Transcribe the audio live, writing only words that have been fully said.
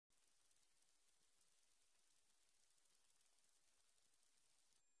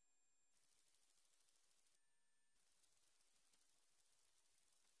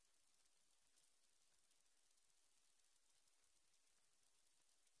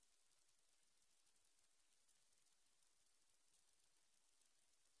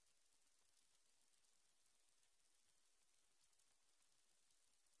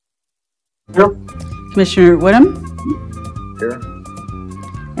Here. Commissioner Woodham. Here.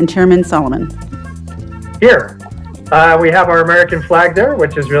 And Chairman Solomon. Here. We have our American flag there,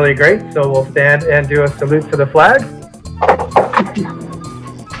 which is really great. So we'll stand and do a salute to the flag.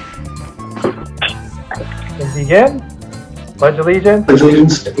 And begin. Pledge allegiance. Pledge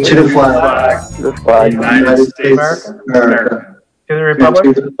allegiance to the flag. The flag. Of the United States of America. To the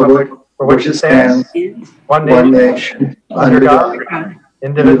republic for which it stands, one nation, under God,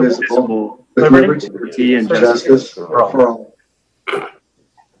 indivisible, with liberty and justice for all.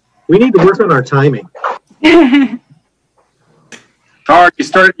 We need to work on our timing. Hard.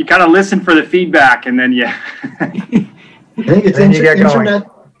 You kind of listen for the feedback, and then I think it's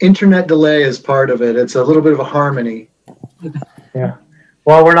internet delay is part of it. It's a little bit of a harmony. Yeah.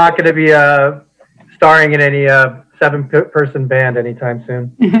 Well, we're not going to be starring in any 7-person band anytime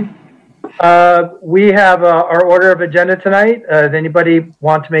soon. We have our order of agenda tonight. Does anybody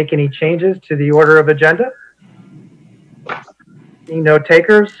want to make any changes to the order of agenda? Seeing no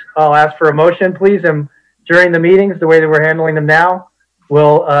takers, I'll ask for a motion, please. And during the meetings, the way that we're handling them now,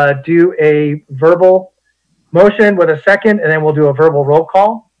 we'll do a verbal motion with a second, and then we'll do a verbal roll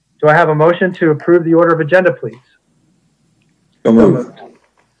call. Do I have a motion to approve the order of agenda, please? So moved.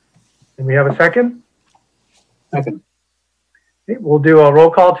 And we have a second? Second. Okay, we'll do a roll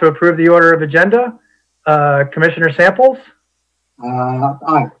call to approve the order of agenda. Commissioner Samples?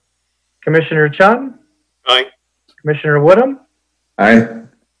 Aye. Commissioner Chun? Aye. Commissioner Woodham? Aye.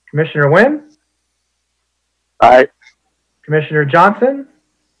 Commissioner Wynn? Aye. Commissioner Johnson?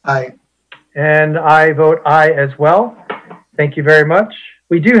 Aye. And I vote aye as well. Thank you very much.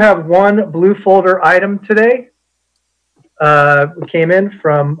 We do have one blue folder item today. We came in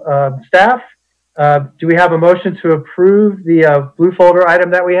from staff. Do we have a motion to approve the blue folder item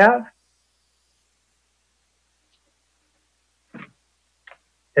that we have?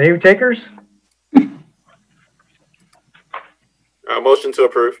 Any takers? Motion to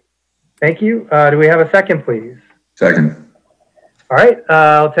approve. Thank you. Do we have a second, please? Second. All right.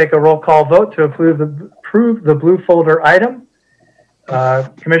 I'll take a roll call vote to approve the blue folder item.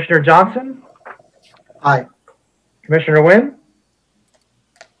 Commissioner Johnson? Aye. Commissioner Wynn?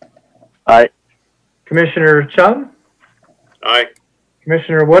 Aye. Commissioner Chun? Aye.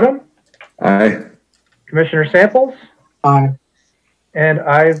 Commissioner Woodham? Aye. Commissioner Samples? Aye. And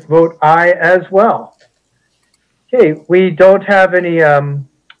I vote aye as well. Okay, we don't have any,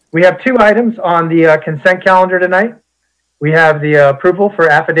 we have 2 items on the consent calendar tonight. We have the approval for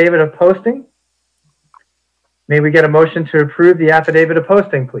affidavit of posting. May we get a motion to approve the affidavit of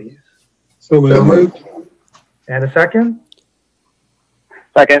posting, please? So moved. And a second?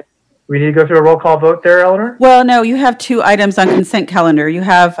 Second. We need to go through a roll call vote there, Eleanor? Well, no, you have 2 items on consent calendar. You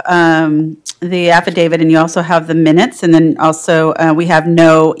have the affidavit, and you also have the minutes, and then also we have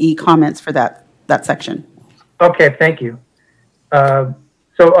no e-comments for that section. Okay, thank you.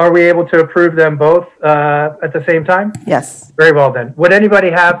 So are we able to approve them both at the same time? Yes. Very well then. Would anybody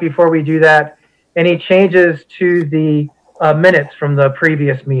have, before we do that, any changes to the minutes from the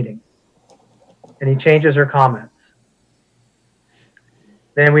previous meeting? Any changes or comments?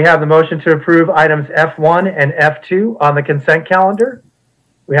 Then we have the motion to approve items F1 and F2 on the consent calendar.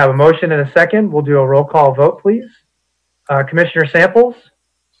 We have a motion and a second. We'll do a roll call vote, please. Commissioner Samples?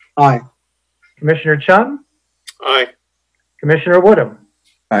 Aye. Commissioner Chun? Aye. Commissioner Woodham?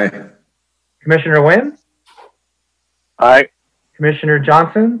 Aye. Commissioner Wynn? Aye. Commissioner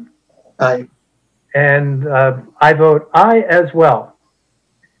Johnson? Aye. And I vote aye as well.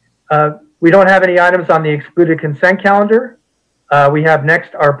 We don't have any items on the excluded consent calendar. We have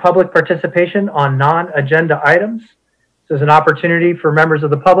next our public participation on non-agenda items. This is an opportunity for members of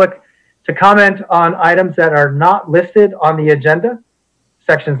the public to comment on items that are not listed on the agenda.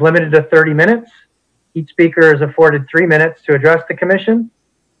 Section's limited to 30 minutes. Each speaker is afforded 3 minutes to address the commission.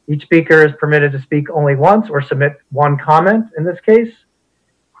 Each speaker is permitted to speak only once or submit 1 comment in this case.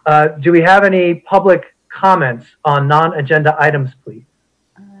 Do we have any public comments on non-agenda items, please?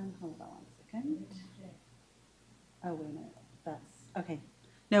 Hold on 1 second. Oh, wait a minute. That's okay.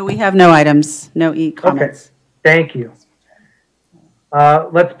 No, we have no items, no e-comments. Okay, thank you.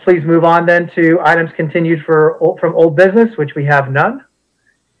 Let's please move on then to items continued from old business, which we have none.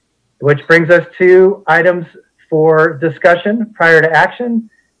 Which brings us to items for discussion prior to action.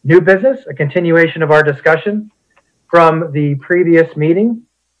 New business, a continuation of our discussion from the previous meeting.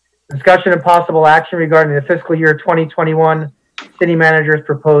 Discussion and possible action regarding the fiscal year 2021 city manager's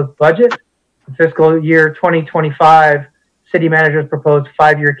proposed budget, the fiscal year 2025 city manager's proposed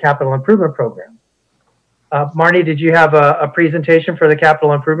 5-year capital improvement program. Marnie, did you have a presentation for the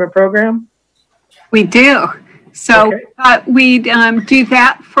capital improvement program? We do. So Okay. we'd do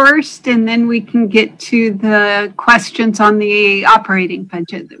that first, and then we can get to the questions on the operating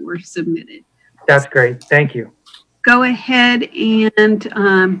budget that were submitted. That's great. Thank you. Go ahead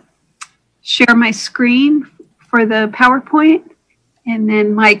and share my screen for the PowerPoint, and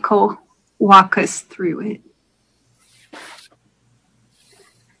then Michael walk us through it.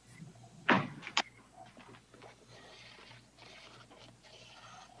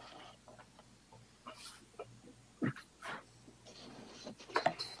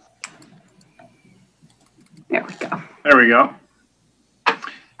 There we go. There we go.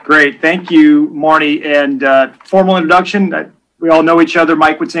 Great. Thank you, Marnie. And formal introduction. We all know each other.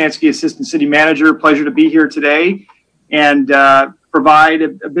 Mike Witsansky, Assistant City Manager. Pleasure to be here today and provide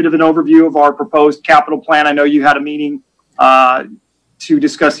a bit of an overview of our proposed capital plan. I know you had a meeting to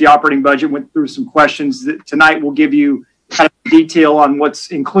discuss the operating budget, went through some questions. Tonight we'll give you kind of detail on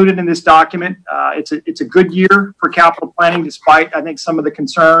what's included in this document. It's a good year for capital planning, despite, I think, some of the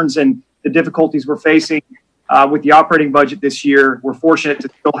concerns and the difficulties we're facing with the operating budget this year. We're fortunate to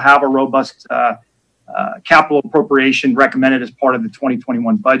still have a robust capital appropriation recommended as part of the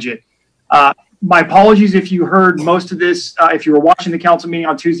 2021 budget. My apologies if you heard most of this. If you were watching the council meeting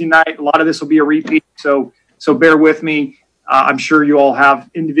on Tuesday night, a lot of this will be a repeat, so bear with me. I'm sure you all have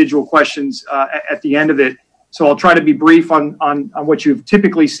individual questions at the end of it, so I'll try to be brief on what you've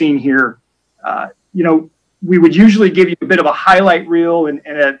typically seen here. You know, we would usually give you a bit of a highlight reel and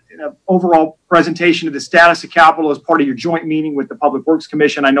an overall presentation of the status of capital as part of your joint meeting with the Public Works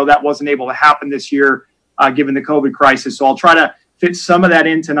Commission. I know that wasn't able to happen this year given the COVID crisis, so I'll try to fit some of that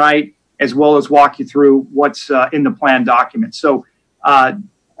in tonight, as well as walk you through what's in the plan document. So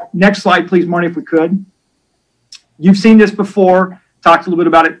next slide, please, Marnie, if we could. You've seen this before, talked a little bit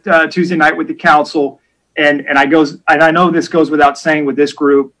about it Tuesday night with the council. And I know this goes without saying with this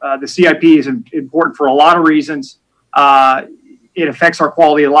group. The CIP is important for a lot of reasons. It affects our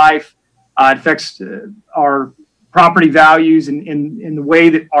quality of life. It affects our property values in the way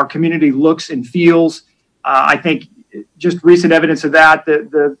that our community looks and feels. I think just recent evidence of that,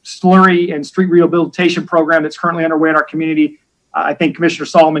 the slurry and street rehabilitation program that's currently underway in our community. I think Commissioner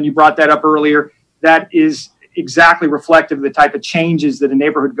Solomon, you brought that up earlier. That is exactly reflective of the type of changes that a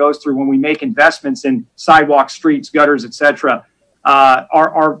neighborhood goes through when we make investments in sidewalks, streets, gutters, etc.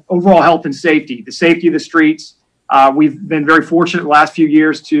 Our overall health and safety, the safety of the streets. We've been very fortunate the last few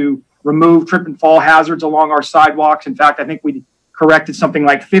years to remove trip and fall hazards along our sidewalks. In fact, I think we corrected something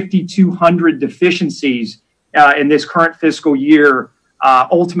like 5,200 deficiencies in this current fiscal year.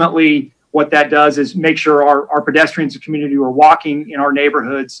 Ultimately, what that does is make sure our pedestrians and community who are walking in our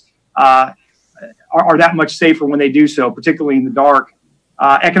neighborhoods are that much safer when they do so, particularly in the dark.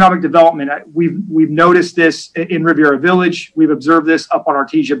 Economic development, we've noticed this in Riviera Village. We've observed this up on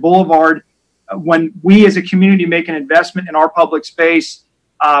Artesia Boulevard. When we as a community make an investment in our public space,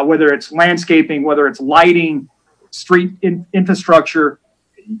 whether it's landscaping, whether it's lighting, street infrastructure,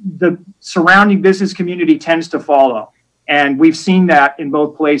 the surrounding business community tends to follow. And we've seen that in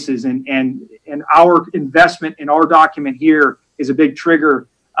both places. And our investment in our document here is a big trigger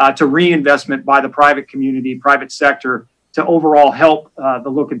to reinvestment by the private community, private sector, to overall help the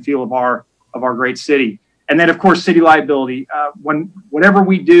look and feel of our great city. And then, of course, city liability. Whatever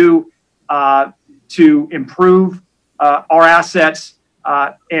we do to improve our assets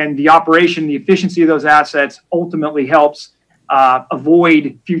and the operation, the efficiency of those assets ultimately helps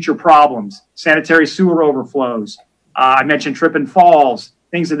avoid future problems. Sanitary sewer overflows. I mentioned trip and falls,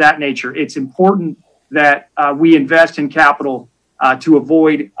 things of that nature. It's important that we invest in capital to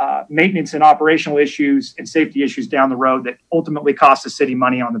avoid maintenance and operational issues and safety issues down the road that ultimately cost the city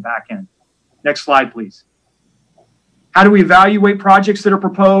money on the back end. Next slide, please. How do we evaluate projects that are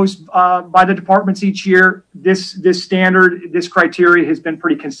proposed by the departments each year? This standard, this criteria has been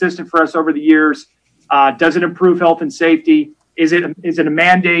pretty consistent for us over the years. Does it improve health and safety? Is it a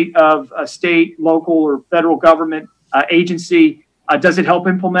mandate of a state, local, or federal government agency? Does it help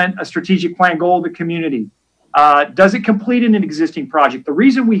implement a strategic plan goal of the community? Does it complete an existing project? The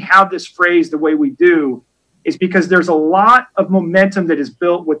reason we have this phrase the way we do is because there's a lot of momentum that is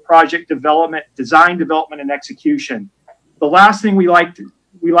built with project development, design development, and execution. The last thing we like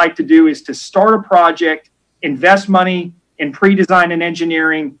to do is to start a project, invest money in pre-design and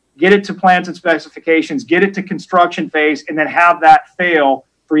engineering, get it to plans and specifications, get it to construction phase, and then have that fail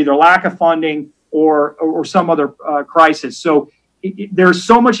for either lack of funding or some other crisis. So there's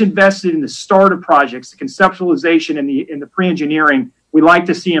so much invested in the start of projects, the conceptualization and the pre-engineering. We like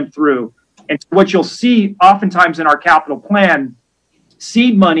to see them through. And what you'll see oftentimes in our capital plan,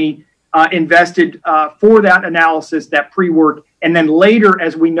 seed money invested for that analysis, that pre-work, and then later,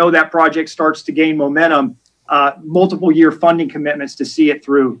 as we know that project starts to gain momentum, multiple year funding commitments to see it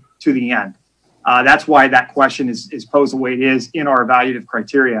through to the end. That's why that question is posed the way it is in our evaluative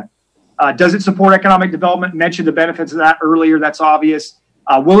criteria. Does it support economic development? Mentioned the benefits of that earlier. That's obvious.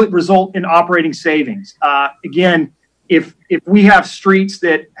 Will it result in operating savings? Again, if we have streets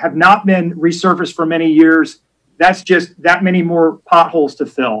that have not been resurfaced for many years, that's just that many more potholes to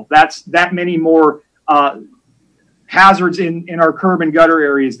fill. That's that many more hazards in our curb and gutter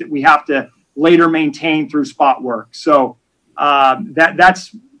areas that we have to later maintain through spot work. So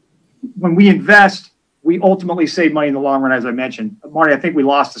that's when we invest, we ultimately save money in the long run, as I mentioned. Marty, I think we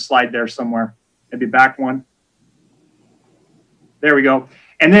lost a slide there somewhere. Maybe back one. There we go.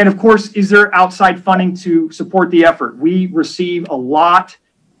 And then, of course, is there outside funding to support the effort? We receive a lot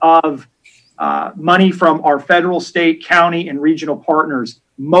of money from our federal, state, county, and regional partners.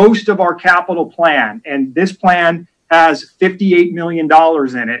 Most of our capital plan, and this plan has $58 million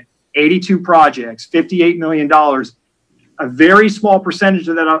in it, 82 projects, $58 million. A very small percentage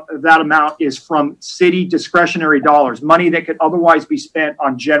of that amount is from city discretionary dollars, money that could otherwise be spent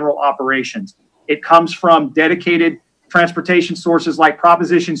on general operations. It comes from dedicated transportation sources like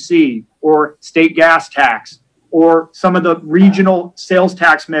Proposition C or state gas tax, or some of the regional sales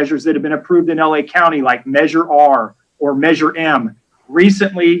tax measures that have been approved in LA County, like Measure R or Measure M.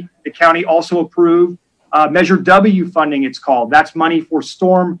 Recently, the county also approved Measure W funding, it's called. That's money for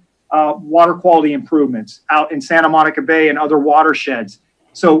storm water quality improvements out in Santa Monica Bay and other watersheds.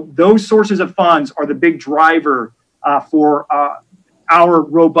 So those sources of funds are the big driver for our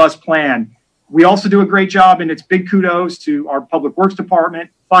robust plan. We also do a great job, and it's big kudos to our Public Works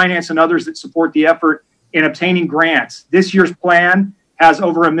Department, Finance, and others that support the effort in obtaining grants. This year's plan has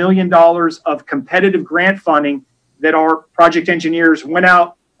over $1 million of competitive grant funding that our project engineers went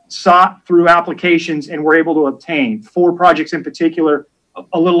out, sought through applications, and were able to obtain. 4 projects in particular,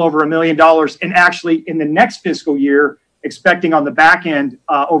 a little over $1 million, and actually in the next fiscal year, expecting on the back end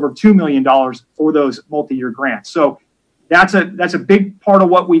over $2 million for those multi-year grants. So that's a big part of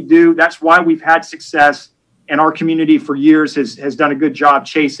what we do. That's why we've had success, and our community for years has done a good job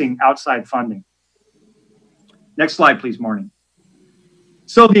chasing outside funding. Next slide, please, Marnie.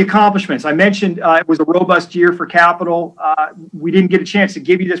 So the accomplishments. I mentioned it was a robust year for capital. We didn't get a chance to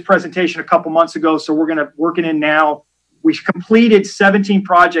give you this presentation a couple months ago, so we're going to work it in now. We completed 17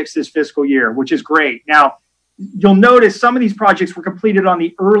 projects this fiscal year, which is great. Now, you'll notice some of these projects were completed on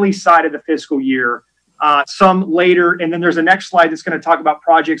the early side of the fiscal year, some later, and then there's a next slide that's going to talk about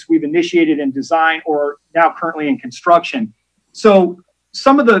projects we've initiated in design or now currently in construction. So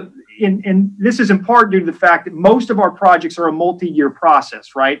some of the, and this is in part due to the fact that most of our projects are a multi-year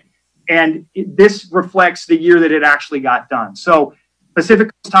process, right? And this reflects the year that it actually got done. So Pacific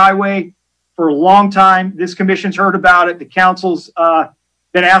Coast Highway, for a long time, this commission's heard about it. The council's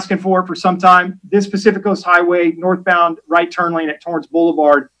been asking for it for some time. This Pacific Coast Highway northbound right turn lane at Torrance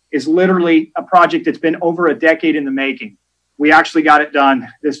Boulevard is literally a project that's been over a decade in the making. We actually got it done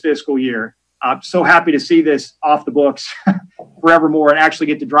this fiscal year. I'm so happy to see this off the books forevermore and actually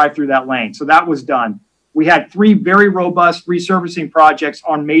get to drive through that lane. So that was done. We had 3 very robust resurfacing projects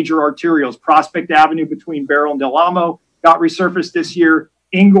on major arterials. Prospect Avenue between Beryl and Del Amo got resurfaced this year.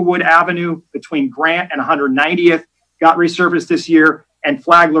 Inglewood Avenue between Grant and 190th got resurfaced this year. And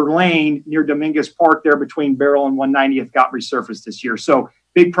Flagler Lane near Dominguez Park there between Beryl and 190th got resurfaced this year. So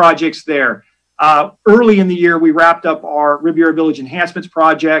big projects there. Early in the year, we wrapped up our Riviera Village Enhancements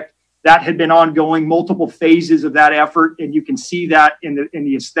project. That had been ongoing, multiple phases of that effort, and you can see that in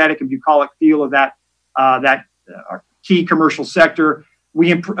the aesthetic and bucolic feel of that key commercial sector.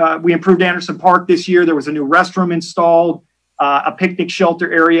 We improved Anderson Park this year. There was a new restroom installed, a picnic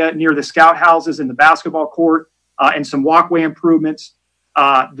shelter area near the scout houses and the basketball court, and some walkway improvements.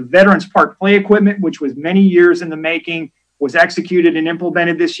 The Veterans Park play equipment, which was many years in the making, was executed and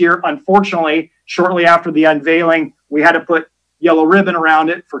implemented this year. Unfortunately, shortly after the unveiling, we had to put yellow ribbon around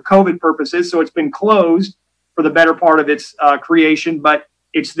it for COVID purposes. So it's been closed for the better part of its creation, but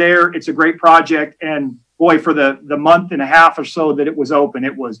it's there. It's a great project. And boy, for the month and a half or so that it was open,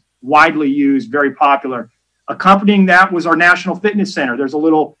 it was widely used, very popular. Accompanying that was our National Fitness Center. There's a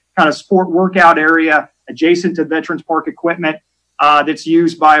little kind of sport workout area adjacent to Veterans Park equipment that's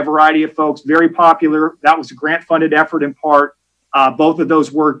used by a variety of folks, very popular. That was a grant-funded effort in part. Both of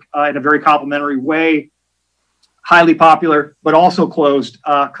those work in a very complementary way. Highly popular, but also closed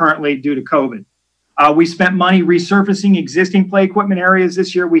currently due to COVID. We spent money resurfacing existing play equipment areas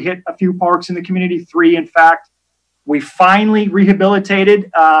this year. We hit a few parks in the community, 3 in fact. We finally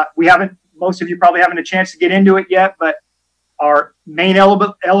rehabilitated. Most of you probably haven't a chance to get into it yet, but our main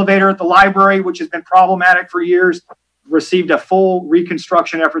elevator at the library, which has been problematic for years, received a full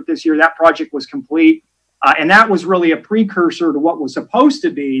reconstruction effort this year. That project was complete. And that was really a precursor to what was supposed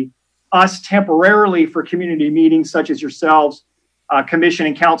to be us temporarily for community meetings such as yourselves, commission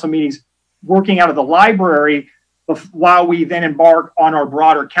and council meetings, working out of the library while we then embark on our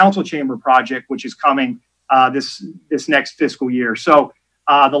broader council chamber project, which is coming this next fiscal year. So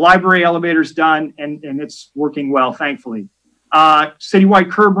the library elevator's done, and it's working well, thankfully.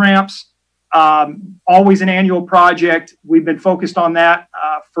 Citywide curb ramps, always an annual project. We've been focused on that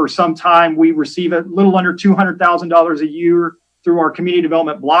for some time. We receive a little under $200,000 a year through our community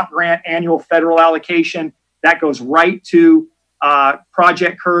development block grant annual federal allocation. That goes right to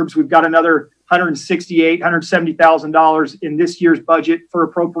project curbs. We've got another $168,000, $170,000 in this year's budget for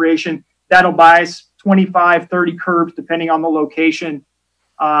appropriation. That'll buy us 25, 30 curbs, depending on the location.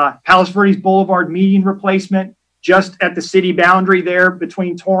 Palos Verdes Boulevard median replacement, just at the city boundary there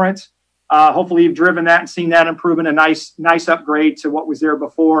between Torrance. Hopefully you've driven that and seen that improvement, a nice upgrade to what was there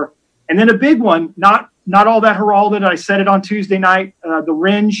before. And then a big one, not all that heralded. I said it on Tuesday night, the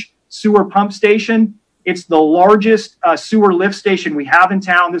Ringe sewer pump station. It's the largest sewer lift station we have in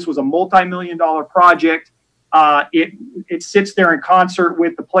town. This was a multi-million-dollar project. It sits there in concert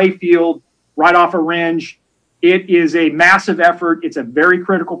with the play field right off of Ringe. It is a massive effort. It's a very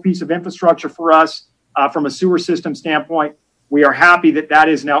critical piece of infrastructure for us from a sewer system standpoint. We are happy that that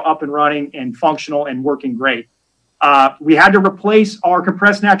is now up and running and functional and working great. We had to replace our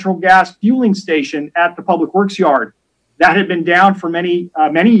compressed natural gas fueling station at the Public Works Yard. That had been down for many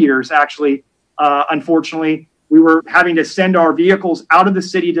years, actually. Unfortunately, we were having to send our vehicles out of the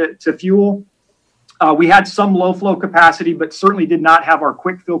city to fuel. We had some low flow capacity, but certainly did not have our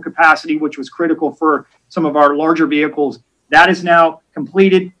quick fill capacity, which was critical for some of our larger vehicles. That is now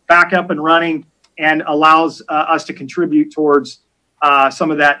completed, back up and running, and allows us to contribute towards some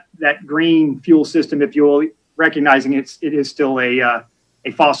of that green fuel system, if you will, recognizing it is still a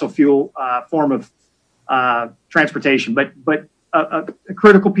fossil fuel form of transportation, but a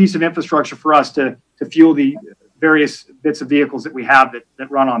critical piece of infrastructure for us to fuel the various bits of vehicles that we have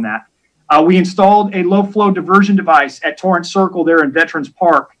that run on that. We installed a low flow diversion device at Torrance Circle there in Veterans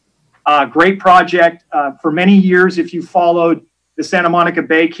Park. Great project for many years. If you followed the Santa Monica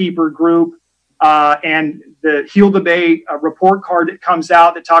Baykeeper group and the Heal the Bay report card that comes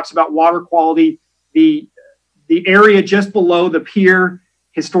out that talks about water quality, the area just below the pier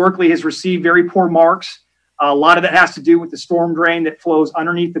historically has received very poor marks. A lot of that has to do with the storm drain that flows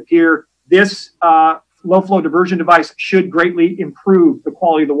underneath the pier. This low flow diversion device should greatly improve the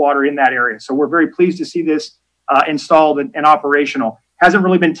quality of the water in that area. So we're very pleased to see this installed and operational. Hasn't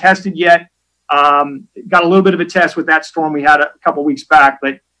really been tested yet. Got a little bit of a test with that storm we had a couple weeks back,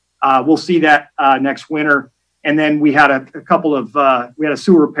 but we'll see that next winter. And then we had a couple of, we had a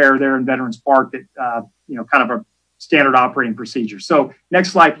sewer repair there in Veterans Park that, kind of a standard operating procedure. So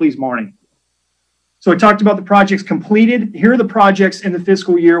next slide, please, Marnie. So I talked about the projects completed. Here are the projects in the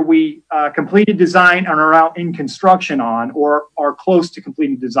fiscal year we completed design and are out in construction on, or are close to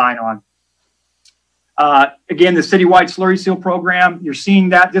completing design on. Again, the citywide slurry seal program, you're seeing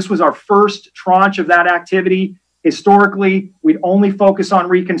that this was our first tranche of that activity. Historically, we'd only focus on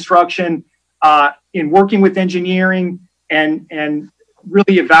reconstruction. In working with engineering and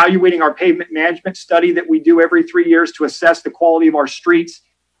really evaluating our pavement management study that we do every 3 years to assess the quality of our streets,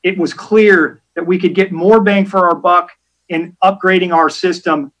 it was clear that we could get more bang for our buck in upgrading our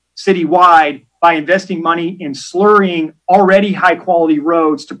system citywide by investing money in slurrying already high quality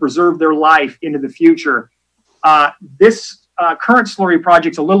roads to preserve their life into the future. This current slurry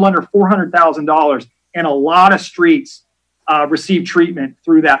project's a little under $400,000, and a lot of streets receive treatment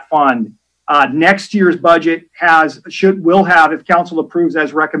through that fund. Next year's budget will have, if council approves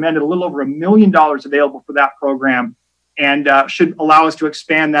as recommended, a little over $1 million available for that program, and should allow us to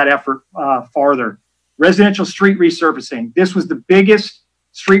expand that effort farther. Residential street resurfacing. This was the biggest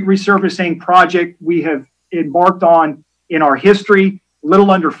street resurfacing project we have embarked on in our history. A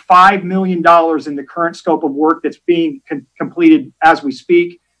little under $5 million in the current scope of work that's being completed as we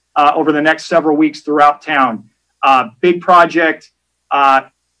speak over the next several weeks throughout town. Big project.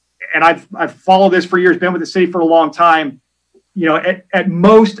 And I've followed this for years, been with the city for a long time. At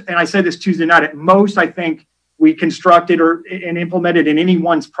most, and I said this Tuesday night, at most, I think we constructed and implemented in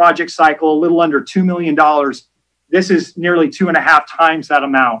anyone's project cycle a little under $2 million. This is nearly 2.5 times that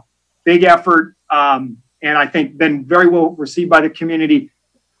amount. Big effort, and I think been very well received by the community.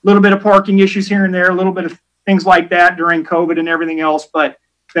 A little bit of parking issues here and there, a little bit of things like that during COVID and everything else, but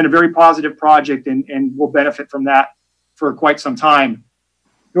it's been a very positive project, and we'll benefit from that for quite some time.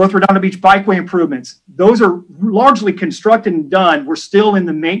 North Redondo Beach bikeway improvements. Those are largely constructed and done. We're still in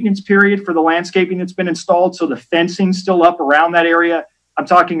the maintenance period for the landscaping that's been installed, so the fencing's still up around that area. I'm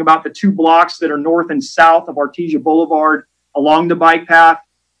talking about the 2 blocks that are north and south of Artesia Boulevard along the bike path.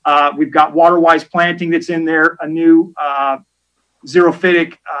 We've got water-wise planting that's in there, a new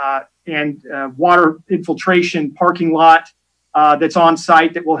xerophytic and water infiltration parking lot that's on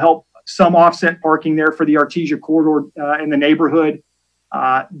site that will help some offset parking there for the Artesia corridor in the neighborhood.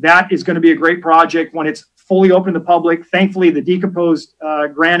 That is going to be a great project when it's fully open to the public. Thankfully, the decomposed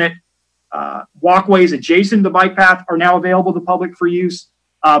granite walkways adjacent to the bike path are now available to the public for use,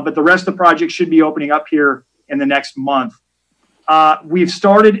 but the rest of the project should be opening up here in the next month. We've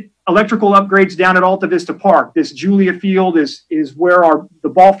started electrical upgrades down at Alta Vista Park. This Julia Field is where the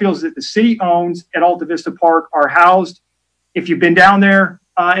ball fields that the city owns at Alta Vista Park are housed. If you've been down there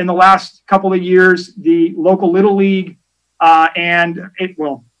in the last couple of years, the local Little League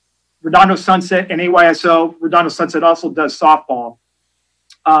Redondo Sunset and AYSO, Redondo Sunset also does softball.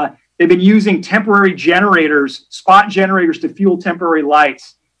 They've been using temporary generators, spot generators to fuel temporary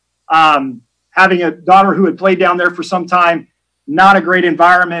lights. Having a daughter who had played down there for some time, not a great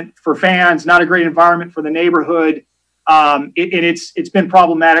environment for fans, not a great environment for the neighborhood. It's been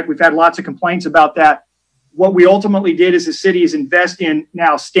problematic. We've had lots of complaints about that. What we ultimately did as a city is invest in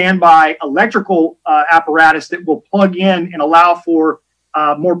now standby electrical apparatus that will plug in and allow for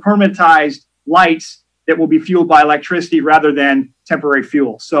more permanentized lights that will be fueled by electricity rather than temporary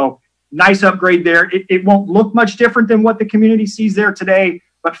fuel. So nice upgrade there. It won't look much different than what the community sees there today,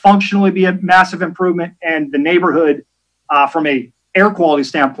 but functionally be a massive improvement, and the neighborhood from a air quality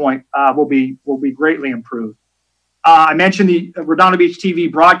standpoint will be greatly improved. I mentioned the Redondo Beach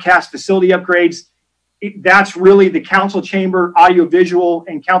TV broadcast facility upgrades. That's really the council chamber audiovisual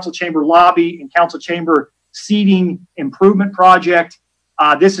and council chamber lobby and council chamber seating improvement project.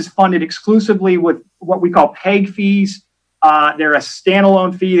 This is funded exclusively with what we call PEG fees. They're a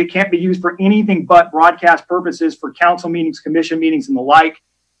standalone fee that can't be used for anything but broadcast purposes for council meetings, commission meetings, and the like.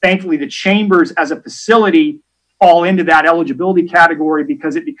 Thankfully, the chambers as a facility fall into that eligibility category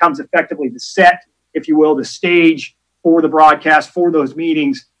because it becomes effectively the set, if you will, the stage for the broadcast for those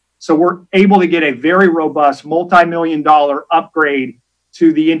meetings. So we're able to get a very robust multi-million-dollar upgrade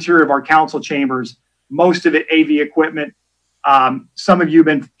to the interior of our council chambers, most of it AV equipment. Some of you have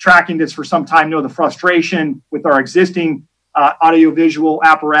been tracking this for some time, know the frustration with our existing audiovisual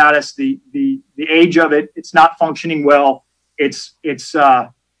apparatus, the age of it. It's not functioning well. It's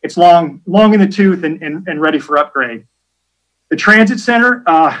long in the tooth and ready for upgrade. The Transit Center,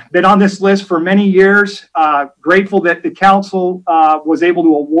 been on this list for many years. Grateful that the council was able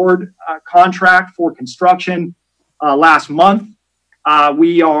to award a contract for construction last month.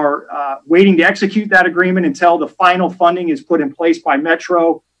 We are waiting to execute that agreement until the final funding is put in place by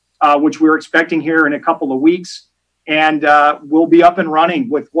Metro, which we're expecting here in a couple of weeks. And we'll be up and running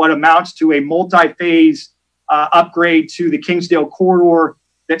with what amounts to a multi-phase upgrade to the Kingsdale corridor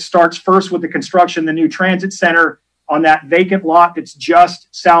that starts first with the construction of the new transit center on that vacant lot that's just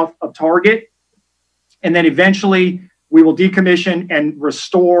south of Target. And then eventually we will decommission and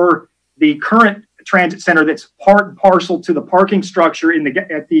restore the current transit center that's part and parcel to the parking structure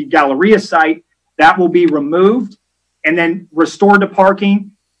at the Galleria site. That will be removed and then restored to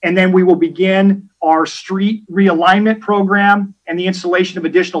parking. And then we will begin our street realignment program and the installation of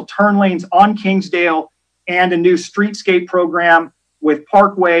additional turn lanes on Kingsdale and a new streetscape program with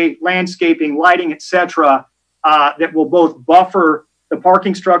parkway, landscaping, lighting, etc., that will both buffer the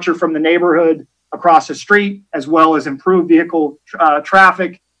parking structure from the neighborhood across the street, as well as improve vehicle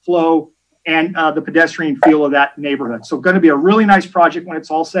traffic flow and the pedestrian feel of that neighborhood. So going to be a really nice project when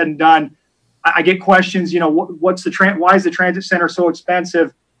it's all said and done. I get questions, why is the transit center so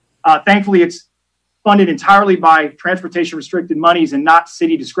expensive? Thankfully, it's funded entirely by transportation restricted monies and not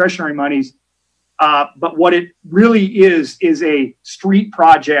city discretionary monies. But what it really is a street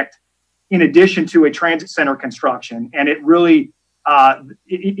project in addition to a transit center construction. And it really,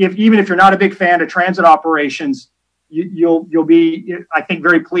 even if you're not a big fan of transit operations, you'll be, I think,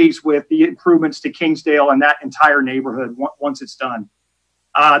 very pleased with the improvements to Kingsdale and that entire neighborhood once it's done.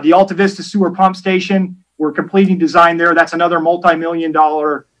 The Alta Vista Sewer Pump Station, we're completing design there. That's another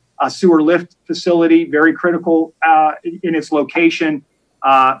multi-million-dollar sewer lift facility, very critical in its location.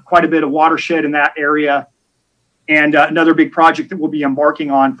 Quite a bit of watershed in that area. And another big project that we'll be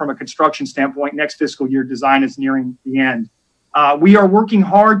embarking on from a construction standpoint next fiscal year. Design is nearing the end. We are working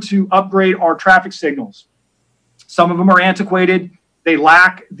hard to upgrade our traffic signals. Some of them are antiquated. They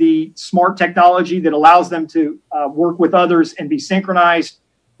lack the smart technology that allows them to work with others and be synchronized.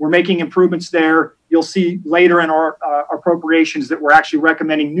 We're making improvements there. You'll see later in our appropriations that we're actually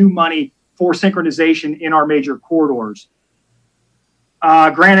recommending new money for synchronization in our major corridors.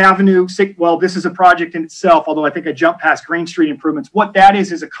 Grand Avenue, well, this is a project in itself, although I think I jumped past Green Street improvements. What that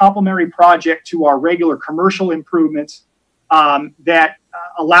is a complementary project to our regular commercial improvements that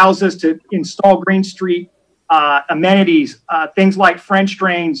allows us to install Green Street amenities, things like French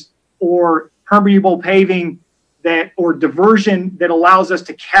drains or permeable paving or diversion that allows us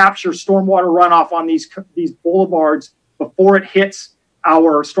to capture stormwater runoff on these boulevards before it hits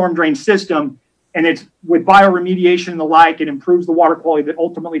our storm drain system. And it's with bioremediation and the like, it improves the water quality that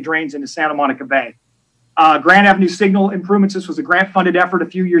ultimately drains into Santa Monica Bay. Grand Avenue signal improvements. This was a grant-funded effort a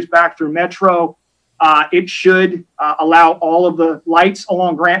few years back through Metro. It should allow all of the lights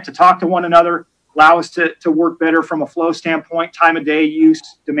along Grant to talk to one another, allow us to work better from a flow standpoint, time of day, use,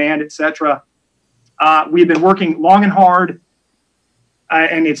 demand, etc. We've been working long and hard,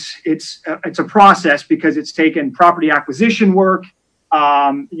 and it's a process because it's taken property acquisition work,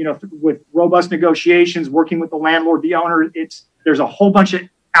 with robust negotiations, working with the landlord, the owner. There's a whole bunch of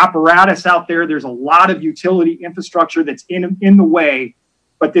apparatus out there. There's a lot of utility infrastructure that's in the way.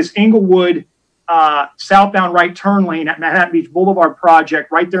 But this Inglewood southbound right turn lane at Manhattan Beach Boulevard project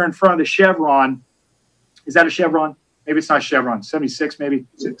right there in front of the Chevron. Is that a Chevron? Maybe it's not a Chevron. 76 maybe.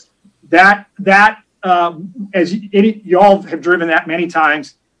 That as you all have driven that many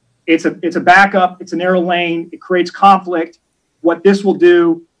times, it's a backup. It's a narrow lane. It creates conflict. What this will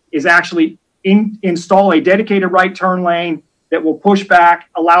do is actually install a dedicated right turn lane that will push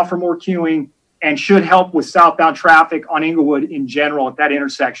back, allow for more queuing, and should help with southbound traffic on Inglewood in general at that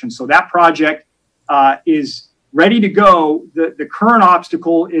intersection. So that project is ready to go. The current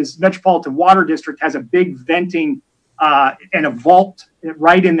obstacle is Metropolitan Water District has a big venting and a vault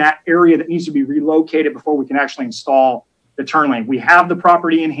right in that area that needs to be relocated before we can actually install the turn lane. We have the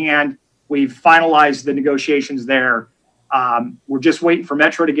property in hand. We've finalized the negotiations there. We're just waiting for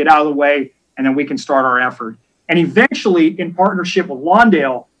Metro to get out of the way, and then we can start our effort. And eventually, in partnership with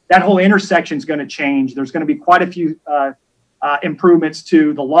Lawndale, that whole intersection is going to change. There's going to be quite a few improvements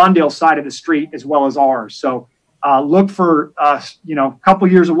to the Lawndale side of the street as well as ours. So look for a couple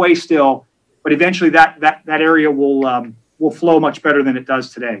years away still, but eventually that area will flow much better than it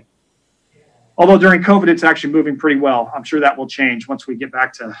does today. Although during COVID, it's actually moving pretty well. I'm sure that will change once we get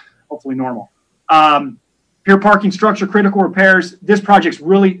back to hopefully normal. Pier parking structure critical repairs. This project's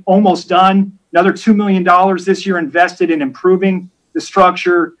really almost done. Another $2 million this year invested in improving the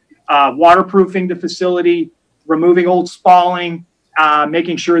structure, waterproofing the facility, removing old spalling,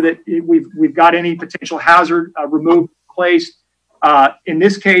 making sure that we've got any potential hazard removed, placed. In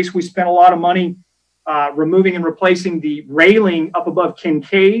this case, we spent a lot of money removing and replacing the railing up above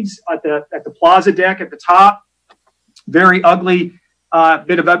Kincaid's at the plaza deck at the top. Very ugly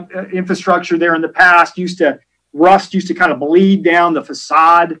bit of infrastructure there in the past. Rust used to kind of bleed down the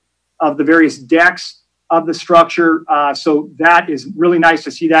facade of the various decks of the structure. So that is really nice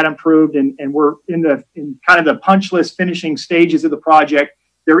to see that improved. And we're in kind of the punch list finishing stages of the project.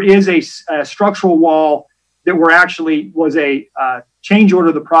 There is a structural wall that was a change order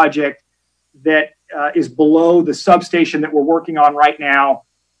of the project that is below the substation that we're working on right now.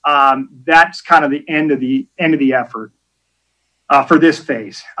 That's kind of the end of the effort. For this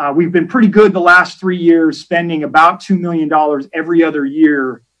phase. We've been pretty good the last 3 years, spending about $2 million every other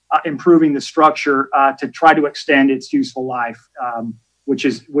year improving the structure to try to extend its useful life, which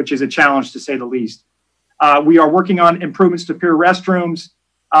is a challenge to say the least. We are working on improvements to pier restrooms.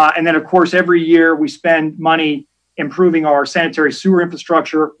 And then, of course, every year we spend money improving our sanitary sewer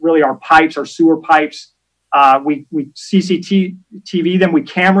infrastructure, really our pipes, our sewer pipes. We CCTV them, we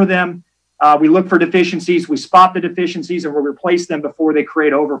camera them. We look for deficiencies, we spot the deficiencies, and we replace them before they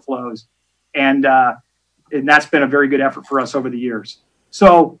create overflows. And that's been a very good effort for us over the years.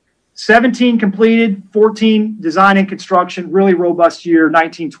 So 17 completed, 14 design and construction, really robust year,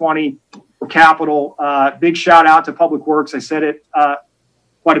 1920 for capital. Big shout out to Public Works. I said it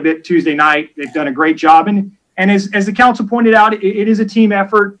quite a bit Tuesday night. They've done a great job. And as the council pointed out, it is a team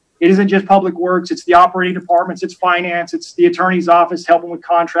effort. It isn't just Public Works. It's the operating departments. It's finance. It's the attorney's office helping with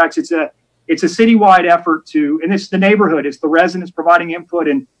contracts. It's a citywide effort and it's the neighborhood. It's the residents providing input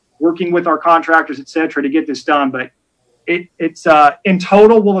and working with our contractors, et cetera, to get this done. But it's in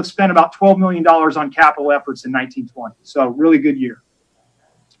total, we'll have spent about $12 million on capital efforts in 1920. So really good year.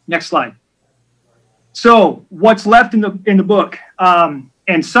 Next slide. So what's left in the book?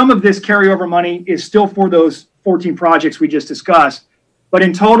 And some of this carryover money is still for those 14 projects we just discussed. But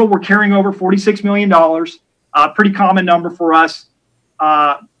in total, we're carrying over $46 million, pretty common number for us.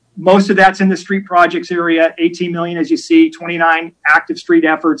 Most of that's in the street projects area, 18 million, as you see, 29 active street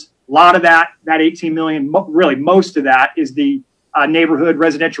efforts. A lot of that 18 million, really most of that is the neighborhood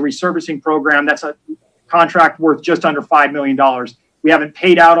residential resurfacing program. That's a contract worth just under $5 million. We haven't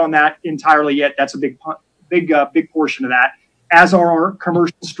paid out on that entirely yet. That's a big portion of that, as are our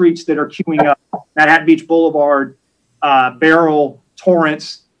commercial streets that are queuing up. Manhattan Beach Boulevard, Beryl,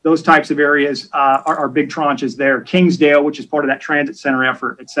 Torrance, those types of areas are big tranches there. Kingsdale, which is part of that transit center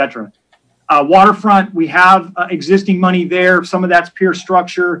effort, et cetera. Waterfront, we have existing money there. Some of that's pier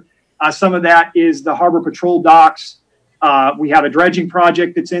structure. Some of that is the Harbor Patrol docks. We have a dredging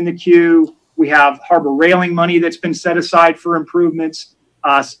project that's in the queue. We have harbor railing money that's been set aside for improvements,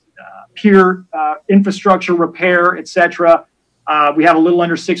 pier infrastructure repair, et cetera. We have a little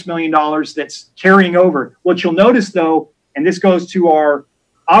under $6 million that's carrying over. What you'll notice, though, and this goes to our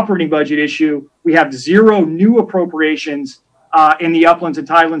operating budget issue, we have 0 new appropriations in the Uplands and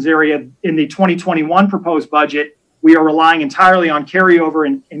Tidelands area in the 2021 proposed budget. We are relying entirely on carryover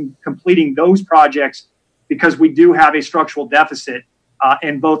in completing those projects because we do have a structural deficit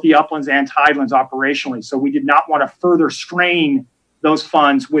in both the Uplands and Tidelands operationally. So we did not want to further strain those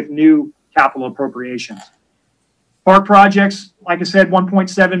funds with new capital appropriations. Park projects, like I said,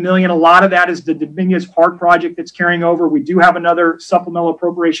 1.7 million. A lot of that is the Dominguez Park project that's carrying over. We do have another supplemental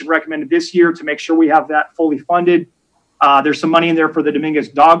appropriation recommended this year to make sure we have that fully funded. There's some money in there for the Dominguez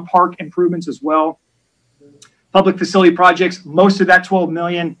Dog Park improvements as well. Public facility projects, most of that 12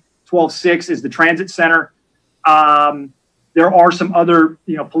 million, 12.6 is the transit center. There are some other,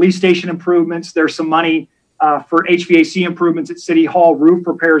 police station improvements. There's some money for HVAC improvements at City Hall, roof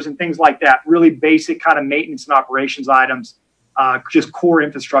repairs and things like that. Really basic kind of maintenance and operations items, just core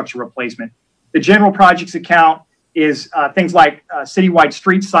infrastructure replacement. The general projects account is things like citywide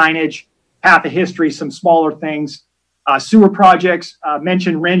street signage, path of history, some smaller things. Sewer projects,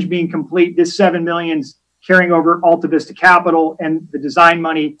 mentioned Renge being complete. This $7 million's carrying over Alta Vista Capital and the design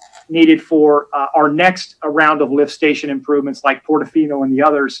money needed for our next round of lift station improvements like Portofino and the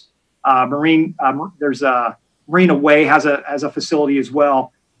others. There's a Marina Way has a facility as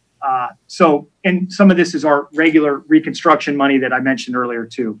well. And some of this is our regular reconstruction money that I mentioned earlier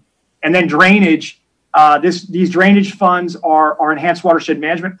too. And then drainage, these drainage funds are our Enhanced Watershed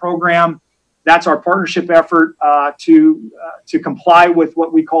Management Program. That's our partnership effort to comply with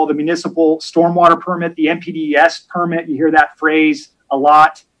what we call the municipal stormwater permit, the MPDES permit. You hear that phrase a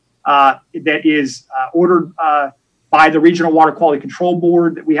lot. That is ordered by the Regional Water Quality Control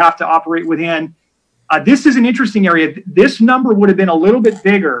Board that we have to operate within. This is an interesting area. This number would have been a little bit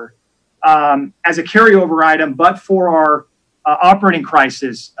bigger as a carryover item, but for our operating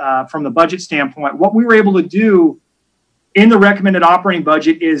crisis from the budget standpoint. What we were able to do in the recommended operating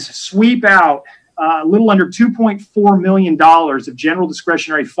budget is sweep out a little under $2.4 million of general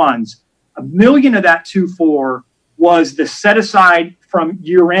discretionary funds. $1 million of that 2.4 was the set aside from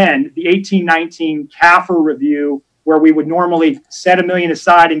year end, the 18-19 CAFR review, where we would normally set $1 million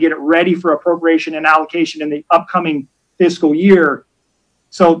aside and get it ready for appropriation and allocation in the upcoming fiscal year.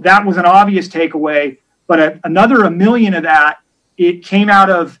 So that was an obvious takeaway, but another $1 million of that, it came out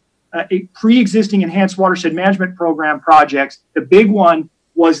of a pre-existing Enhanced Watershed Management Program projects. The big one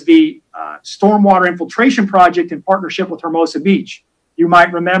was the stormwater infiltration project in partnership with Hermosa Beach. You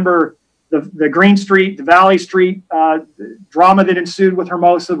might remember the Green Street, the Valley Street drama that ensued with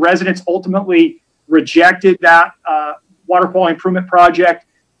Hermosa. Residents ultimately rejected that water quality improvement project,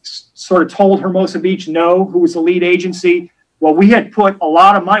 sort of told Hermosa Beach no, who was the lead agency. Well, we had put a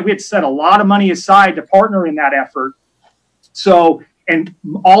lot of money, we had set a lot of money aside to partner in that effort. So, and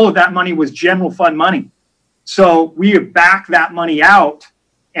all of that money was general fund money. So we have backed that money out,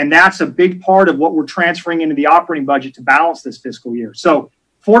 and that's a big part of what we're transferring into the operating budget to balance this fiscal year. So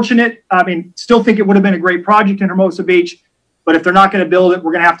fortunate, still think it would have been a great project in Hermosa Beach, but if they're not going to build it,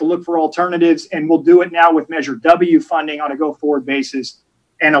 we're going to have to look for alternatives, and we'll do it now with Measure W funding on a go-forward basis.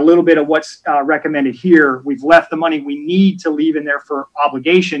 And a little bit of what's recommended here. We've left the money we need to leave in there for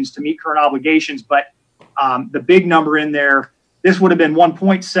obligations to meet current obligations, but the big number in there, this would have been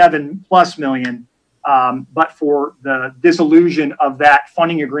 1.7 plus million, but for the dissolution of that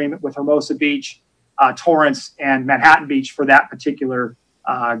funding agreement with Hermosa Beach, Torrance, and Manhattan Beach for that particular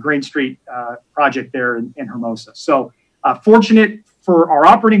Green Street project there in Hermosa. So fortunate for our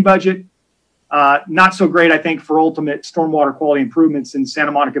operating budget, not so great, I think, for ultimate stormwater quality improvements in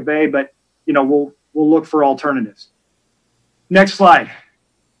Santa Monica Bay, but we'll look for alternatives. Next slide.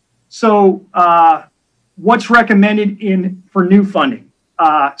 So what's recommended for new funding?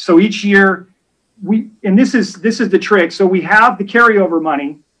 So each year and this is the trick. So we have the carryover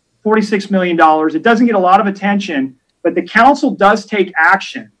money, $46 million. It doesn't get a lot of attention, but the council does take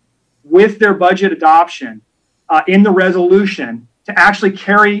action with their budget adoption in the resolution to actually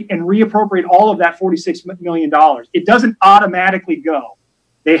carry and reappropriate all of that $46 million. It doesn't automatically go.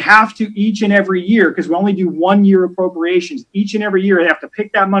 they have to each and every year, because we only do 1 year appropriations, each and every year they have to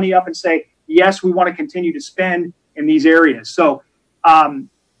pick that money up and say, yes, we want to continue to spend in these areas. So,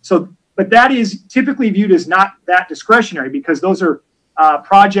 but that is typically viewed as not that discretionary, because those are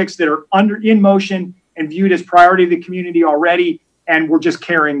projects that are in motion and viewed as priority of the community already, and we're just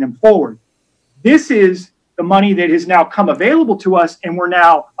carrying them forward. This is the money that has now come available to us, and we're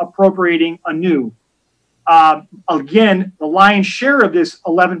now appropriating anew. Again, the lion's share of this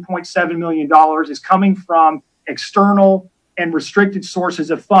 $11.7 million is coming from external and restricted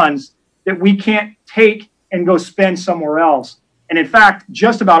sources of funds that we can't take and go spend somewhere else. And in fact,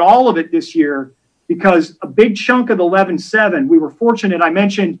 just about all of it this year, because a big chunk of the 11.7, we were fortunate. I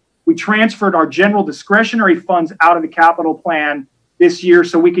mentioned we transferred our general discretionary funds out of the capital plan this year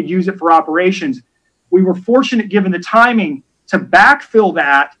so we could use it for operations. We were fortunate, given the timing, to backfill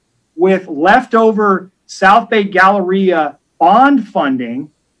that with leftover South Bay Galleria bond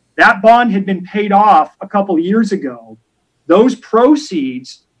funding. That bond had been paid off a couple of years ago. Those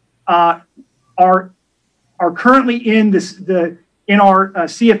proceeds are currently in our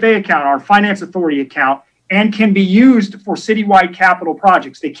CFA account, our Finance Authority account, and can be used for citywide capital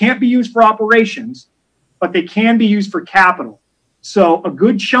projects. They can't be used for operations, but they can be used for capital. So a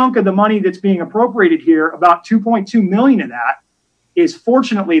good chunk of the money that's being appropriated here, about 2.2 million of that, is,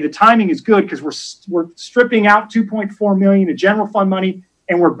 fortunately, the timing is good, because we're stripping out 2.4 million of general fund money,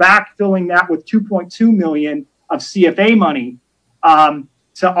 and we're backfilling that with 2.2 million of CFA money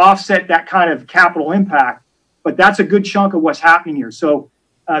to offset that kind of capital impact. But that's a good chunk of what's happening here. So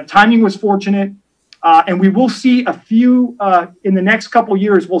timing was fortunate, and we will see a few in the next couple of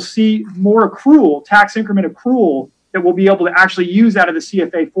years. We'll see more accrual, tax increment accrual, that we'll be able to actually use out of the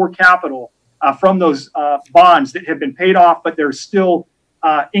CFA for capital from those bonds that have been paid off, but there's still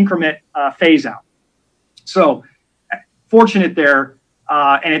increment phase out. So fortunate there,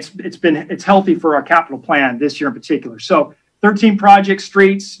 and it's healthy for our capital plan this year in particular. So 13 projects,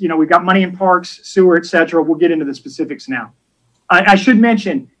 streets, we've got money in parks, sewer, et cetera. We'll get into the specifics now. I should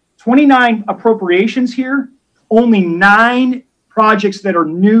mention 29 appropriations here, only 9 projects that are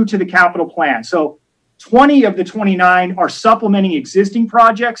new to the capital plan. So 20 of the 29 are supplementing existing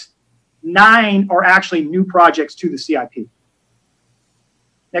projects. 9 are actually new projects to the CIP.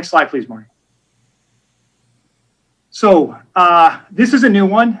 Next slide, please, Marty. So this is a new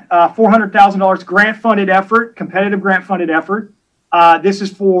one, $400,000 grant-funded effort, competitive grant-funded effort. This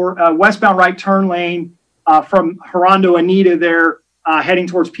is for westbound right turn lane from Redondo, Anita there, heading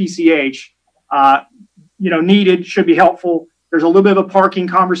towards PCH. Needed, should be helpful. There's a little bit of a parking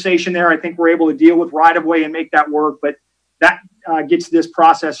conversation there. I think we're able to deal with right-of-way and make that work, but that gets this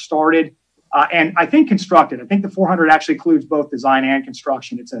process started and I think constructed. I think the 400 actually includes both design and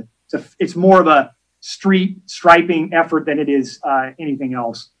construction. It's more of a street striping effort than it is anything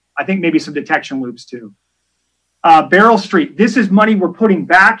else. I think maybe some detection loops too. Barrel Street, this is money we're putting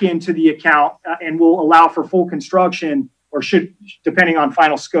back into the account and will allow for full construction, or should, depending on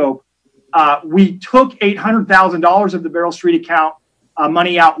final scope. We took $800,000 of the Barrel Street account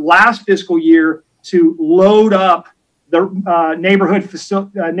money out last fiscal year to load up the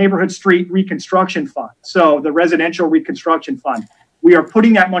neighborhood street reconstruction fund. So the residential reconstruction fund. We are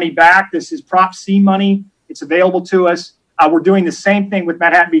putting that money back. This is Prop C money. It's available to us. We're doing the same thing with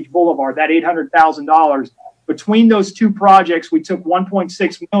Manhattan Beach Boulevard, that $800,000. Between those two projects, we took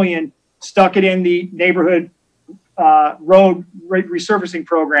 $1.6 million, stuck it in the neighborhood road resurfacing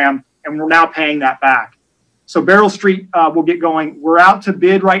program, and we're now paying that back. So Barrel Street will get going. We're out to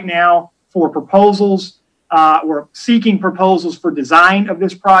bid right now for proposals. We're seeking proposals for design of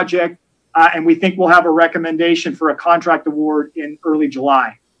this project, and we think we'll have a recommendation for a contract award in early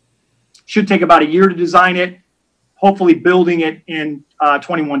July. Should take about a year to design it, hopefully building it in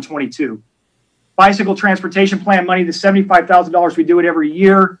 21-22. Bicycle transportation plan money, the $75,000, we do it every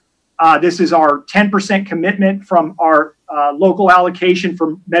year. This is our 10% commitment from our local allocation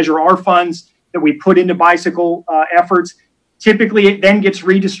from Measure R funds that we put into bicycle efforts. Typically, it then gets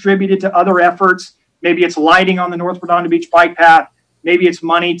redistributed to other efforts. Maybe it's lighting on the North Redondo Beach bike path. Maybe it's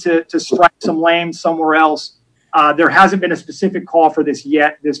money to strike some lanes somewhere else. There hasn't been a specific call for this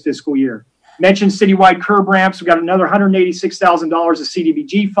yet this fiscal year. Mentioned citywide curb ramps. We've got another $186,000 of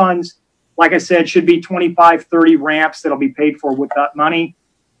CDBG funds. Like I said, should be 25, 30 ramps that'll be paid for with that money.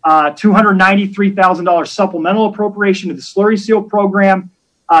 $293,000 supplemental appropriation to the slurry seal program.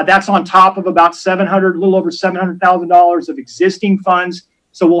 That's on top of about a little over $700,000 of existing funds.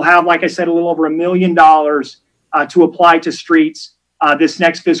 So we'll have, like I said, a little over $1 million to apply to streets this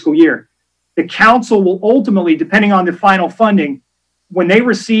next fiscal year. The council will ultimately, depending on the final funding, when they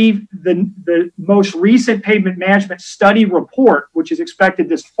receive the most recent pavement management study report, which is expected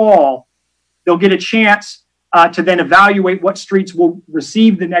this fall, they'll get a chance to then evaluate what streets will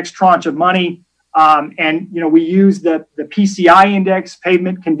receive the next tranche of money. And, you know, we use the PCI index,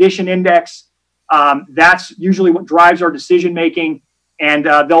 pavement condition index. That's usually what drives our decision making. And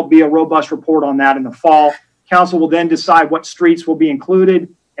there'll be a robust report on that in the fall. Council will then decide what streets will be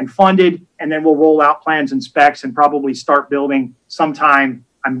included and funded, and then we'll roll out plans and specs and probably start building sometime,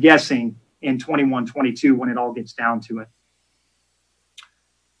 I'm guessing, in 21-22 when it all gets down to it.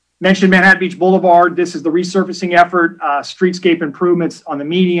 Mentioned Manhattan Beach Boulevard. This is the resurfacing effort, streetscape improvements on the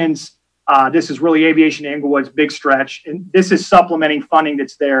medians. This is really Aviation to Inglewood's big stretch. And this is supplementing funding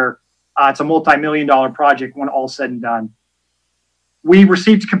that's there. It's a multi-million-dollar project when all said and done. We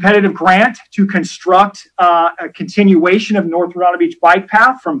received a competitive grant to construct a continuation of North Redondo Beach bike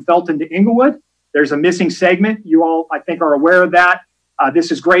path from Felton to Inglewood. There's a missing segment. You all, I think, are aware of that.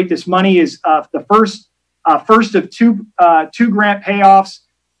 This is great. This money is the first of two grant payoffs.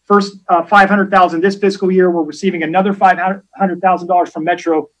 First, $500,000 this fiscal year. We're receiving another $500,000 from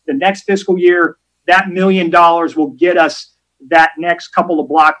Metro the next fiscal year. That $1 million will get us that next couple of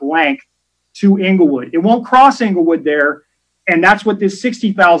block length to Inglewood. It won't cross Inglewood there. And that's what this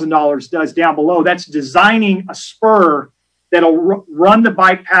 $60,000 does down below. That's designing a spur that'll run the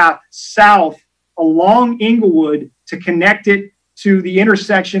bike path south along Inglewood to connect it to the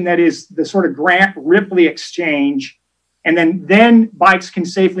intersection that is the sort of Grant Ripley exchange. And then bikes can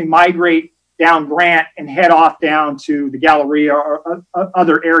safely migrate down Grant and head off down to the Galleria or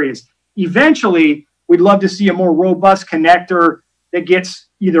other areas. Eventually, we'd love to see a more robust connector that gets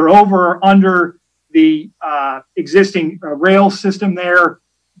either over or under the existing rail system there.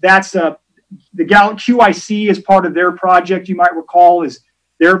 That's the QIC is part of their project. You might recall is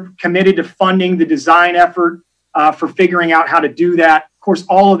they're committed to funding the design effort for figuring out how to do that. Of course,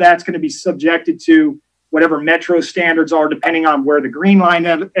 all of that's going to be subjected to whatever Metro standards are, depending on where the green line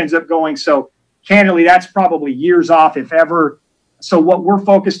ends up going. So candidly, that's probably years off, if ever. So what we're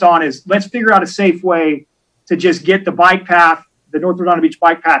focused on is let's figure out a safe way to just get the bike path, the North Redondo Beach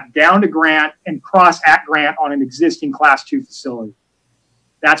bike path, down to Grant and cross at Grant on an existing Class 2 facility.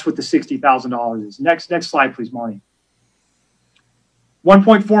 That's what the $60,000 is. Next slide, please, Marnie.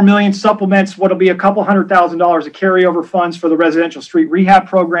 1.4 million supplements what'll be a couple $100,000 of carryover funds for the residential street rehab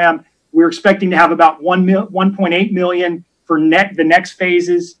program. We're expecting to have about 1.8 million for the next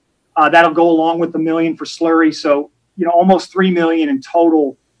phases. That'll go along with the $1 million for slurry. So, you know, almost 3 million in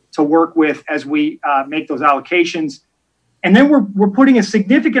total to work with as we make those allocations. And then we're putting a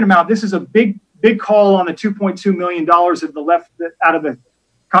significant amount. This is a big call on the $2.2 million of the left out of the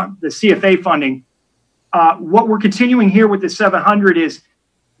CFA funding. What we're continuing here with the 700 is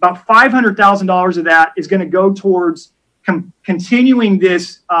about $500,000 of that is going to go towards continuing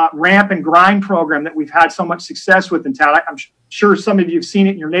this ramp and grind program that we've had so much success with in town. I'm sure some of you have seen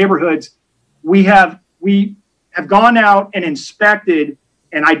it in your neighborhoods. We have gone out and inspected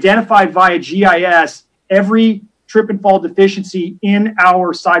and identified via GIS every trip and fall deficiency in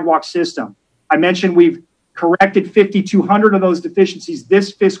our sidewalk system. I mentioned we've corrected 5,200 of those deficiencies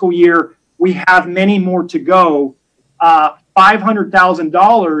this fiscal year. We have many more to go.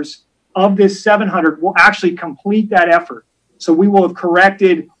 $500,000 of this 700 will actually complete that effort. So we will have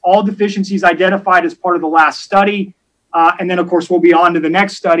corrected all deficiencies identified as part of the last study. And then, of course, we'll be on to the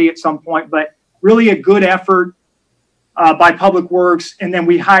next study at some point. But really a good effort by Public Works, and then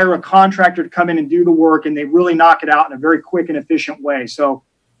we hire a contractor to come in and do the work, and they really knock it out in a very quick and efficient way. So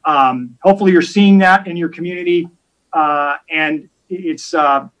hopefully you're seeing that in your community, and it's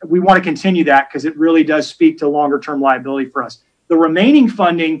we want to continue that because it really does speak to longer-term liability for us. The remaining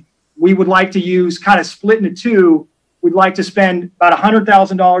funding we would like to use kind of split into two. We'd like to spend about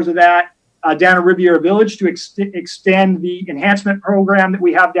 $100,000 of that down at Riviera Village to extend the enhancement program that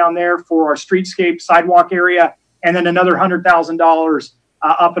we have down there for our streetscape sidewalk area, and then another $100,000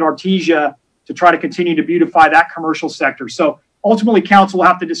 up at Artesia to try to continue to beautify that commercial sector. So ultimately, council will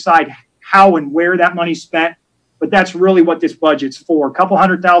have to decide how and where that money's spent, but that's really what this budget's for. A couple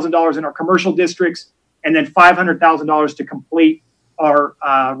 $100,000 in our commercial districts, and then $500,000 to complete our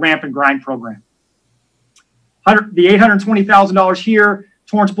ramp and grind program. The $820,000 here,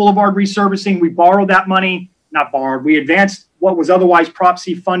 Torrance Boulevard resurfacing, we borrowed that money, not borrowed, we advanced what was otherwise Prop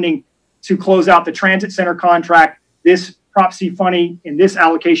C funding to close out the transit center contract. This Prop C funding in this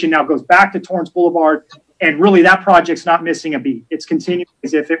allocation now goes back to Torrance Boulevard, and really that project's not missing a beat. It's continuing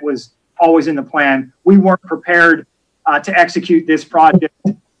as if it was always in the plan. We weren't prepared to execute this project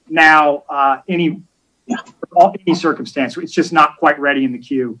now any circumstance. It's just not quite ready in the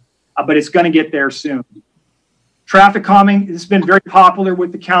queue, but it's going to get there soon. Traffic calming has been very popular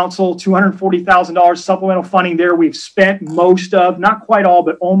with the council, $240,000 supplemental funding there. We've spent most of, not quite all,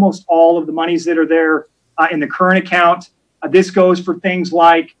 but almost all of the monies that are there in the current account. This goes for things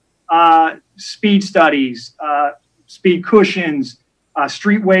like speed studies, speed cushions,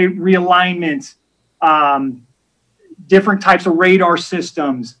 streetway realignment, different types of radar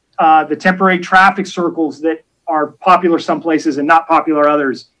systems, the temporary traffic circles that are popular some places and not popular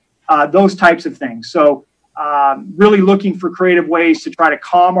others, those types of things. So really looking for creative ways to try to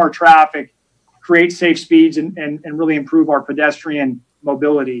calm our traffic, create safe speeds, and really improve our pedestrian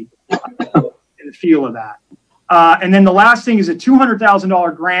mobility and the feel of that. And then the last thing is a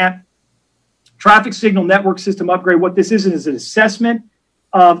 $200,000 grant, traffic signal network system upgrade. What this is an assessment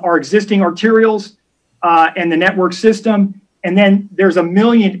of our existing arterials and the network system. And then there's $1.8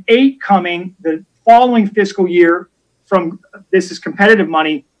 million coming the following fiscal year from, this is competitive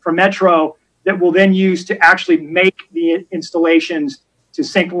money from Metro, that we'll then use to actually make the installations to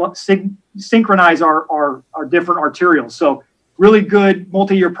synchronize our different arterials. So really good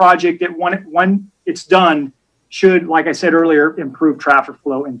multi-year project that when it's done should, like I said earlier, improve traffic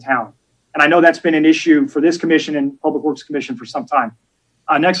flow in town. And I know that's been an issue for this commission and Public Works Commission for some time.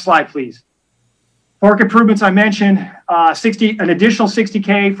 Next slide, please. Park improvements I mentioned, an additional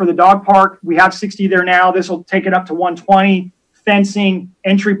 60K for the dog park. We have 60 there now. This will take it up to 120. Fencing,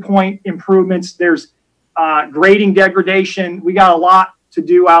 entry point improvements. There's grading degradation. We got a lot to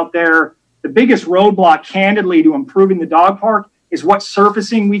do out there. The biggest roadblock, candidly, to improving the dog park is what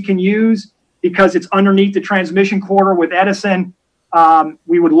surfacing we can use, because it's underneath the transmission corridor with Edison.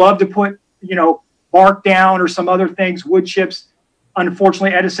 We would love to put, bark down or some other things, wood chips.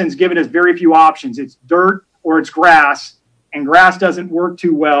 Unfortunately, Edison's given us very few options. It's dirt or it's grass, and grass doesn't work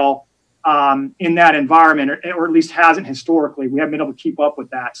too well in that environment, or at least hasn't historically. We haven't been able to keep up with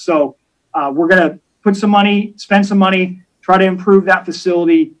that. So we're going to put some money, spend some money, try to improve that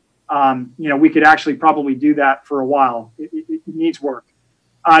facility. We could actually probably do that for a while. It needs work.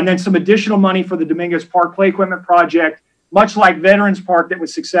 And then some additional money for the Dominguez Park Play Equipment Project. Much like Veterans Park that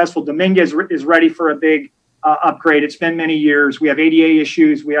was successful, Dominguez is ready for a big upgrade. It's been many years. We have ADA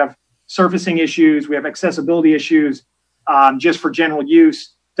issues. We have surfacing issues. We have accessibility issues just for general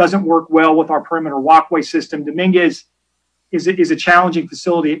use. Doesn't work well with our perimeter walkway system. Dominguez is a challenging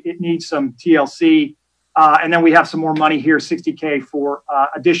facility. It needs some TLC. And then we have some more money here, 60K for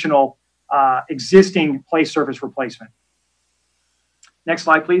additional existing play surface replacement. Next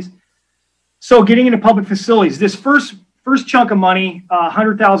slide, please. So getting into public facilities, this first chunk of money,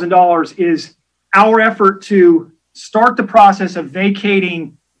 $100,000, is our effort to start the process of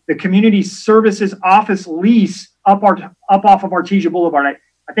vacating the community services office lease up off of Artesia Boulevard.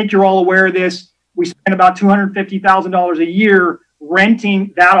 I think you're all aware of this. We spend about $250,000 a year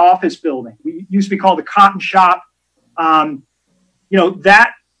renting that office building. We used to be called the Cotton Shop.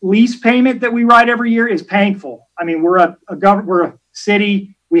 That lease payment that we write every year is painful. I mean, we're a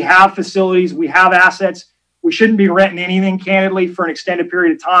city. We have facilities. We have assets. We shouldn't be renting anything, candidly, for an extended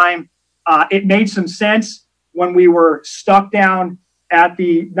period of time. It made some sense when we were stuck down at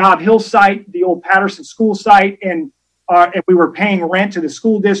the Nob Hill site, the old Patterson School site, and we were paying rent to the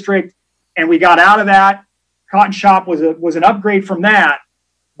school district, and we got out of that. Cotton Shop was an upgrade from that,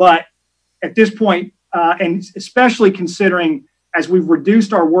 but at this point, and especially considering as we've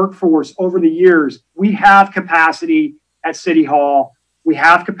reduced our workforce over the years, we have capacity at City Hall. We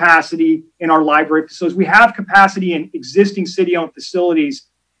have capacity in our library facilities. We have capacity in existing city-owned facilities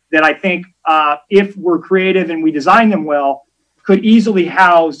that I think, if we're creative and we design them well, could easily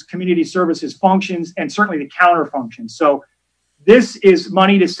house community services functions and certainly the counter functions. So this is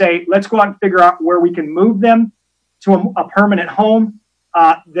money to say, let's go out and figure out where we can move them to a permanent home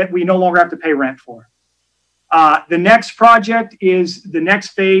that we no longer have to pay rent for. The next project is the next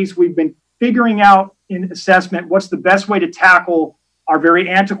phase. We've been figuring out in assessment what's the best way to tackle our very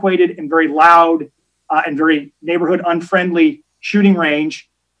antiquated and very loud and very neighborhood unfriendly shooting range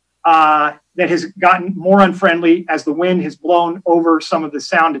that has gotten more unfriendly as the wind has blown over some of the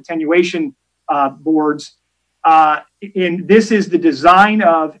sound attenuation boards. And this is the design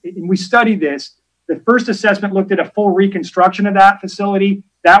of, and we studied this, the first assessment looked at a full reconstruction of that facility.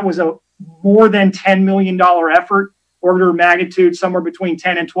 That was a more than $10 million effort, order of magnitude, somewhere between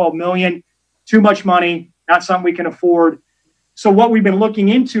 10 and 12 million. Too much money, not something we can afford. So what we've been looking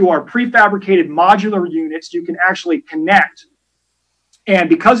into are prefabricated modular units you can actually connect. And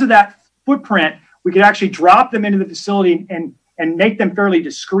because of that footprint, we could actually drop them into the facility and make them fairly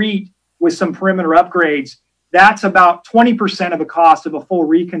discreet with some perimeter upgrades. That's about 20% of the cost of a full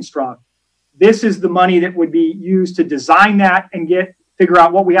reconstruct. This is the money that would be used to design that and figure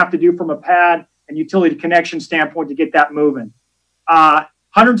out what we have to do from a pad and utility connection standpoint to get that moving.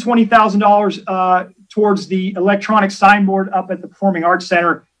 $120,000 towards the electronic signboard up at the Performing Arts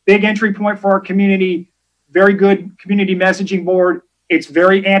Center. Big entry point for our community. Very good community messaging board. It's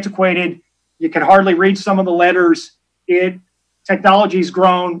very antiquated. You can hardly read some of the letters. Technology's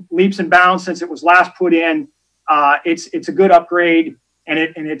grown leaps and bounds since it was last put in. It's a good upgrade, and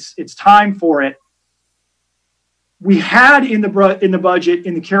it's time for it. We had in the budget,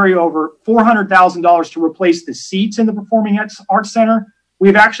 in the carryover, $400,000 to replace the seats in the Performing Arts Center.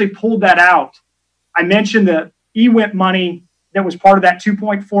 We've actually pulled that out. I mentioned the EWIMP money that was part of that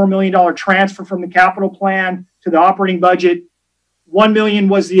 $2.4 million transfer from the capital plan to the operating budget. $1 million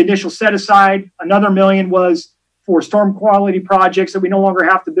was the initial set aside. Another $1 million was for storm quality projects that we no longer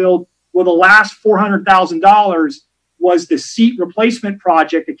have to build. Well, the last $400,000 was the seat replacement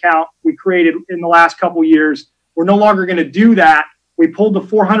project account we created in the last couple of years. We're no longer going to do that. We pulled the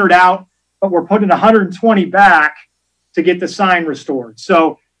 400 out, but we're putting 120 back to get the sign restored.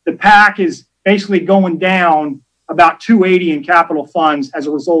 So the PAC is basically going down about 280 in capital funds as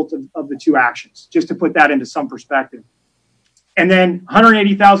a result of the two actions, just to put that into some perspective. And then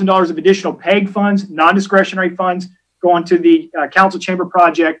 $180,000 of additional PEG funds, non-discretionary funds, going to the council chamber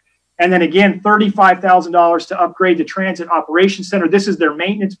project. And then again, $35,000 to upgrade the Transit Operations Center. This is their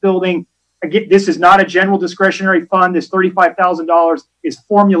maintenance building. Again, this is not a general discretionary fund. This $35,000 is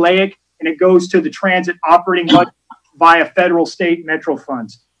formulaic, and it goes to the transit operating budget via federal, state, metro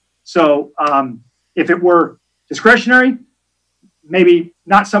funds. So if it were discretionary, maybe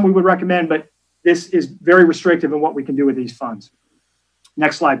not something we would recommend, but this is very restrictive in what we can do with these funds.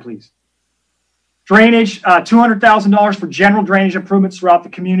 Next slide, please. Drainage, $200,000 for general drainage improvements throughout the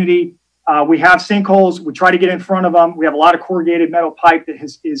community. We have sinkholes. We try to get in front of them. We have a lot of corrugated metal pipe that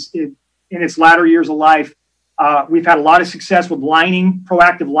is in its latter years of life. We've had a lot of success with lining,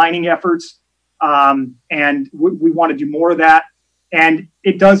 proactive lining efforts, and we want to do more of that. And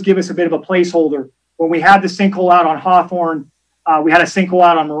it does give us a bit of a placeholder. When we had the sinkhole out on Hawthorne, we had a sinkhole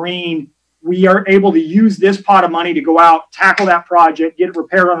out on Marine. We are able to use this pot of money to go out, tackle that project, get it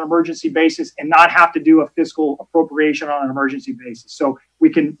repaired on an emergency basis, and not have to do a fiscal appropriation on an emergency basis. So we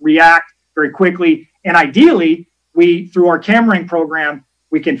can react very quickly. And ideally, through our cammering program,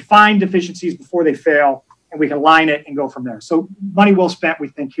 we can find deficiencies before they fail, and we can line it and go from there. So money well spent, we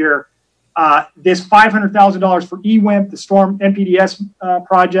think, here. This $500,000 for EWIMP, the Storm NPDS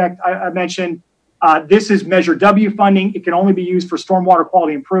project I mentioned, this is Measure W funding. It can only be used for stormwater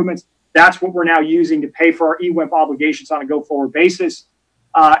quality improvements. That's what we're now using to pay for our EWIMP obligations on a go-forward basis.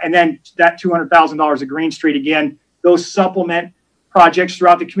 And then that $200,000 of Green Street, again, those supplement projects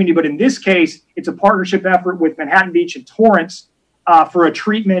throughout the community. But in this case, it's a partnership effort with Manhattan Beach and Torrance for a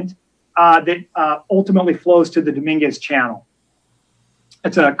treatment that ultimately flows to the Dominguez Channel.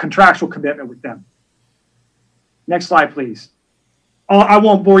 It's a contractual commitment with them. Next slide, please. I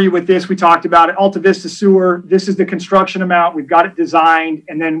won't bore you with this. We talked about it. Alta Vista Sewer. This is the construction amount. We've got it designed,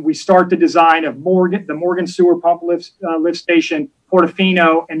 and then we start the design of the Morgan Sewer Pump Lift Station,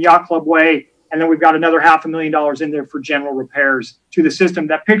 Portofino, and Yacht Club Way, and then we've got another $500,000 in there for general repairs to the system.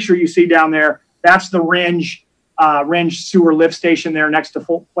 That picture you see down there, that's the Renge Sewer Lift Station there next to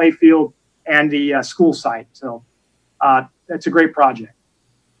Playfield and the school site. So that's a great project.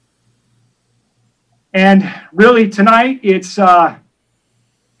 And really tonight, it's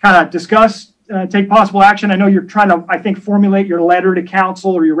kind of discuss, take possible action. I know you're trying to, I think, formulate your letter to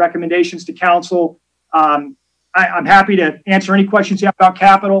council or your recommendations to council. I'm happy to answer any questions you have about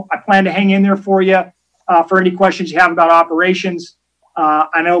capital. I plan to hang in there for you for any questions you have about operations.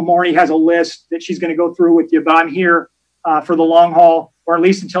 I know Marnie has a list that she's going to go through with you, but I'm here for the long haul, or at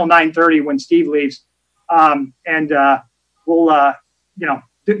least until 9:30 when Steve leaves. We'll,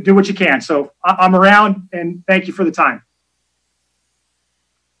 do what you can. So I'm around, and thank you for the time.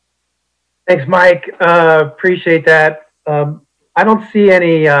 Thanks, Mike. Appreciate that. I don't see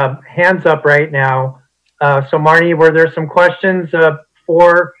any hands up right now. So Marnie, were there some questions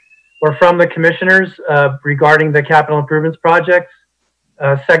for or from the commissioners regarding the capital improvements projects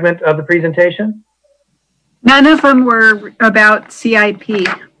segment of the presentation? None of them were about CIP.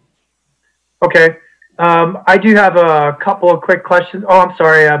 Okay. I do have a couple of quick questions. Oh, I'm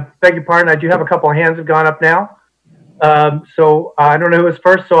sorry. Beg your pardon. I do have a couple of hands have gone up now. So I don't know who was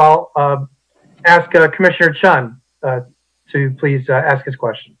first, so I'll ask Commissioner Chun to please ask his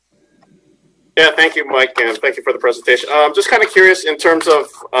question. Yeah, thank you, Mike, and thank you for the presentation. I'm just kind of curious in terms of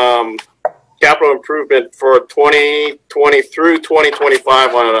capital improvement for 2020 through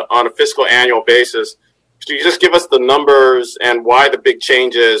 2025 on a fiscal annual basis. Could you just give us the numbers and why the big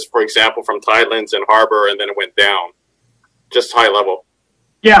changes, for example, from Tidelands and Harbor, and then it went down? Just high level.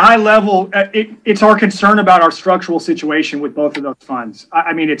 Yeah, high level, it's our concern about our structural situation with both of those funds.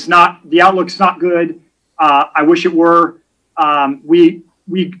 I mean, it's not, the outlook's not good. I wish it were. We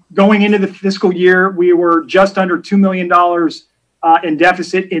going into the fiscal year, we were just under $2 million in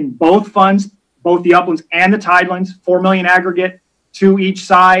deficit in both funds, both the Uplands and the Tidelands, $4 million aggregate to each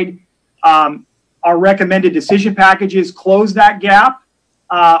side. Our recommended decision packages close that gap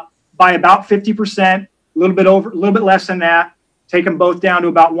by about 50%, a little bit less than that. Take them both down to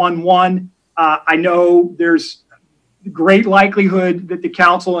about 1-1. I know there's great likelihood that the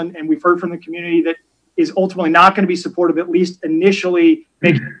council, and we've heard from the community, that is ultimately not going to be supportive, at least initially,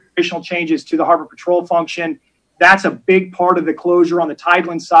 making additional changes to the harbor patrol function. That's a big part of the closure on the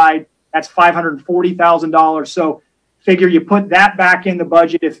Tideland side. That's $540,000. So figure you put that back in the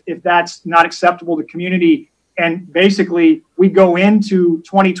budget if that's not acceptable to community. And basically, we go into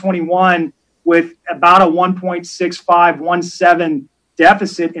 2021 with about a 1.6517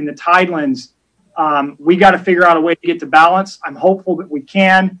 deficit in the Tidelands. We got to figure out a way to get to balance. I'm hopeful that we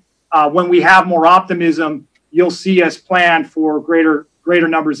can. When we have more optimism, you'll see us plan for greater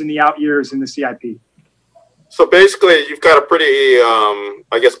numbers in the out years in the CIP. So basically, you've got a pretty,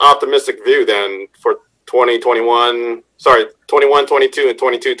 I guess, optimistic view then for 2021, 21, 22, and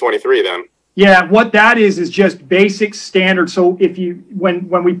 22, 23 then. Yeah, what that is just basic standard. So if you,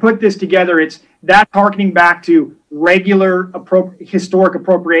 when we put this together, it's that harkening back to regular historic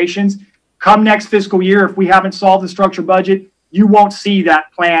appropriations. Come next fiscal year, if we haven't solved the structure budget, you won't see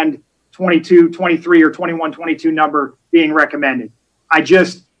that planned 22, 23, or 21, 22 number being recommended.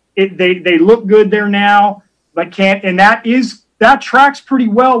 They look good there now, but can't, and that tracks pretty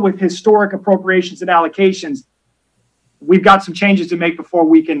well with historic appropriations and allocations. We've got some changes to make before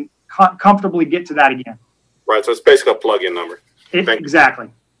we can comfortably get to that again. Right, so it's basically a plug-in number. Exactly.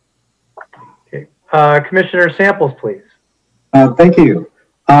 Okay. Commissioner Samples, please. Thank you.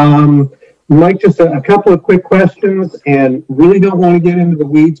 Mike, just a couple of quick questions, and really don't want to get into the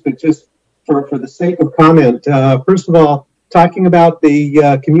weeds, but just for the sake of comment. First of all, talking about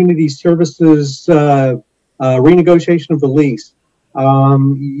the community services renegotiation of the lease.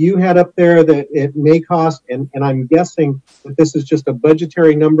 You had up there that it may cost, and I'm guessing that this is just a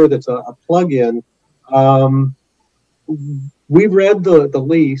budgetary number that's a plug-in. We've read the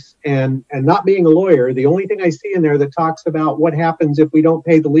lease, and not being a lawyer, the only thing I see in there that talks about what happens if we don't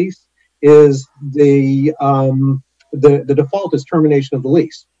pay the lease is the default is termination of the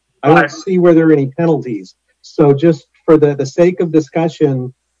lease. I don't see where there are any penalties. So just for the sake of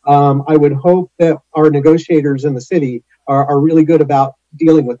discussion, I would hope that our negotiators in the city are really good about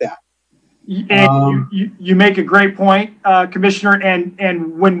dealing with that. And you make a great point, Commissioner.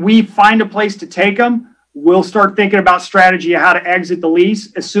 And when we find a place to take them, we'll start thinking about strategy of how to exit the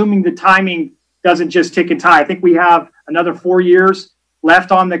lease, assuming the timing doesn't just tick and tie. I think we have another 4 years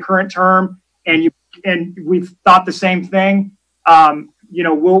left on the current term, and we've thought the same thing.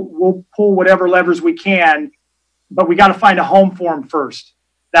 We'll pull whatever levers we can, but we got to find a home for them first.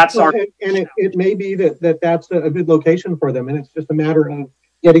 That's it may be that's a good location for them, and it's just a matter of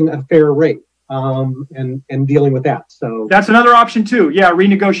getting a fair rate and dealing with that. So that's another option too. Yeah,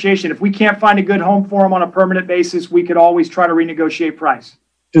 renegotiation. If we can't find a good home for them on a permanent basis, we could always try to renegotiate price.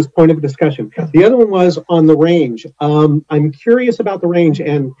 Just point of discussion. The other one was on the range. I'm curious about the range,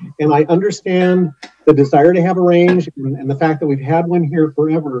 and I understand the desire to have a range and the fact that we've had one here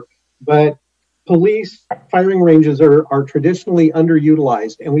forever, but police firing ranges are traditionally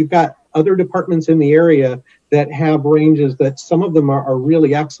underutilized, and we've got other departments in the area that have ranges that some of them are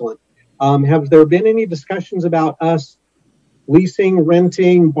really excellent. Have there been any discussions about us leasing,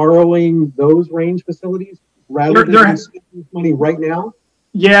 renting, borrowing those range facilities rather than spending money right now?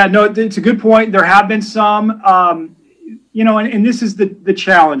 Yeah, no, it's a good point. There have been some, and this is the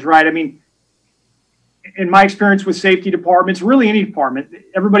challenge, right? I mean, in my experience with safety departments, really any department,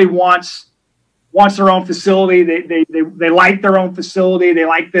 everybody wants their own facility. They like their own facility. They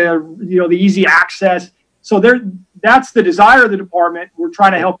like the easy access. So that's the desire of the department. We're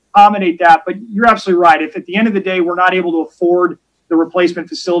trying to help accommodate that. But you're absolutely right. If at the end of the day we're not able to afford the replacement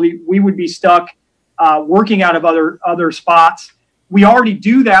facility, we would be stuck working out of other spots. We already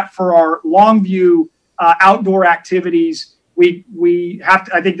do that for our Longview outdoor activities. We have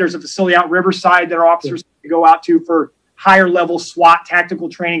to. I think there's a facility out Riverside that our officers go out to for higher level SWAT tactical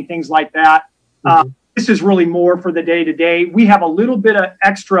training, things like that. This is really more for the day-to-day. We have a little bit of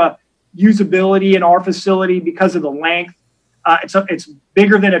extra usability in our facility because of the length. It's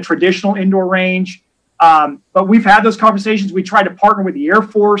bigger than a traditional indoor range. But we've had those conversations. We tried to partner with the Air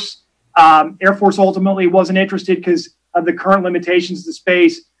Force. Air Force ultimately wasn't interested because of the current limitations of the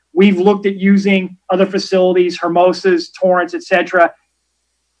space. We've looked at using other facilities, Hermosas, Torrance, etc.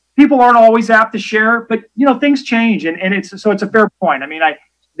 people aren't always apt to share, but you know, things change, and it's a fair point. I mean,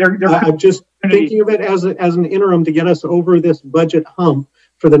 I'm just thinking of it as an interim to get us over this budget hump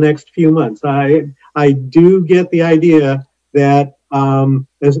for the next few months. I do get the idea that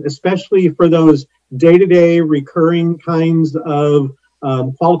especially for those day-to-day recurring kinds of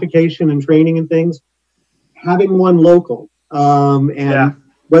qualification and training and things, having one local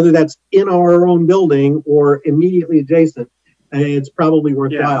whether that's in our own building or immediately adjacent, it's probably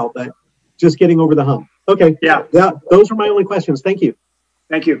worthwhile. But just getting over the hump. Okay. Yeah. Those were my only questions. Thank you.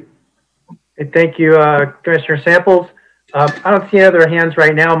 Thank you. Thank you, Commissioner Samples. I don't see any other hands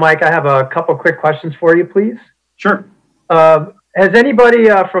right now. Mike, I have a couple quick questions for you, please. Sure. Has anybody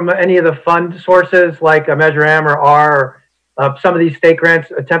from any of the fund sources like Measure M or R, some of these state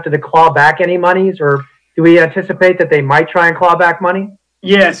grants attempted to claw back any monies, or do we anticipate that they might try and claw back money?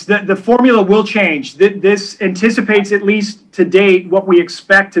 Yes, the formula will change. This anticipates, at least to date, what we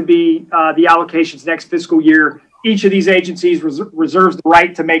expect to be the allocations next fiscal year. Each of these agencies reserves the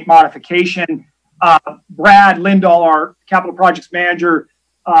right to make modification. Brad Lindahl, our capital projects manager,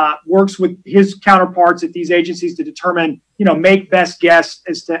 works with his counterparts at these agencies to determine, make best guess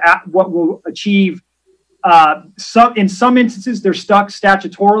as to what will achieve. In some instances, they're stuck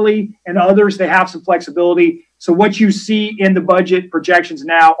statutorily, and others, they have some flexibility. So what you see in the budget projections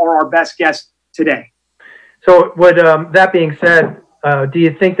now are our best guess today. So would, that being said, do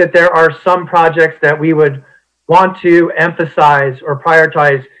you think that there are some projects that we would want to emphasize or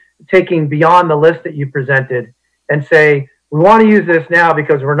prioritize taking beyond the list that you presented and say, we want to use this now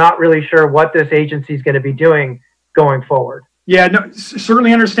because we're not really sure what this agency is going to be doing going forward? Yeah, no,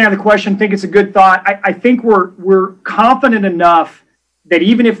 certainly understand the question. Think it's a good thought. I think we're confident enough that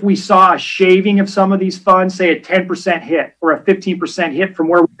even if we saw a shaving of some of these funds, say a 10% hit or a 15% hit from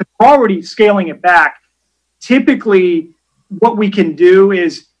where we're already scaling it back, typically what we can do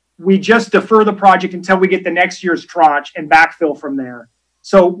is we just defer the project until we get the next year's tranche and backfill from there.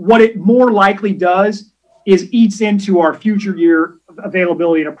 So what it more likely does is eats into our future year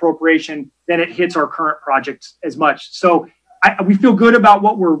availability and appropriation than it hits our current projects as much. So we feel good about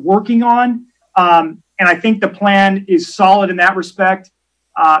what we're working on. And I think the plan is solid in that respect.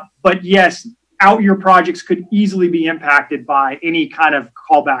 But yes, out-year projects could easily be impacted by any kind of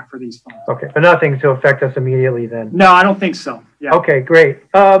callback for these funds. Okay, but nothing to affect us immediately then? No, I don't think so. Yeah. Okay, great.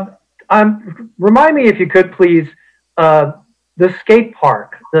 Remind me, if you could, please, the skate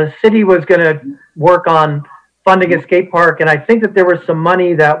park. The city was going to work on funding a skate park, and I think that there was some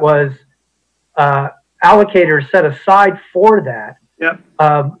money that was allocated or set aside for that. Yep.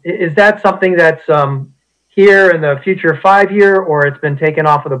 Is that something that's here in the future 5-year, or it's been taken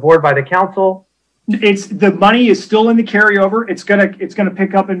off of the board by the council? The money is still in the carryover. It's gonna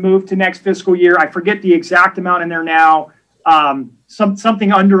pick up and move to next fiscal year. I forget the exact amount in there now.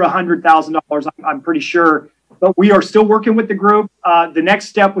 Something under $100,000, I'm pretty sure. But we are still working with the group. The next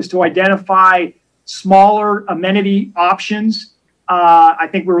step was to identify smaller amenity options. I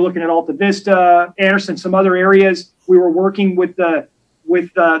think we were looking at Alta Vista, Anderson, some other areas. We were working with the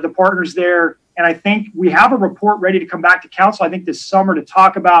partners there, and I think we have a report ready to come back to council, I think this summer, to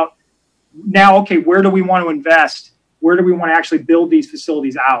talk about now, okay, where do we want to invest? Where do we want to actually build these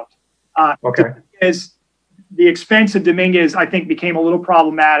facilities out? Okay. As the expense of Dominguez, I think, became a little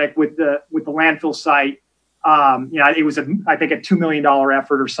problematic with the landfill site. It was I think a $2 million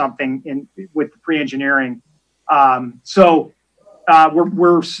effort or something with the pre-engineering.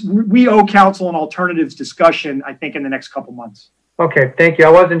 We owe council an alternatives discussion, I think, in the next couple months. Okay, thank you. I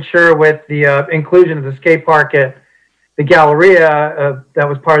wasn't sure with the inclusion of the skate park at the Galleria, that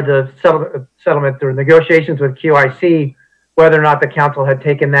was part of the settlement or negotiations with QIC, whether or not the council had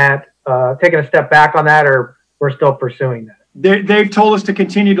taken a step back on that, or we're still pursuing that. They've told us to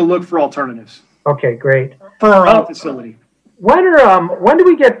continue to look for alternatives. Okay, great. For our own facility. When do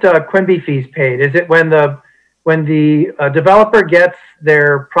we get Quimby fees paid? Is it when the developer gets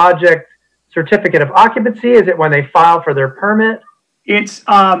their project certificate of occupancy? Is it when they file for their permit? It's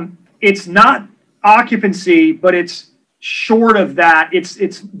not occupancy, but it's short of that.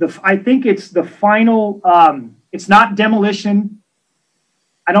 I think it's the final. It's not demolition.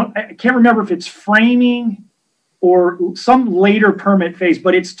 I can't remember if it's framing or some later permit phase,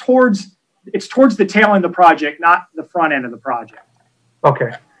 but it's towards the tail end of the project, not the front end of the project.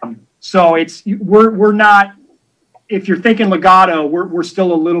 Okay. So we're not. If you're thinking legato, we're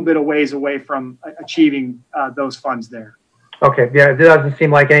still a little bit a ways away from achieving those funds there. Okay, yeah, it doesn't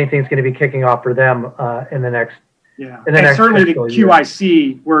seem like anything's going to be kicking off for them in the next. Yeah, and certainly the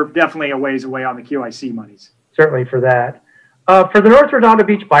QIC, we're definitely a ways away on the QIC monies. Certainly for that. For the North Redondo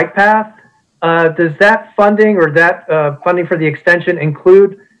Beach bike path, does that funding or that funding for the extension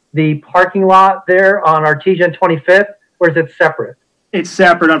include the parking lot there on Artesian 25th, or is it separate? It's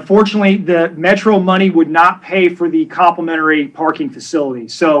separate. Unfortunately, the Metro money would not pay for the complimentary parking facility.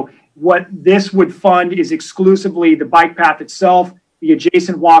 So what this would fund is exclusively the bike path itself, the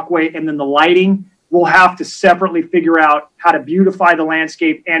adjacent walkway, and then the lighting. We'll have to separately figure out how to beautify the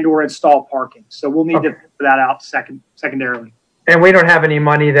landscape and or install parking. So we'll need to figure that out secondarily. And we don't have any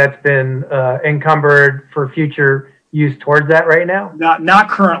money that's been encumbered for future use towards that right now? Not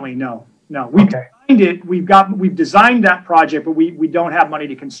currently, no. No, we've designed it. We've designed that project, but we don't have money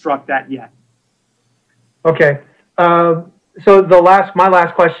to construct that yet. Okay. So my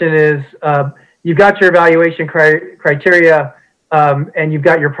last question is, you've got your evaluation criteria and you've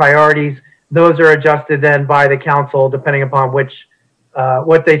got your priorities. Those are adjusted then by the council depending upon which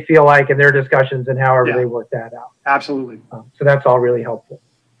what they feel like in their discussions and however they work that out. Absolutely. So that's all really helpful.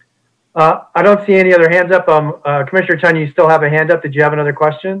 I don't see any other hands up. Commissioner Chun, you still have a hand up. Did you have another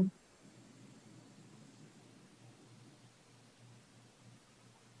question?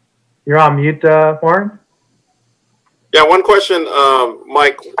 You're on mute, Warren. Yeah, one question,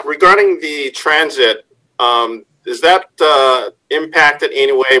 Mike, regarding the transit. Is that impacted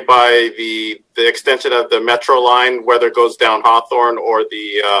any way by the extension of the Metro line, whether it goes down Hawthorne or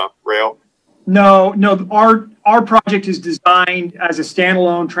the rail? No. Our project is designed as a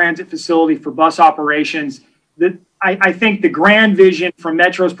standalone transit facility for bus operations. I think the grand vision from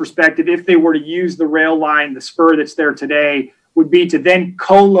Metro's perspective, if they were to use the rail line, the spur that's there today, would be to then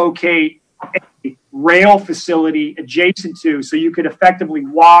co-locate a rail facility adjacent to, so you could effectively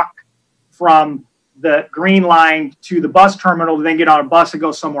walk from the green line to the bus terminal to then get on a bus and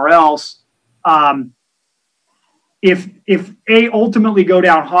go somewhere else. If they ultimately go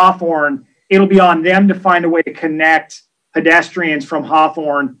down Hawthorne, it'll be on them to find a way to connect pedestrians from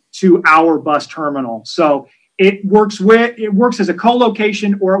Hawthorne to our bus terminal. So it works as a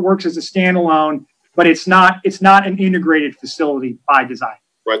co-location or it works as a standalone, but it's not an integrated facility by design.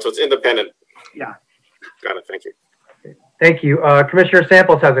 Right, so it's independent. Yeah. Got it, thank you. Thank you. Commissioner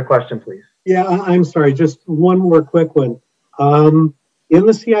Samples has a question, please. Yeah, I'm sorry, just one more quick one. In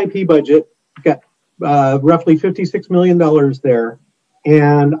the CIP budget, you've got roughly $56 million there.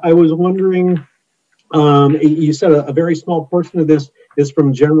 And I was wondering, you said a very small portion of this is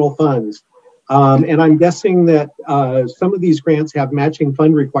from general funds. And I'm guessing that some of these grants have matching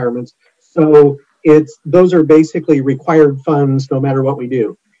fund requirements. So those are basically required funds no matter what we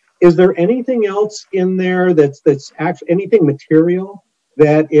do. Is there anything else in there that's actually anything material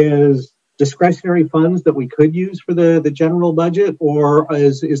that is discretionary funds that we could use for the general budget, or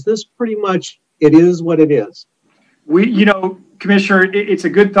is this pretty much it is what it is? Commissioner, it's a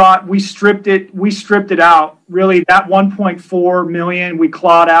good thought. We stripped it out. Really, that 1.4 million we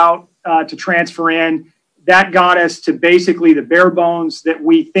clawed out to transfer in. That got us to basically the bare bones that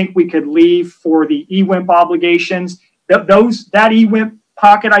we think we could leave for the EWIMP obligations. That EWIMP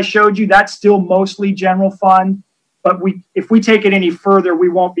pocket I showed you, that's still mostly general fund. But if we take it any further, we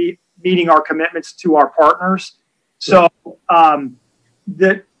won't be meeting our commitments to our partners. So, and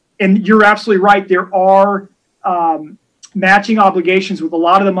you're absolutely right. There are matching obligations with a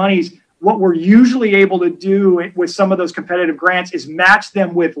lot of the monies. What we're usually able to do with some of those competitive grants is match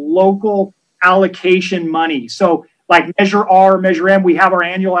them with local allocation money. So like Measure R, Measure M, we have our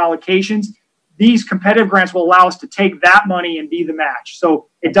annual allocations. These competitive grants will allow us to take that money and be the match. So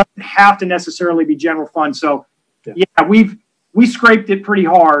it doesn't have to necessarily be general fund. So yeah, we scraped it pretty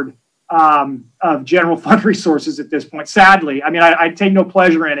hard of general fund resources at this point. Sadly, I mean, I take no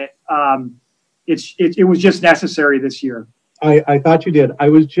pleasure in it. It was just necessary this year. I thought you did. I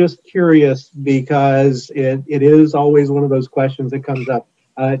was just curious because it is always one of those questions that comes up.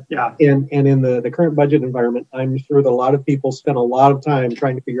 And in the current budget environment, I'm sure that a lot of people spend a lot of time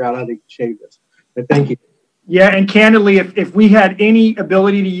trying to figure out how to shave this. But thank you. Yeah, and candidly, if we had any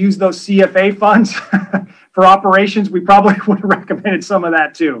ability to use those CFA funds for operations, we probably would have recommended some of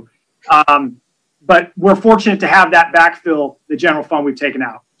that too. But we're fortunate to have that backfill the general fund we've taken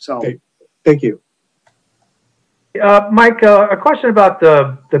out. So, okay. Thank you. Mike, a question about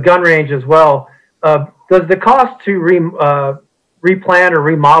the gun range as well. Does the cost to replan or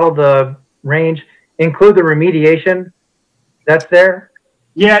remodel the range include the remediation that's there?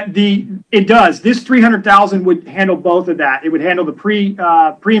 Yeah, it does. This $300,000 would handle both of that. It would handle the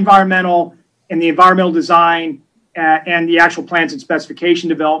pre-environmental and the environmental design and the actual plans and specification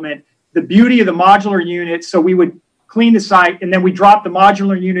development. The beauty of the modular unit, so we would clean the site and then we drop the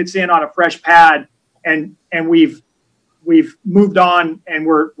modular units in on a fresh pad, and we've moved on and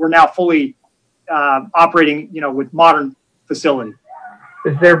we're now fully operating, with modern facility.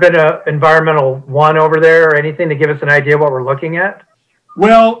 Has there been an environmental one over there or anything to give us an idea what we're looking at?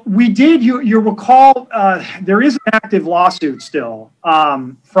 Well, we did. You recall there is an active lawsuit still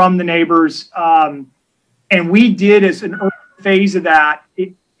from the neighbors, and we did as an early phase of that.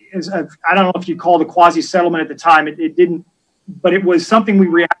 I don't know if you called a quasi settlement at the time. It didn't, but it was something we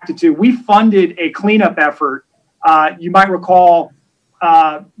reacted to. We funded a cleanup effort. You might recall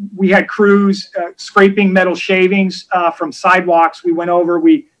we had crews scraping metal shavings from sidewalks. We went over.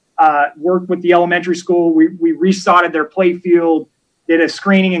 We worked with the elementary school. We resodded their play field. Did a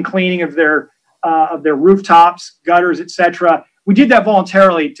screening and cleaning of their rooftops, gutters, etc. We did that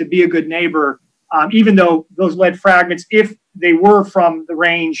voluntarily to be a good neighbor, even though those lead fragments, if they were from the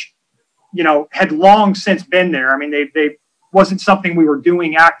range, had long since been there. I mean, they wasn't something we were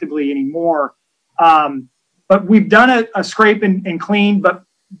doing actively anymore. But we've done a scrape and clean.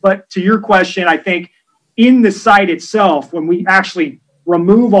 But to your question, I think in the site itself, when we actually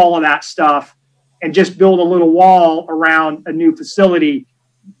remove all of that stuff and just build a little wall around a new facility,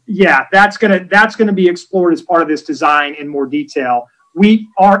 yeah, that's gonna be explored as part of this design in more detail.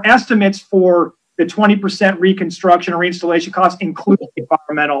 Our estimates for the 20% reconstruction or reinstallation costs include the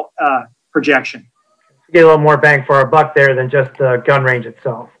environmental projection. Get a little more bang for our buck there than just the gun range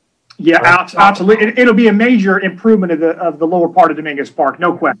itself. Yeah, absolutely. It'll be a major improvement of the lower part of Dominguez Park,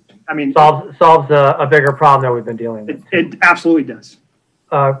 no question. I mean, solves a bigger problem that we've been dealing with. It absolutely does.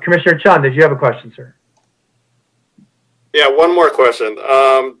 Commissioner Chun, did you have a question, sir? Yeah, one more question.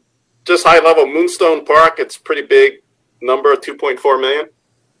 Just high level, Moonstone Park, it's a pretty big number, 2.4 million.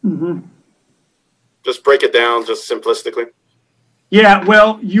 Mm-hmm. Just break it down, just simplistically. Yeah,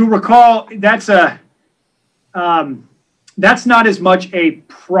 well, you recall that's not as much a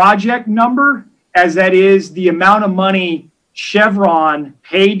project number as that is the amount of money Chevron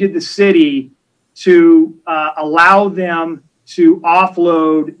paid to the city to allow them to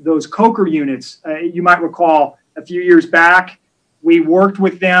offload those coker units. You might recall a few years back, we worked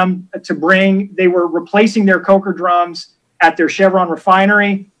with them to they were replacing their coker drums at their Chevron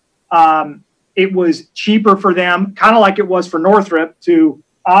refinery. It was cheaper for them, kind of like it was for Northrop, to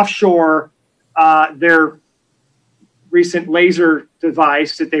offshore their recent laser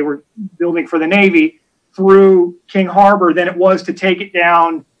device that they were building for the Navy through King Harbor than it was to take it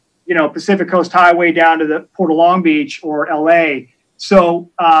down, Pacific Coast Highway down to the Port of Long Beach or LA. So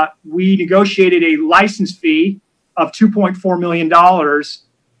we negotiated a license fee of $2.4 million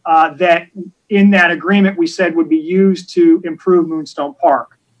that in that agreement we said would be used to improve Moonstone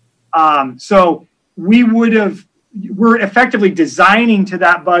Park. So we're effectively designing to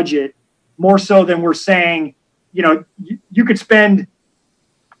that budget more so than we're saying, you could spend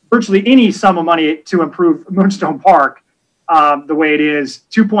virtually any sum of money to improve Moonstone Park the way it is.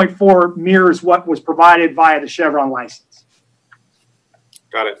 2.4 mirrors what was provided via the Chevron license.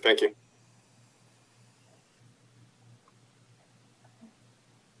 Got it. Thank you.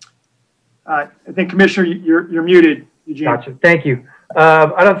 I think, Commissioner, you're muted, Eugene. Gotcha. Thank you.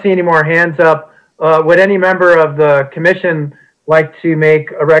 I don't see any more hands up. Would any member of the commission like to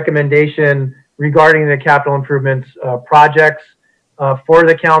make a recommendation regarding the capital improvements projects for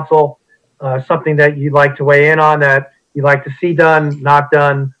the council? Something that you'd like to weigh in on, that you'd like to see done, not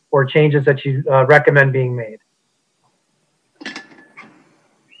done, or changes that you recommend being made?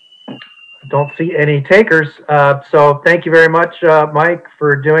 Don't see any takers. So thank you very much, Mike,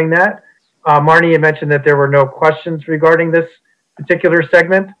 for doing that. Marnie, you mentioned that there were no questions regarding this particular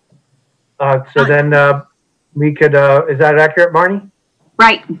segment. So then we could, is that accurate, Marnie?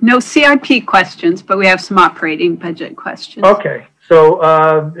 Right. No CIP questions, but we have some operating budget questions. Okay. So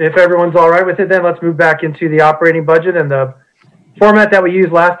if everyone's all right with it, then let's move back into the operating budget. And the format that we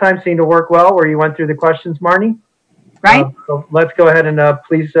used last time seemed to work well, where you went through the questions, Marnie. Right. So let's go ahead and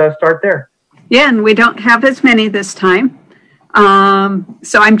please start there. Yeah, and we don't have as many this time.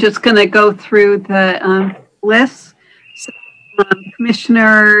 So I'm just going to go through the list. So,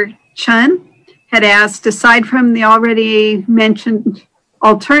 Commissioner Chun had asked, aside from the already mentioned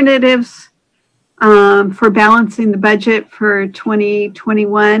alternatives for balancing the budget for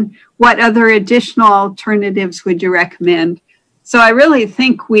 2021, what other additional alternatives would you recommend? So I really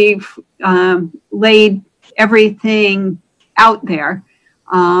think we've laid everything out there.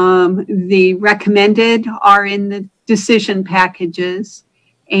 The recommended are in the decision packages,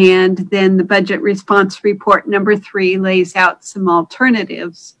 and then the budget response report number 3 lays out some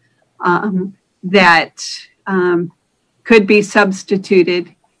alternatives that could be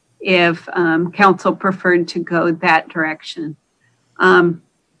substituted if council preferred to go that direction. I've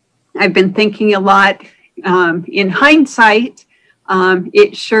been thinking a lot. In hindsight,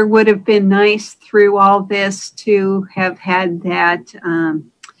 it sure would have been nice through all this to have had that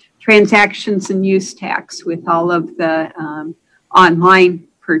transactions and use tax with all of the online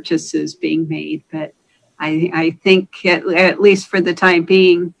purchases being made. But I think at least for the time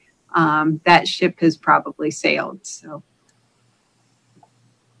being, that ship has probably sailed. So,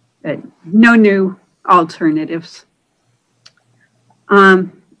 but no new alternatives.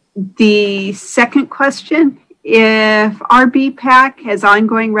 The second question, if RBPAC has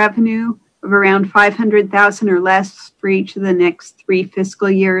ongoing revenue of around 500,000 or less for each of the next 3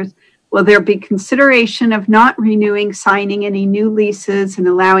 fiscal years, will there be consideration of not renewing, signing any new leases and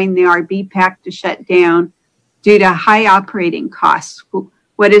allowing the RBPAC to shut down due to high operating costs?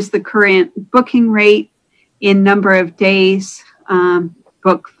 What is the current booking rate in number of days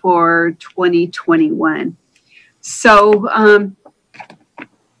booked for 2021? So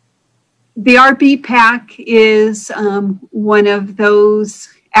the RBPAC is one of those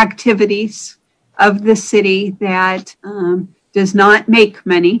activities of the city that does not make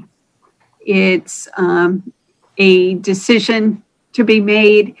money. It's a decision to be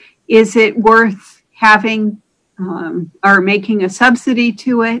made. Is it worth having or making a subsidy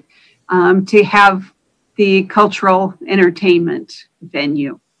to it to have the cultural entertainment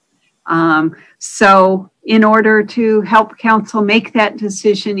venue? So in order to help council make that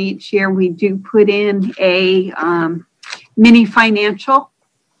decision each year, we do put in a mini financial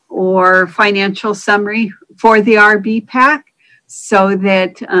or financial summary for the RBPAC so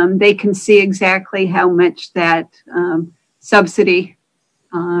that they can see exactly how much that subsidy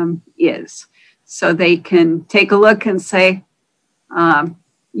is. So they can take a look and say,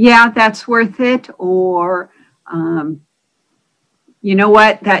 yeah, that's worth it, or you know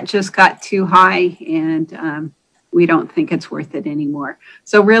what, that just got too high and we don't think it's worth it anymore.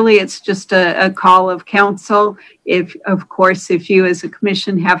 So really it's just a call of council. If, of course, if you as a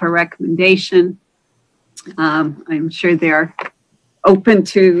commission have a recommendation, I'm sure they're open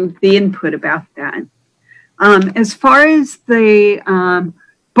to the input about that. As far as the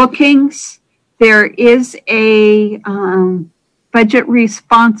bookings, there is a budget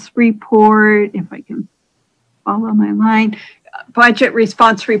response report, if I can follow my line, budget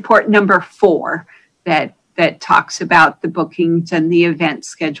response report number 4 that talks about the bookings and the events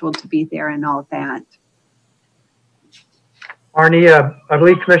scheduled to be there and all that. Arnie, I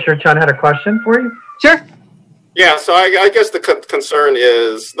believe Commissioner Chun had a question for you. Sure. Yeah, so I guess the concern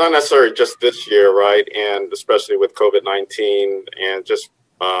is not necessarily just this year, right? And especially with COVID-19 and just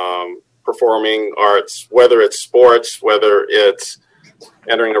performing arts, whether it's sports, whether it's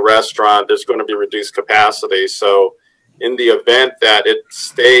entering a restaurant, there's going to be reduced capacity. So in the event that it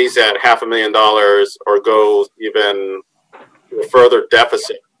stays at $500,000 or goes even to a further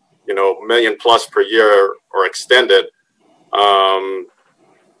deficit, you know, $1 million plus per year or extended,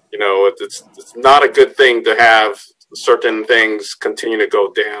 you know, it's not a good thing to have certain things continue to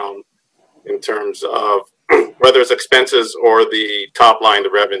go down in terms of whether it's expenses or the top line, the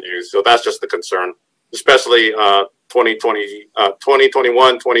revenues. So that's just the concern, especially 2020,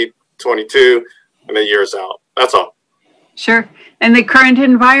 2021, 2022, and the years out. That's all. Sure. And the current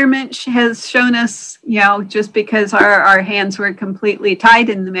environment has shown us, you know, just because our hands were completely tied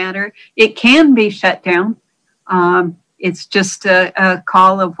in the matter, it can be shut down. It's just a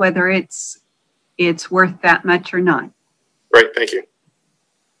call of whether it's worth that much or not. Great. Thank you.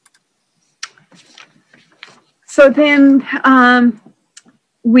 So then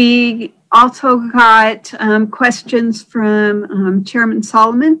we also got questions from Chairman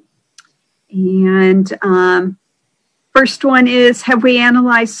Solomon. And first one is, have we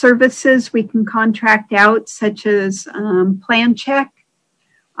analyzed services we can contract out, such as plan check?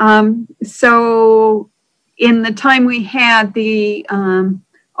 So in the time we had, the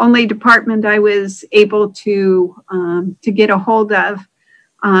only department I was able to get a hold of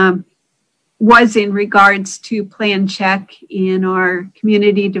was in regards to plan check in our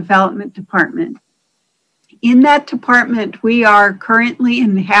community development department. In that department, we are currently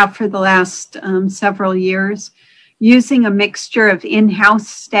and have for the last several years using a mixture of in-house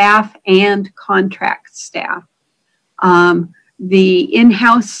staff and contract staff. The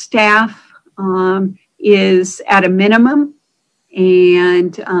in-house staff is at a minimum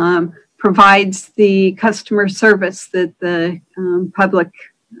and provides the customer service that the public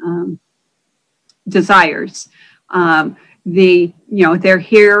desires. They're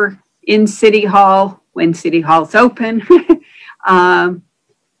here in City Hall when City Hall's open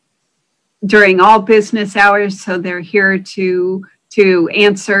during all business hours. So they're here to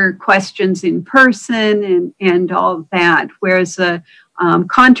answer questions in person and all of that. Whereas a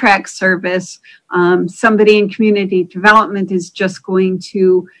contract service, somebody in community development is just going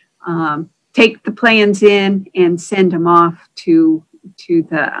to take the plans in and send them off to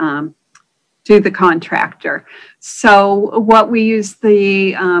the the contractor. So what we use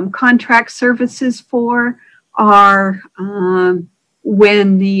the contract services for are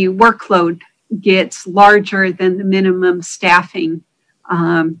when the workload gets larger than the minimum staffing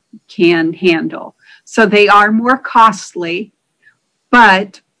can handle. So they are more costly,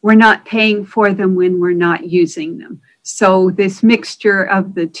 but we're not paying for them when we're not using them. So this mixture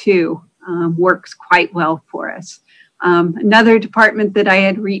of the two works quite well for us. Another department that I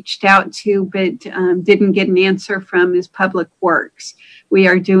had reached out to but didn't get an answer from is Public Works. We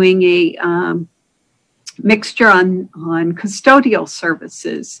are doing a mixture on custodial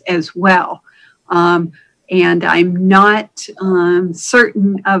services as well. And I'm not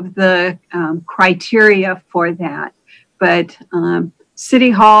certain of the criteria for that, but City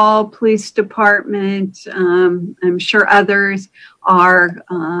Hall, Police Department, I'm sure others are,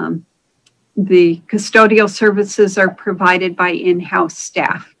 the custodial services are provided by in-house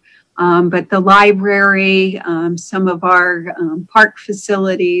staff. But the library, some of our park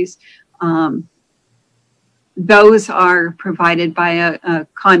facilities, those are provided by a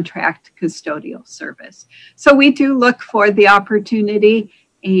contract custodial service. So we do look for the opportunity,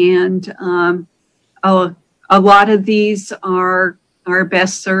 and a lot of these are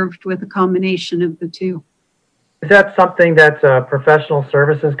best served with a combination of the two. Is that something that's a professional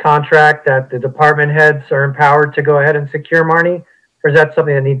services contract that the department heads are empowered to go ahead and secure, Marnie? Or is that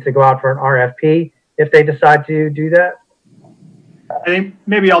something that needs to go out for an RFP if they decide to do that? I think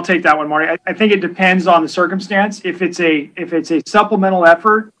maybe I'll take that one, Marty. I think it depends on the circumstance. If it's a supplemental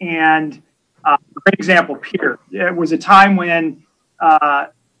effort, and great example, Peter. It was a time when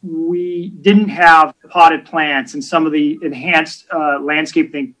we didn't have potted plants and some of the enhanced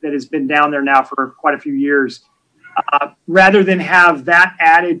landscape thing that has been down there now for quite a few years. Rather than have that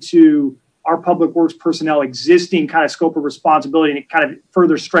added to our public works personnel existing kind of scope of responsibility, and it kind of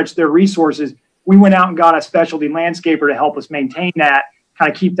further stretched their resources, we went out and got a specialty landscaper to help us maintain that,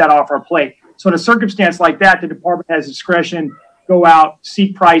 kind of keep that off our plate. So in a circumstance like that, the department has discretion, go out,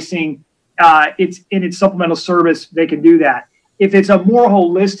 seek pricing. It's in its supplemental service, they can do that. If it's a more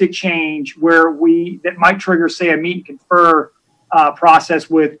holistic change where that might trigger, say, a meet and confer process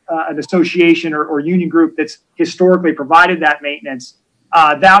with an association or union group that's historically provided that maintenance,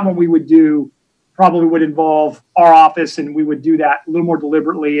 that one we would do probably would involve our office, and we would do that a little more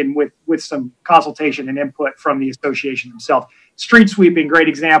deliberately and with some consultation and input from the association themselves. Street sweeping, great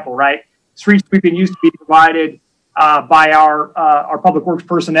example, right? Street sweeping used to be provided by our public works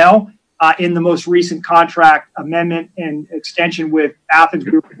personnel. In the most recent contract amendment and extension with Athens,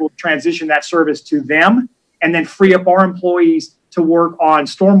 we will transition that service to them and then free up our employees to work on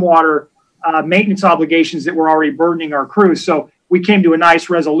stormwater maintenance obligations that were already burdening our crews. So we came to a nice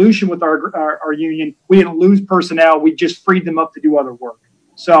resolution with our union. We didn't lose personnel. We just freed them up to do other work.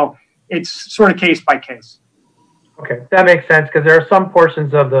 So it's sort of case by case. Okay, that makes sense, because there are some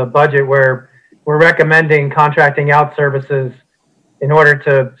portions of the budget where we're recommending contracting out services in order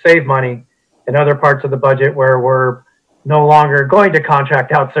to save money, and other parts of the budget where we're no longer going to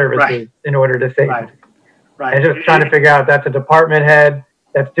contract out services in order to save money. Right. And just trying to figure out if that's a department head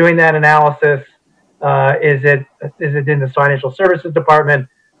that's doing that analysis. Is it in the financial services department?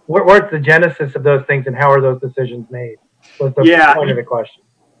 What's the genesis of those things, and how are those decisions made? Was the point of the question.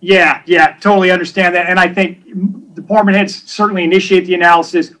 Yeah, totally understand that. And I think department heads certainly initiate the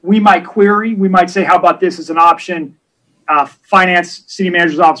analysis. We might query, we might say, how about this as an option? Finance, city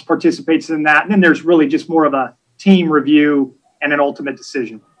manager's office participates in that. And then there's really just more of a team review and an ultimate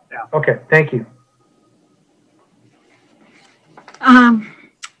decision. Yeah. Okay, thank you.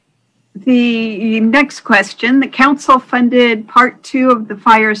 The next question, the council funded part 2 of the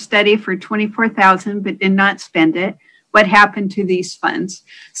fire study for $24,000 but did not spend it. What happened to these funds?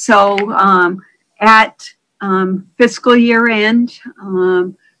 So at fiscal year end,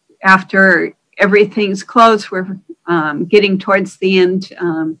 after everything's closed, we're getting towards the end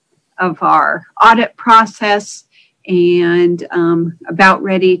of our audit process and about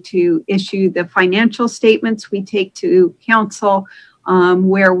ready to issue the financial statements we take to council,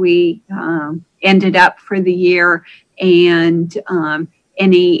 where we ended up for the year, and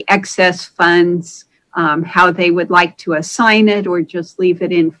any excess funds, how they would like to assign it or just leave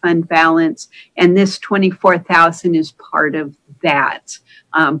it in fund balance. And this $24,000 is part of that,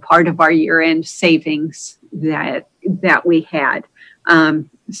 part of our year-end savings that we had.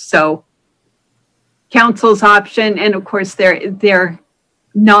 So council's option, and of course they're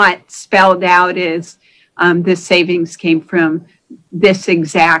not spelled out as this savings came from this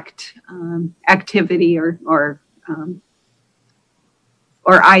exact activity or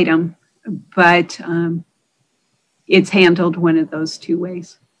item, but it's handled one of those two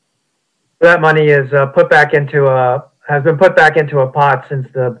ways. That money is has been put back into a pot since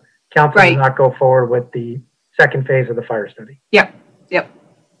the council did not go forward with the second phase of the fire study. Yep.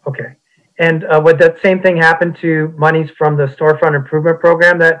 Okay. And would that same thing happen to monies from the storefront improvement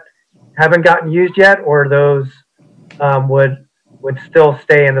program that haven't gotten used yet, or those would still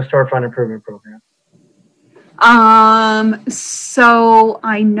stay in the storefront improvement program? So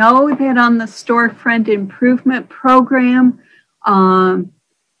I know that on the storefront improvement program,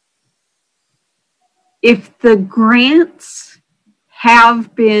 if the grants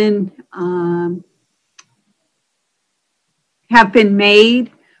have been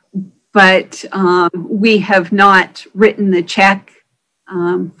made, but we have not written the check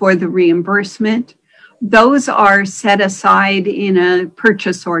for the reimbursement, those are set aside in a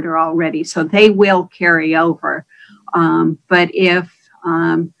purchase order already, so they will carry over. But if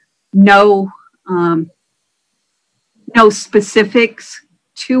no specifics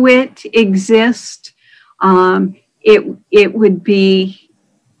to it exist, it would be,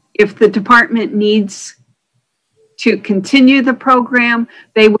 if the department needs to continue the program,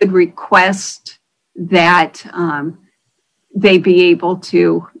 they would request that they be able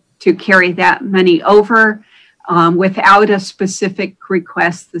to carry that money over. Without a specific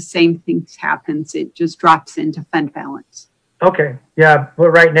request, the same thing happens. It just drops into fund balance. Okay, yeah,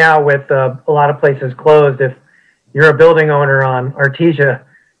 but right now with a lot of places closed, if you're a building owner on Artesia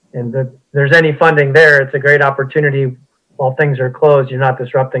and there's any funding there, it's a great opportunity while things are closed. You're not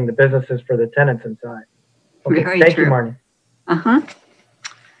disrupting the businesses for the tenants inside. Okay, thank you, Marnie.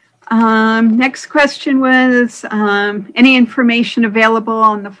 Next question was, any information available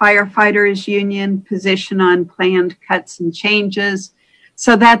on the firefighters union position on planned cuts and changes?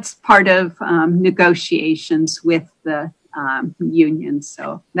 So that's part of negotiations with the union.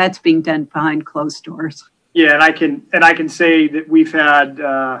 So that's being done behind closed doors. Yeah, and I can say that we've had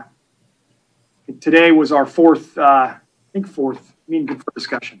today was our fourth meeting for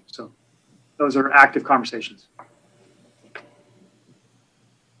discussion. So those are active conversations.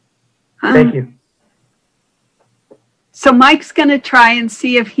 Thank you. So Mike's going to try and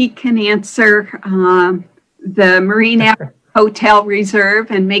see if he can answer the Marina Hotel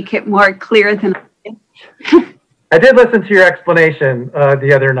Reserve and make it more clear than I did. I did listen to your explanation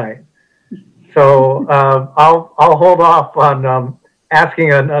the other night, so I'll hold off on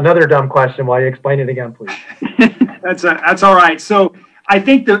asking another dumb question while you explain it again, please. That's all right. So I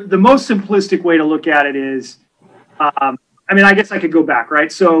think the most simplistic way to look at it is, I mean, I guess I could go back,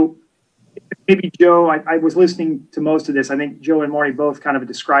 right? So maybe Joe, I was listening to most of this. I think Joe and Marty both kind of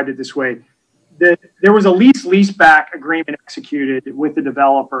described it this way. There was a lease-back agreement executed with the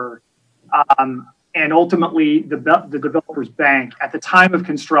developer, and ultimately the developer's bank at the time of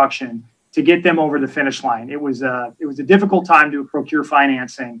construction to get them over the finish line. It was a difficult time to procure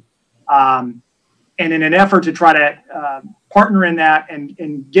financing, and in an effort to try to partner in that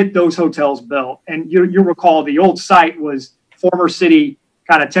and get those hotels built. And you recall the old site was former city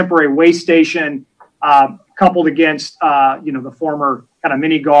kind of temporary waste station, coupled against the former kind of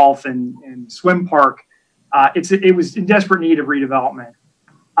mini golf and swim park. It was in desperate need of redevelopment.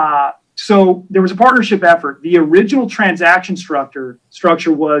 So there was a partnership effort. The original transaction structure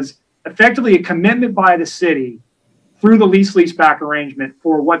was effectively a commitment by the city through the lease-back arrangement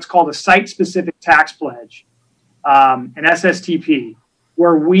for what's called a site-specific tax pledge, an SSTP,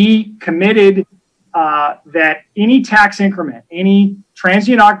 where we committed that any tax increment, any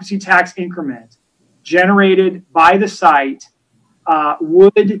transient occupancy tax increment generated by the site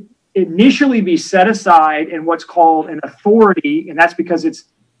would initially be set aside in what's called an authority, and that's because it's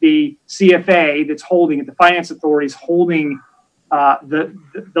the CFA that's holding it, the finance authority is holding the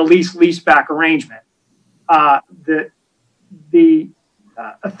lease-back arrangement. The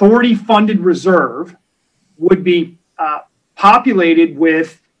authority-funded reserve would be populated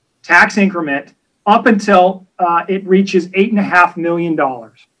with tax increment up until it reaches $8.5 million.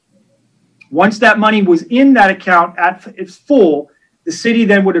 Once that money was in that account at its full, the city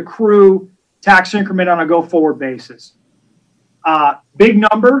then would accrue tax increment on a go-forward basis. Big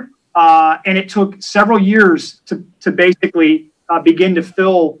number, and it took several years to basically begin to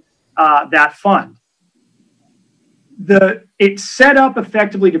fill that fund. It's set up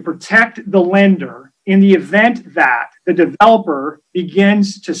effectively to protect the lender in the event that the developer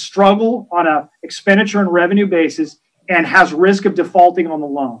begins to struggle on a expenditure and revenue basis and has risk of defaulting on the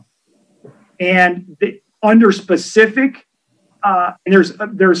loan. And under specific, and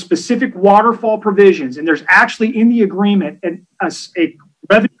there's specific waterfall provisions, and there's actually in the agreement a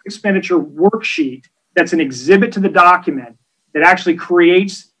revenue expenditure worksheet that's an exhibit to the document that actually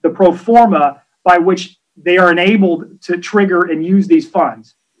creates the pro forma by which they are enabled to trigger and use these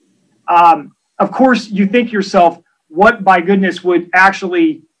funds. Of course, you think to yourself, what by goodness would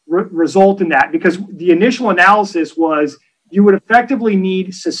actually result in that? Because the initial analysis was you would effectively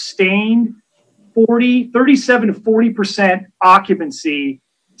need sustained 37 to 40% occupancy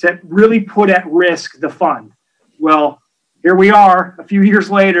to really put at risk the fund. Well, here we are a few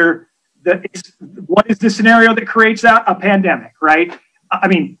years later. What is the scenario that creates that? A pandemic, right? I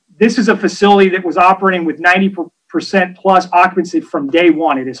mean, this is a facility that was operating with 90% plus occupancy from day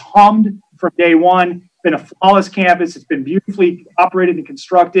one. It has hummed from day one. It's been a flawless campus. It's been beautifully operated and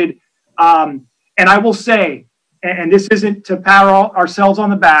constructed. And I will say, and this isn't to pat ourselves on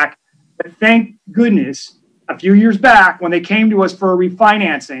the back, but thank goodness a few years back when they came to us for a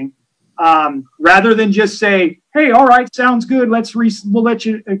refinancing, rather than just say, hey, all right, sounds good. We'll let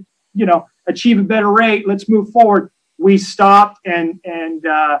you, achieve a better rate. Let's move forward. We stopped and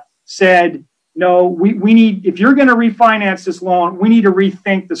said, no, we need, if you're going to refinance this loan, we need to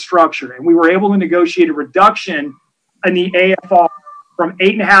rethink the structure. And we were able to negotiate a reduction in the AFR from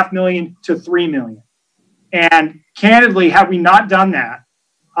 $8.5 million to $3 million. And candidly, had we not done that,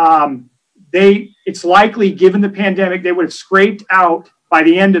 it's likely, given the pandemic, they would have scraped out by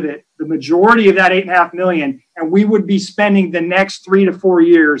the end of it the majority of that $8.5 million, and we would be spending the next 3 to 4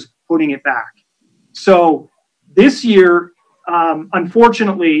 years putting it back. So this year,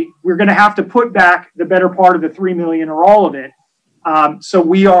 unfortunately, we're going to have to put back the better part of the $3 million or all of it. So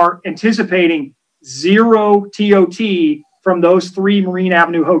we are anticipating 0 TOT from those 3 Marine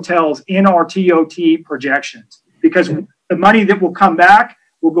Avenue hotels in our TOT projections, because the money that will come back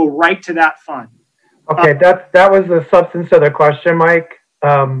will go right to that fund. Okay, that was the substance of the question, Mike.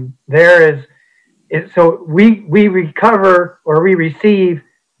 So we recover, or we receive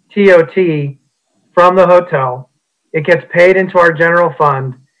TOT from the hotel. It gets paid into our general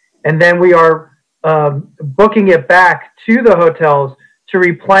fund, and then we are booking it back to the hotels to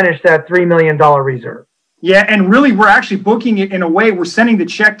replenish that $3 million reserve. Yeah, and really, we're actually booking it in a way, we're sending the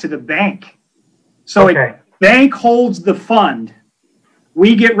check to the bank. So okay. Bank holds the fund.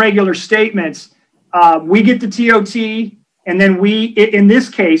 We get regular statements. We get the TOT, and then we, in this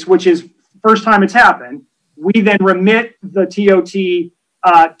case, which is first time it's happened, we then remit the TOT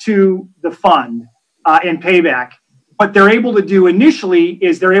to the fund in payback. What they're able to do initially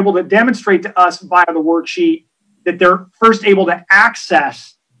is they're able to demonstrate to us via the worksheet that they're first able to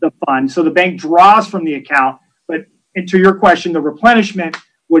access the fund. So the bank draws from the account, but to your question, the replenishment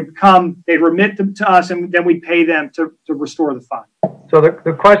would come, they remit them to us, and then we pay them to restore the fund. So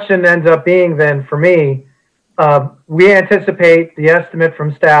the question ends up being then, for me, we anticipate the estimate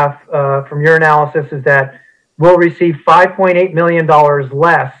from staff, from your analysis, is that we'll receive $5.8 million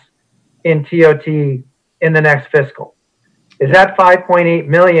less in TOT in the next fiscal. Is that $5.8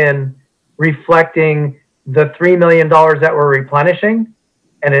 million reflecting the $3 million that we're replenishing?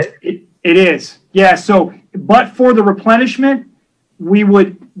 And it is. Yeah. So, but for the replenishment, we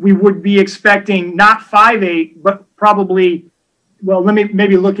would be expecting not 5.8, but probably, well, let me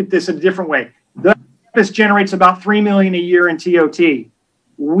maybe look at this in a different way. The campus generates about $3 million a year in TOT.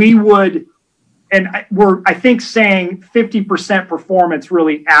 We would, and we're, I think, saying 50% performance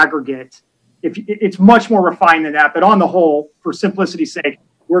really aggregate. If it's much more refined than that, but on the whole, for simplicity's sake,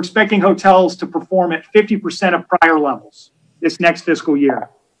 we're expecting hotels to perform at 50% of prior levels this next fiscal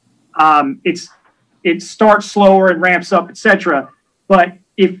year. It starts slower and ramps up, etc. But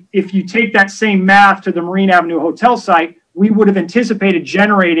if you take that same math to the Marine Avenue hotel site, we would have anticipated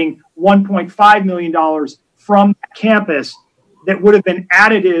generating $1.5 million from that campus that would have been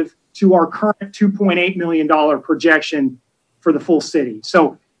additive to our current $2.8 million projection for the full city.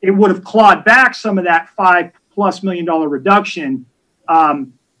 So it would have clawed back some of that $5+ million reduction.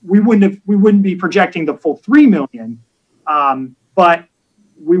 We wouldn't be projecting the full $3 million, but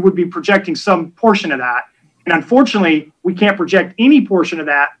we would be projecting some portion of that. And unfortunately, we can't project any portion of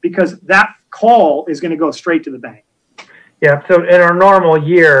that because that call is going to go straight to the bank. Yeah. So in our normal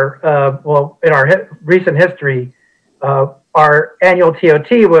year, in our recent history, our annual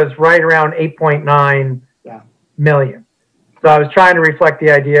TOT was right around 8.9 million. So I was trying to reflect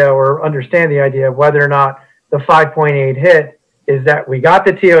the idea or understand the idea of whether or not the 5.8 hit is that we got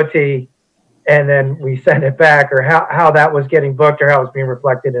the TOT and then we sent it back, or how that was getting booked, or how it was being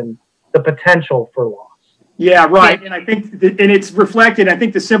reflected in the potential for loss. Yeah, right. And I think and it's reflected. I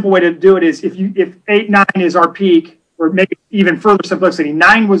think the simple way to do it is if 8-9 is our peak, or maybe even further simplicity,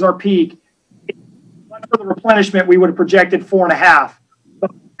 9 was our peak. But for the replenishment, we would have projected 4.5.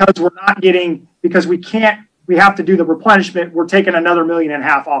 But because we're not getting, because we have to do the replenishment, we're taking another $1.5 million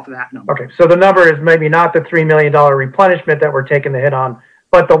off of that number. Okay, so the number is maybe not the $3 million replenishment that we're taking the hit on,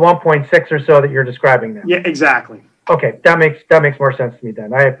 but the 1.6 or so that you're describing there. Yeah, exactly. Okay, that makes more sense to me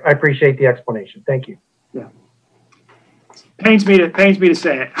then. I appreciate the explanation. Thank you. Yeah. Pains me to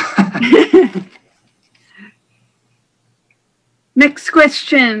say it. Next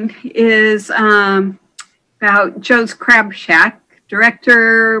question is about Joe's Crab Shack.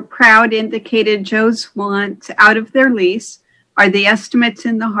 Director Proud indicated Joe's want out of their lease are the estimates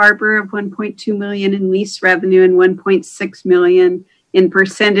in the harbor of 1.2 million in lease revenue and 1.6 million in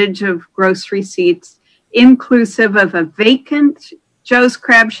percentage of gross receipts, inclusive of a vacant Joe's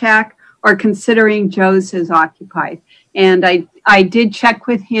Crab Shack or considering Joe's as occupied. And I did check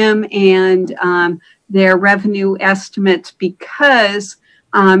with him and their revenue estimates, because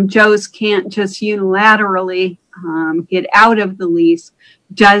Joe's can't just unilaterally get out of the lease,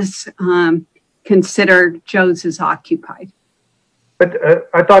 does consider Joe's as occupied. But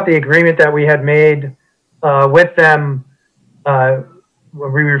I thought the agreement that we had made with them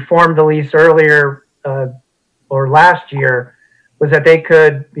when we reformed the lease earlier or last year was that they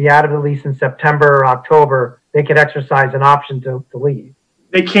could be out of the lease in September or October. They could exercise an option to leave.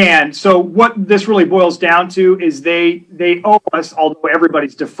 They can. So what this really boils down to is they owe us, although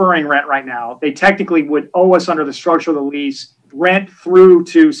everybody's deferring rent right now, they technically would owe us under the structure of the lease rent through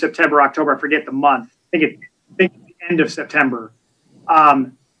to September, October. I forget the month. I think it's the end of September.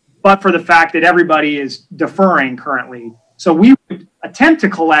 But for the fact that everybody is deferring currently. So we would attempt to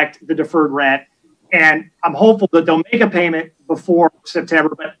collect the deferred rent, and I'm hopeful that they'll make a payment before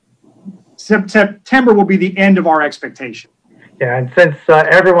September, but September will be the end of our expectation. Yeah, and since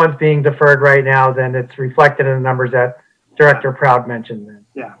everyone's being deferred right now, then it's reflected in the numbers that Director Proud mentioned then.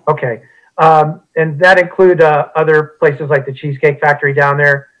 Yeah. Okay. And that include other places like the Cheesecake Factory down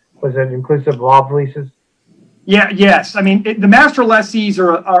there? Was it inclusive of all the leases? Yeah, yes. I mean, the master lessees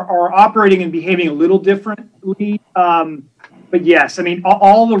are operating and behaving a little differently. But yes, I mean,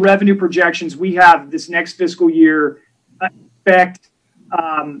 all the revenue projections we have this next fiscal year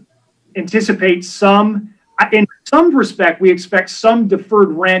anticipate some, in some respect, we expect some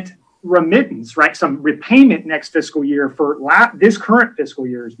deferred rent remittance, right? Some repayment next fiscal year for this current fiscal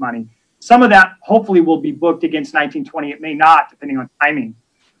year's money. Some of that hopefully will be booked against 1920. It may not, depending on timing.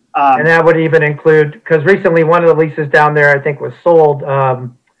 And that would even include, because recently one of the leases down there, I think, was sold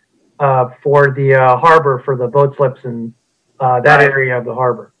for the harbor, for the boat slips and that area of the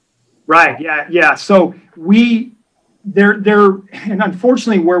harbor. Right. Yeah. So and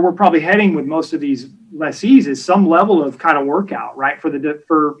unfortunately, where we're probably heading with most of these lessees is some level of kind of workout, right,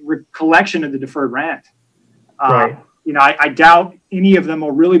 for collection of the deferred rent. Right. You know, I doubt any of them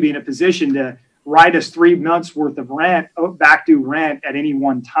will really be in a position to write us 3 months worth of rent, back due rent at any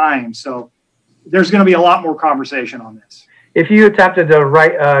one time. So there's going to be a lot more conversation on this. If you attempted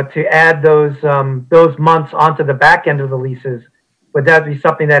to add those months onto the back end of the leases, would that be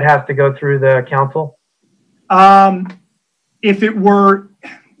something that has to go through the council? If it were,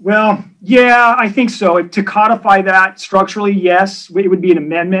 well, yeah, I think so. To codify that structurally, yes, it would be an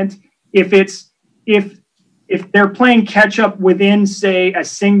amendment. If they're playing catch up within, say, a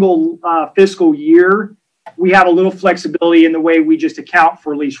single fiscal year, we have a little flexibility in the way we just account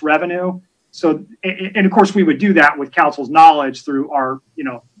for lease revenue. So, and of course, we would do that with council's knowledge through our,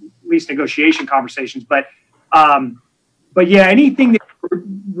 lease negotiation conversations. But yeah, anything that would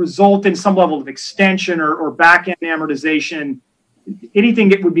result in some level of extension or back end amortization, anything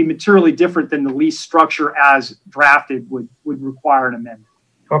that would be materially different than the lease structure as drafted would require an amendment.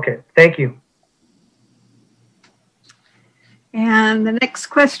 Okay, thank you. And the next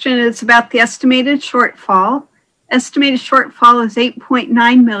question is about the estimated shortfall. Estimated shortfall is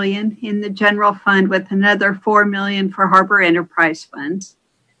 8.9 million in the general fund with another 4 million for harbor enterprise funds.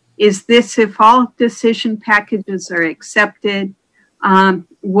 Is this if all decision packages are accepted?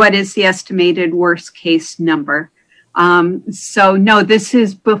 What is the estimated worst case number? So no, this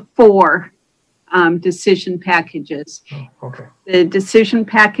is before decision packages. Oh, okay. The decision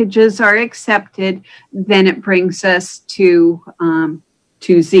packages are accepted, then it brings us to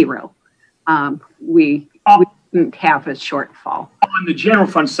zero. We didn't have a shortfall. On the general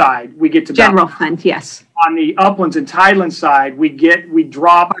fund side, we get to general fund, yes. On the uplands and tidelands side, we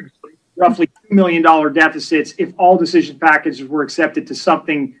drop roughly $2 million deficits if all decision packages were accepted to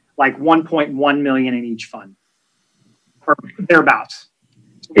something like 1.1 million in each fund, or thereabouts.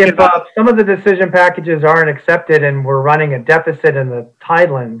 If some of the decision packages aren't accepted and we're running a deficit in the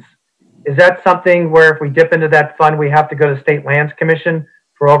tidelands, is that something where if we dip into that fund, we have to go to State Lands Commission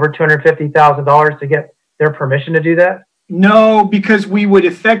for over $250,000 to get their permission to do that? No, because we would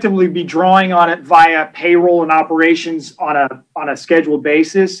effectively be drawing on it via payroll and operations on a scheduled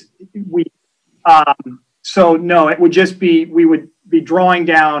basis. So no, it would just be, we would be drawing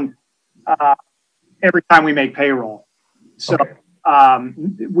down every time we make payroll. So Okay.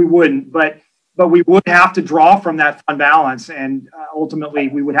 We wouldn't, but we would have to draw from that fund balance, and ultimately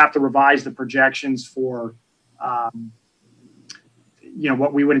we would have to revise the projections for,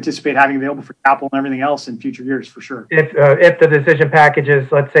 what we would anticipate having available for capital and everything else in future years, for sure. If the decision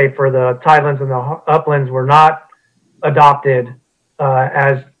packages, let's say for the tidelands and the uplands, were not adopted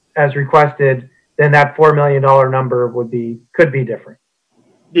as requested, then that $4 million number could be different.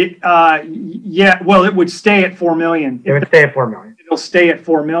 Yeah, well, it would stay at 4 million. It would stay at 4 million. It'll stay at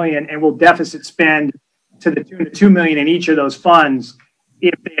 4 million, and we'll deficit spend to the tune of 2 million in each of those funds.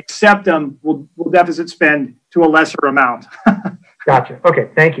 If they accept them, we'll deficit spend to a lesser amount. Gotcha. Okay,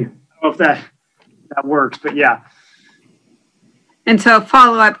 thank you. I don't know if that works, but yeah. And so,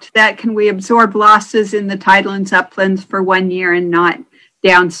 follow up to that: can we absorb losses in the tidelands, uplands for 1 year and not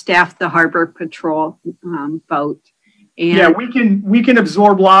downstaff the harbor patrol boat? And yeah, we can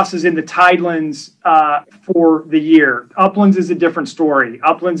absorb losses in the tidelands for the year. Uplands is a different story.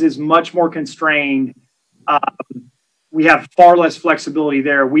 Uplands is much more constrained. We have far less flexibility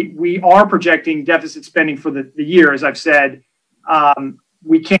there. We are projecting deficit spending for the year, as I've said.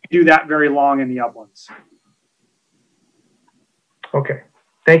 We can't do that very long in the uplands. Okay,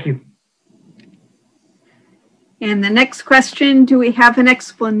 thank you. And the next question, do we have an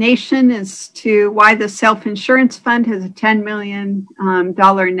explanation as to why the self-insurance fund has a $10 million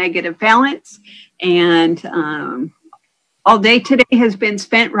negative balance? And all day today has been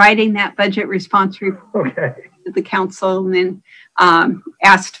spent writing that budget response report. Okay. To the council, and then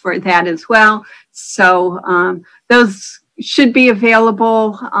asked for that as well. So those should be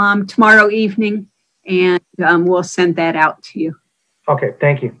available tomorrow evening, and we'll send that out to you. Okay,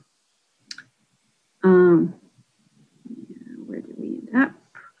 thank you. Where do we end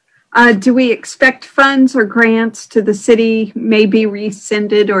up? Do we expect funds or grants to the city may be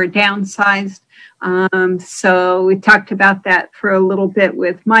rescinded or downsized? So we talked about that for a little bit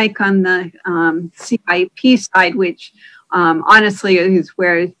with Mike on the CIP side, which honestly is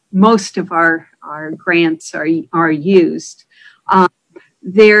where most of our grants are used.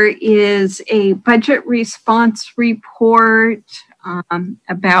 There is a budget response report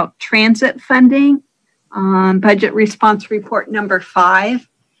about transit funding, budget response report number 5.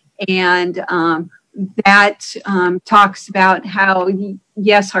 And that talks about how,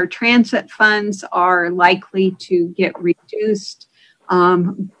 yes, our transit funds are likely to get reduced,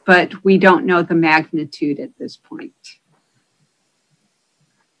 but we don't know the magnitude at this point.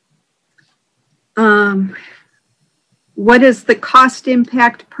 What is the cost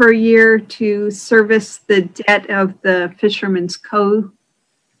impact per year to service the debt of the Fisherman's Cove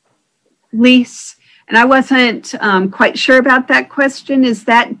lease? And I wasn't quite sure about that question. Is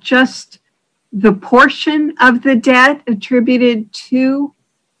that just the portion of the debt attributed to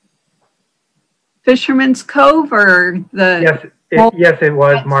Fisherman's Cove, or the yes, it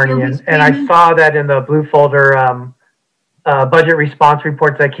was, Marnie, and I saw that in the blue folder budget response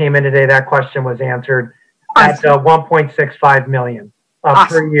reports that came in today. That question was answered at 1.65 million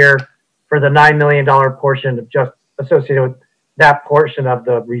per year for the $9 million portion of just associated with that portion of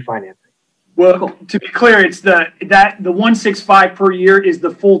the refinancing. Well, to be clear, it's the 165 per year is the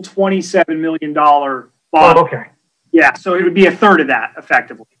full $27 million bond. Oh, okay. Yeah, so it would be a third of that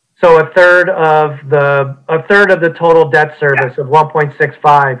effectively. So a third of the total debt service of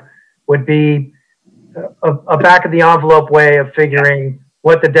 1.65 would be a back of the envelope way of figuring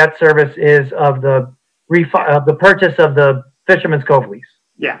what the debt service is of the purchase of the Fisherman's Cove lease.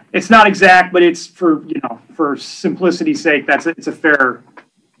 Yeah, it's not exact, but it's for simplicity's sake, it's a fair,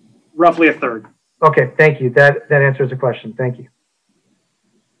 roughly a third. Okay, thank you. That answers the question. Thank you.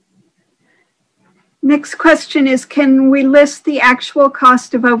 Next question is, can we list the actual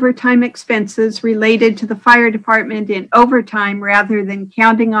cost of overtime expenses related to the fire department in overtime rather than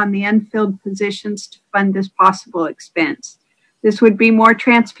counting on the unfilled positions to fund this possible expense? This would be more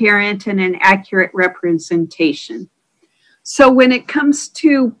transparent and an accurate representation. So when it comes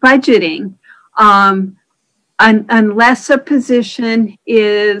to budgeting, unless a position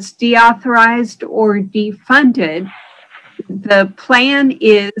is deauthorized or defunded, the plan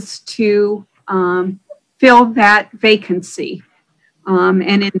is to fill that vacancy. And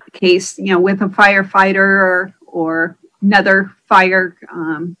in the case, with a firefighter or another fire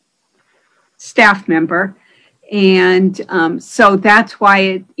staff member. And so that's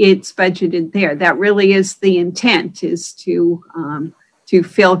why it's budgeted there. That really is the intent, is to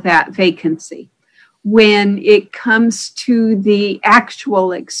fill that vacancy. When it comes to the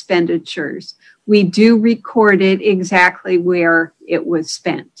actual expenditures, we do record it exactly where it was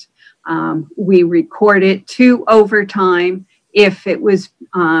spent. We record it to overtime if it was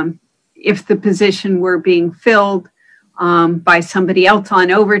if the position were being filled by somebody else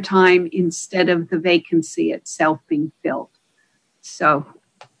on overtime instead of the vacancy itself being filled. So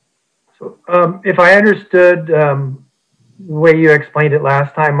if I understood the way you explained it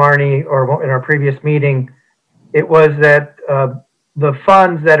last time, Marnie, or in our previous meeting, it was that the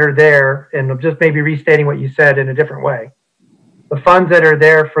funds that are there, and just maybe restating what you said in a different way, the funds that are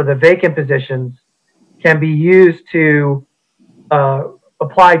there for the vacant positions can be used to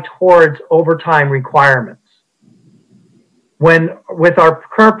apply towards overtime requirements. When, with our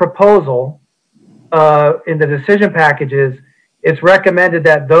current proposal in the decision packages, it's recommended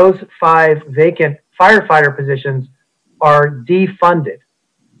that those 5 vacant firefighter positions are defunded.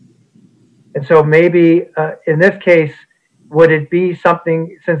 And so maybe in this case, would it be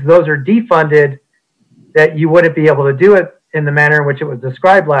something, since those are defunded, that you wouldn't be able to do it in the manner in which it was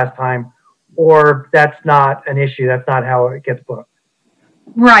described last time, or that's not an issue, that's not how it gets booked?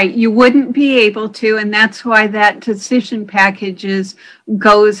 right, you wouldn't be able to, and that's why that decision packages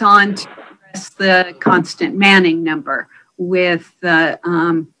goes on to address the constant manning number with the,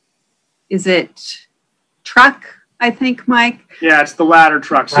 is it truck, I think, Mike? Yeah, it's the ladder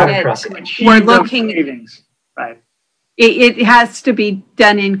truck. So we're looking, savings, right? It has to be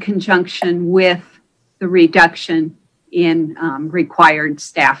done in conjunction with the reduction in required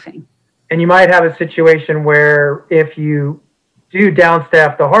staffing. And you might have a situation where if you do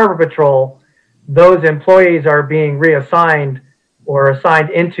downstaff the harbor patrol, those employees are being reassigned or assigned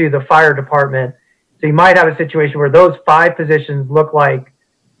into the fire department. So you might have a situation where those 5 positions look like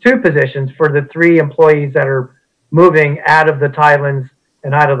 2 positions for the 3 employees that are moving out of the Thailands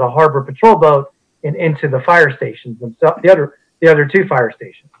and out of the harbor patrol boat and into the fire stations themselves, the other 2 fire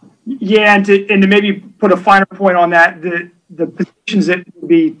stations. Yeah, and to maybe put a finer point on that, the positions that would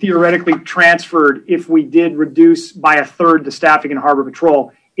be theoretically transferred if we did reduce by 1/3 the staffing in harbor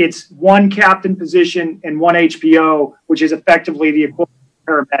patrol, it's 1 captain position and 1 HPO, which is effectively the equivalent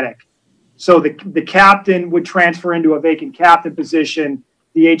of paramedic. So the captain would transfer into a vacant captain position.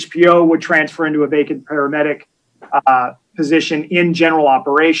 The HPO would transfer into a vacant paramedic position in general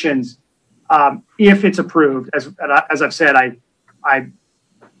operations if it's approved. As I've said, I'm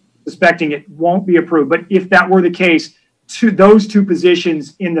suspecting it won't be approved. But if that were the case, those 2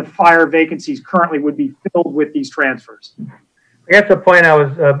 positions in the fire vacancies currently would be filled with these transfers. I guess the point I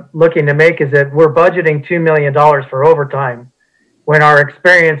was looking to make is that we're budgeting $2 million for overtime when our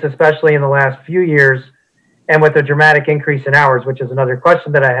experience, especially in the last few years, and with a dramatic increase in hours, which is another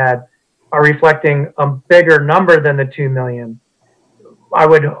question that I had, are reflecting a bigger number than the $2 million. I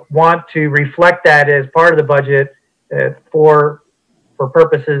would want to reflect that as part of the budget for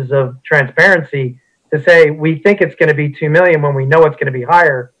purposes of transparency, to say we think it's going to be $2 million when we know it's going to be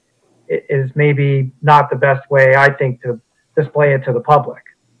higher is maybe not the best way, I think, to display it to the public.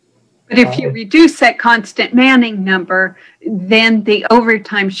 But if you reduce that constant manning number, then the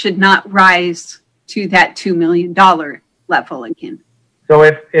overtime should not rise to that $2 million level again. So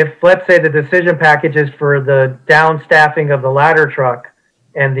if let's say the decision packages for the down staffing of the ladder truck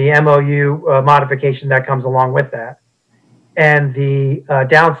and the MOU modification that comes along with that, and the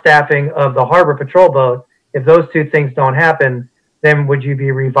down staffing of the harbor patrol boat, if those 2 things don't happen, then would you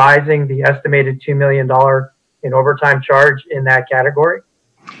be revising the estimated $2 million in overtime charge in that category?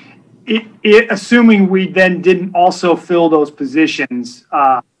 Assuming we then didn't also fill those positions,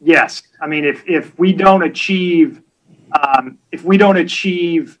 yes. I mean, if we don't achieve,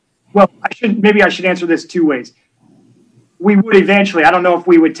 well, maybe I should answer this 2 ways. We would eventually, I don't know if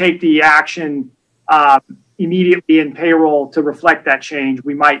we would take the action immediately in payroll to reflect that change.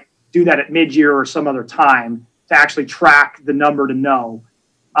 We might do that at mid-year or some other time to actually track the number to know.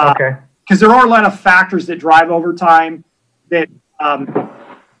 Okay. Because there are a lot of factors that drive overtime. That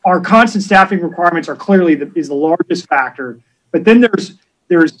our constant staffing requirements are clearly is the largest factor. But then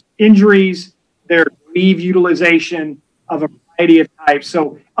there's injuries, there's leave utilization of a variety of types.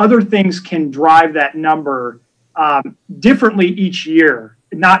 So other things can drive that number differently each year,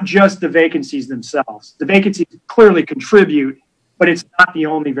 not just the vacancies themselves. The vacancies clearly contribute, but it's not the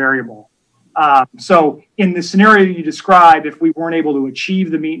only variable. So in the scenario you described, if we weren't able to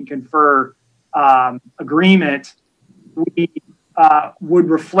achieve the meet and confer agreement, we would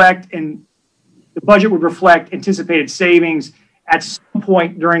reflect, and the budget would reflect anticipated savings. At some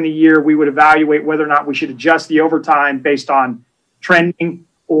point during the year, we would evaluate whether or not we should adjust the overtime based on trending,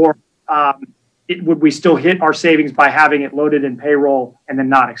 or would we still hit our savings by having it loaded in payroll and then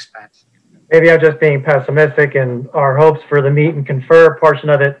not expense? Maybe I'm just being pessimistic, and our hopes for the meet and confer portion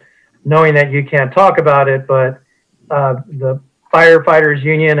of it, knowing that you can't talk about it, but the firefighters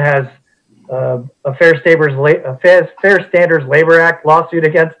union has a Fair Standards Labor Act lawsuit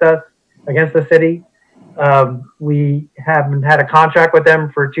against us against the city. We haven't had a contract with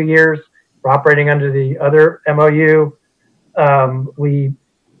them for 2 years. We're operating under the other MOU. We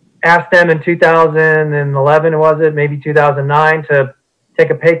asked them in 2011, was it, maybe 2009, to take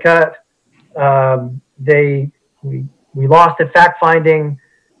a pay cut. We lost at fact finding.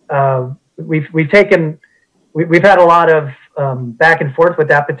 We've had a lot of back and forth with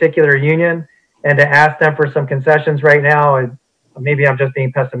that particular union, and to ask them for some concessions right now, maybe I'm just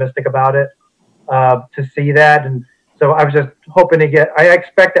being pessimistic about it, to see that. And so I was just hoping to I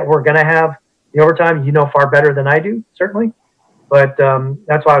expect that we're going to have the overtime, far better than I do, certainly. But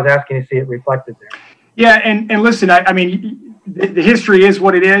that's why I was asking to see it reflected there. Yeah, and listen, I mean, the history is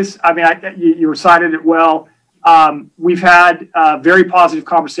what it is. I mean, you recited it well. We've had very positive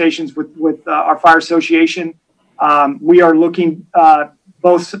conversations with our fire association. We are looking,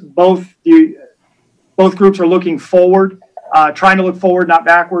 both groups are looking forward, trying to look forward, not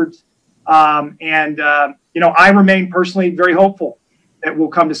backwards. I remain personally very hopeful that we'll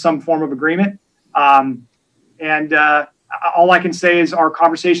come to some form of agreement. All I can say is our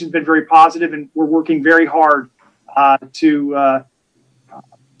conversation has been very positive, and we're working very hard to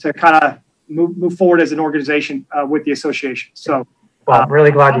kind of move forward as an organization with the association. So, well, I'm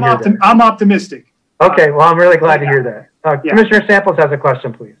really glad to hear that. I'm optimistic. Okay, well, I'm really glad to hear that. Commissioner Samples has a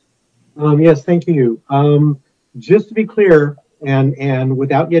question, please. Yes, thank you. Just to be clear, and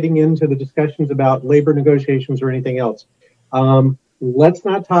without getting into the discussions about labor negotiations or anything else, let's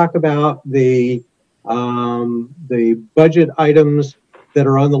not talk about the budget items that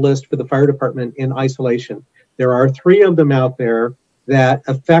are on the list for the fire department in isolation. There are 3 of them out there that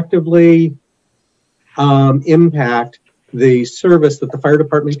effectively impact the service that the fire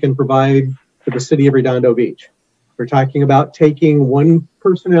department can provide for the city of Redondo Beach. We're talking about taking 1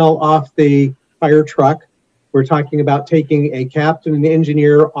 personnel off the fire truck. We're talking about taking a captain and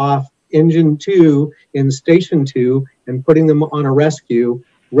engineer off engine 2 in station 2 and putting them on a rescue.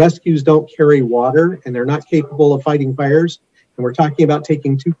 Rescues don't carry water, and they're not capable of fighting fires. And we're talking about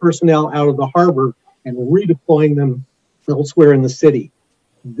taking 2 personnel out of the harbor and redeploying them elsewhere in the city.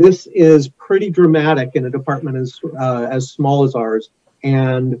 This is pretty dramatic in a department as small as ours.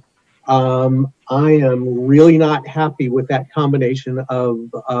 And I am really not happy with that combination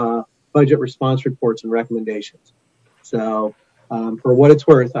of budget response reports and recommendations. So for what it's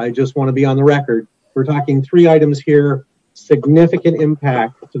worth, I just want to be on the record. We're talking 3 items here, significant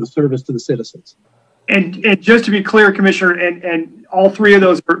impact to the service to the citizens. And just to be clear, Commissioner, and all 3 of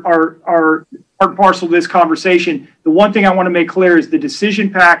those are part and parcel of this conversation. The one thing I want to make clear is the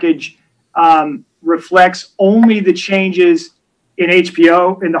decision package reflects only the changes in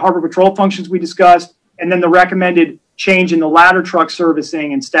HPO, in the harbor patrol functions we discussed, and then the recommended change in the ladder truck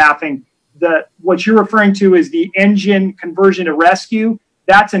servicing and staffing. What you're referring to is the engine conversion to rescue.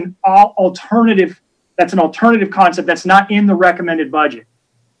 That's an alternative. That's an alternative concept that's not in the recommended budget.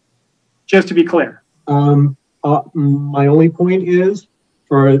 Just to be clear. My only point is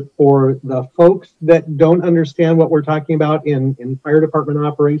for the folks that don't understand what we're talking about in fire department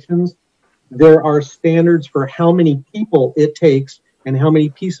operations, there are standards for how many people it takes and how many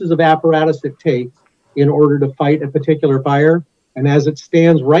pieces of apparatus it takes in order to fight a particular fire. And as it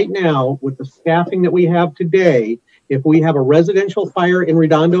stands right now, with the staffing that we have today, if we have a residential fire in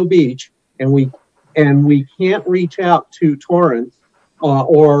Redondo Beach and we can't reach out to Torrance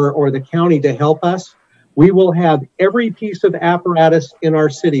or the county to help us, we will have every piece of apparatus in our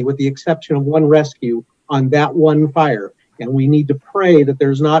city, with the exception of 1 rescue, on that 1 fire. And we need to pray that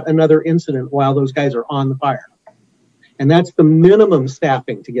there's not another incident while those guys are on the fire. And that's the minimum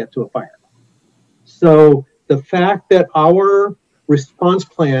staffing to get to a fire. So the fact that our response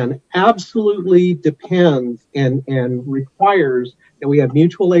plan absolutely depends and requires that we have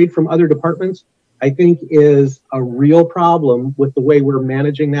mutual aid from other departments, I think is a real problem with the way we're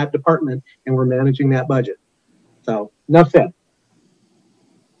managing that department and we're managing that budget. So enough said.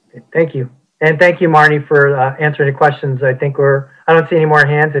 Thank you. And thank you, Marnie, for answering the questions. I don't see any more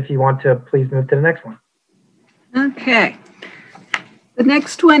hands. If you want to, please move to the next one. Okay. The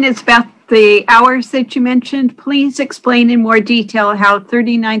next one is about the hours that you mentioned. Please explain in more detail how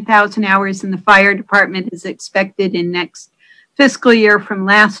 39,000 hours in the fire department is expected in next fiscal year from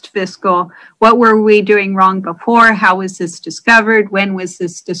last fiscal. What were we doing wrong before? How was this discovered? When was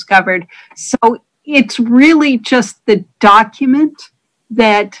this discovered? So it's really just the document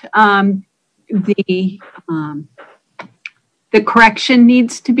that the correction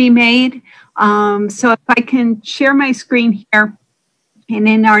needs to be made. So if I can share my screen here, and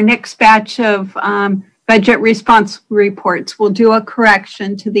in our next batch of budget response reports, we'll do a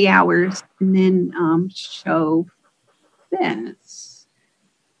correction to the hours and then show this.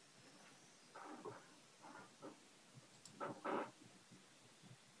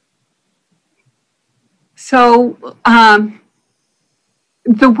 So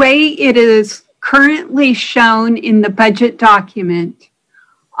the way it is currently shown in the budget document,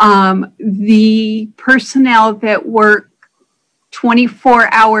 the personnel that work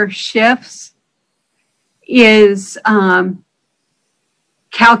 24-hour shifts is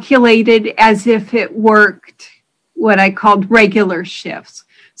calculated as if it worked what I called regular shifts.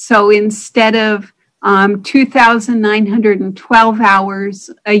 So instead of 2,912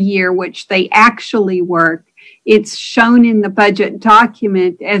 hours a year, which they actually work, it's shown in the budget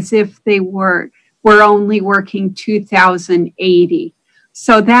document as if they were only working 2,080.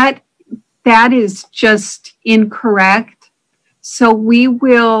 So that is just incorrect. So we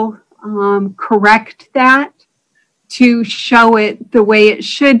will correct that to show it the way it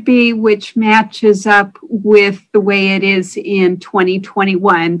should be, which matches up with the way it is in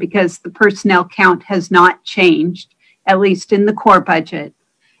 2021, because the personnel count has not changed, at least in the core budget.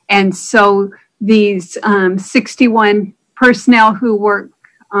 And so these 61 personnel who work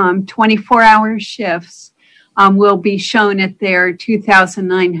 24-hour shifts will be shown at their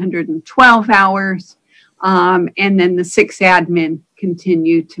 2,912 hours, and then the 6 admin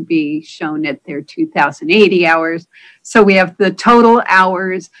continue to be shown at their 2,080 hours. So we have the total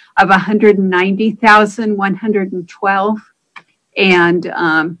hours of 190,112.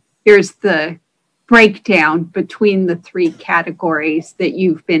 And here's the breakdown between the 3 categories that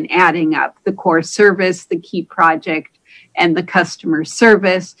you've been adding up: the core service, the key project, and the customer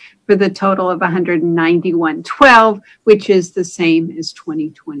service, for the total of 191.12, which is the same as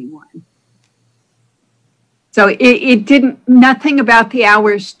 2021. So it didn't, nothing about the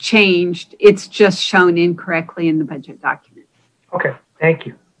hours changed. It's just shown incorrectly in the budget document. Okay, thank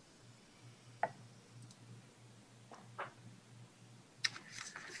you.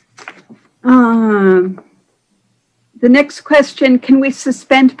 The next question, can we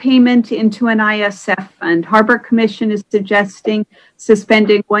suspend payment into an ISF fund? Harbor Commission is suggesting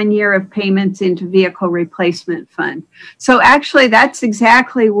suspending 1 year of payments into vehicle replacement fund. So actually that's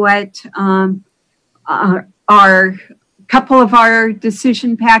exactly what our couple of our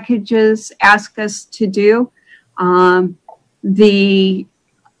decision packages ask us to do. The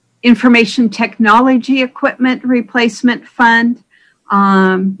Information Technology Equipment Replacement Fund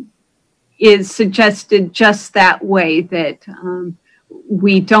is suggested just that way, that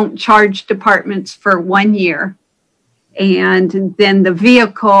we don't charge departments for 1 year, and then the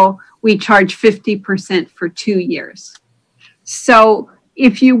vehicle we charge 50% for 2 years. So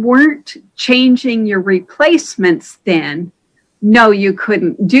if you weren't changing your replacements, then no, you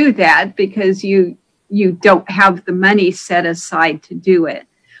couldn't do that because you don't have the money set aside to do it.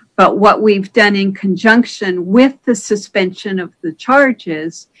 But what we've done in conjunction with the suspension of the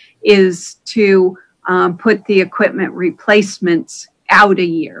charges is to put the equipment replacements out a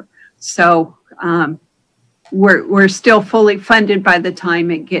year. So we're still fully funded by the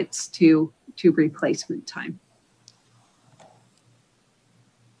time it gets to replacement time.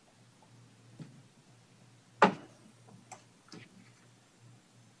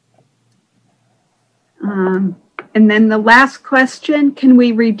 And then the last question, can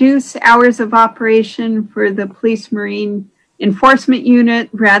we reduce hours of operation for the Police Marine Enforcement Unit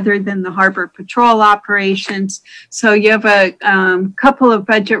rather than the Harbor Patrol operations? So you have a couple of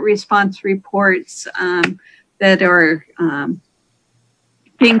budget response reports that are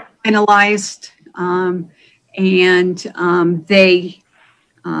being finalized, and they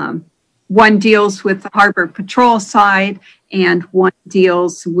one deals with the Harbor Patrol side and one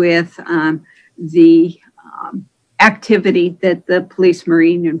deals with the activity that the Police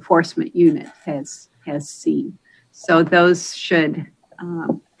Marine Enforcement Unit has seen. So those should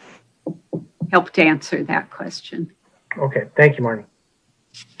help to answer that question. Okay, thank you, Marnie.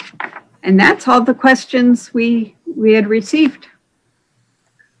 And that's all the questions we had received.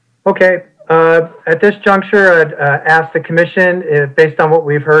 Okay, at this juncture, I'd ask the commission, based on what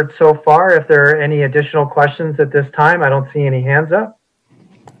we've heard so far, if there are any additional questions at this time. I don't see any hands up.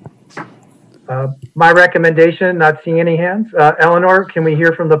 My recommendation, not seeing any hands. Eleanor, can we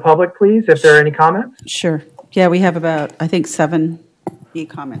hear from the public, please, if there are any comments? Sure. Yeah, we have about, I think, 7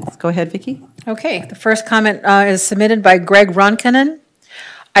 comments. Go ahead, Vicki. Okay, the first comment is submitted by Greg Ronkanen.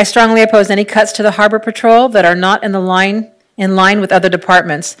 I strongly oppose any cuts to the Harbor Patrol that are not in line with other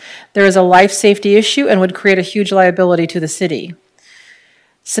departments. There is a life safety issue and would create a huge liability to the city.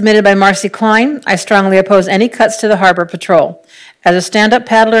 Submitted by Marcy Klein, I strongly oppose any cuts to the Harbor Patrol. As a stand-up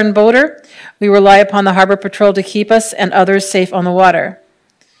paddler and boater, we rely upon the Harbor Patrol to keep us and others safe on the water.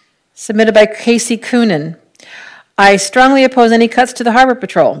 Submitted by Casey Coonan, I strongly oppose any cuts to the Harbor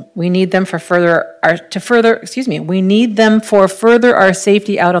Patrol. We need them for further our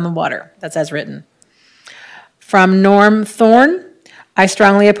safety out on the water. That's as written. From Norm Thorne, I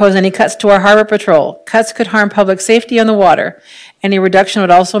strongly oppose any cuts to our harbor patrol. Cuts could harm public safety on the water. Any reduction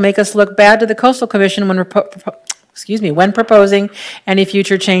would also make us look bad to the Coastal Commission when proposing any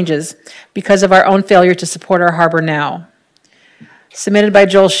future changes because of our own failure to support our harbor now. Submitted by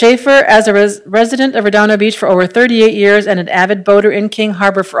Joel Schaefer. As a resident of Redondo Beach for over 38 years and an avid boater in King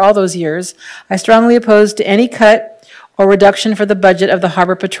Harbor for all those years, I strongly oppose to any cut or reduction for the budget of the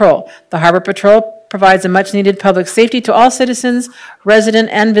Harbor Patrol. The Harbor Patrol provides a much-needed public safety to all citizens, resident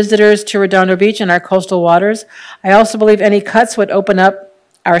and visitors to Redondo Beach and our coastal waters. I also believe any cuts would open up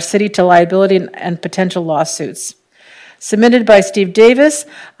our city to liability and potential lawsuits. Submitted by Steve Davis,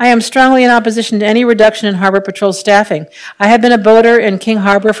 I am strongly in opposition to any reduction in Harbor Patrol staffing. I have been a boater in King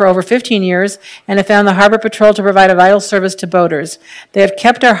Harbor for over 15 years and have found the Harbor Patrol to provide a vital service to boaters. They have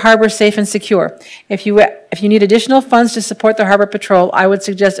kept our harbor safe and secure. If you need additional funds to support the Harbor Patrol, I would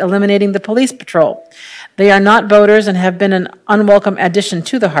suggest eliminating the police patrol. They are not boaters and have been an unwelcome addition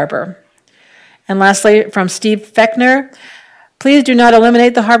to the harbor. And lastly, from Steve Fechner, please do not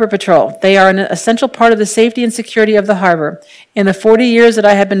eliminate the Harbor Patrol. They are an essential part of the safety and security of the harbor. In the 40 years that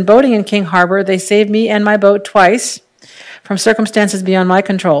I have been boating in King Harbor, they saved me and my boat twice from circumstances beyond my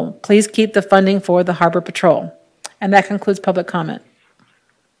control. Please keep the funding for the Harbor Patrol. And that concludes public comment.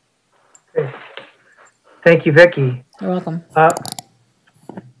 Okay. Thank you, Vicki. You're welcome.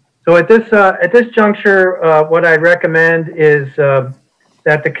 So at this juncture, what I recommend is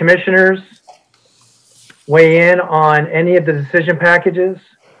that the commissioners weigh in on any of the decision packages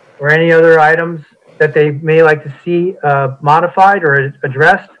or any other items that they may like to see modified or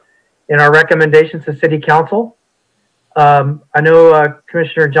addressed in our recommendations to City Council. I know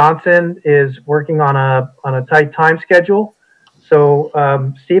Commissioner Johnson is working on a tight time schedule. So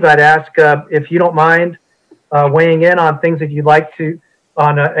Steve, I'd ask if you don't mind weighing in on things that you'd like to,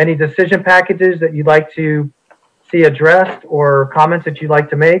 on any decision packages that you'd like to see addressed or comments that you'd like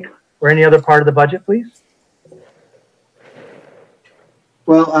to make or any other part of the budget, please.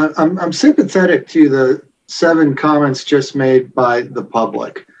 Well, I'm sympathetic to the 7 comments just made by the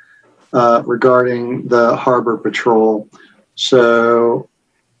public regarding the Harbor Patrol. So,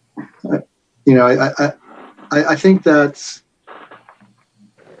 you know, I think that's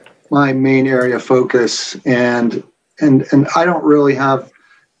my main area of focus, and I don't really have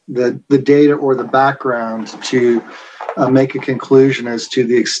the data or the background to make a conclusion as to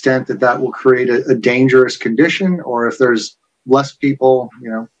the extent that that will create a dangerous condition, or if there's less people,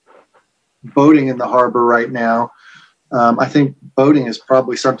 you know, boating in the harbor right now. I think boating is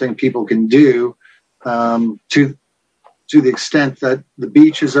probably something people can do to the extent that the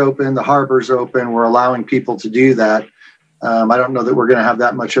beach is open, the harbor's open, we're allowing people to do that. I don't know that we're going to have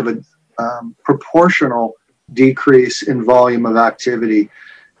that much of a proportional decrease in volume of activity.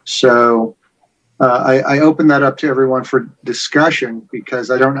 So I open that up to everyone for discussion because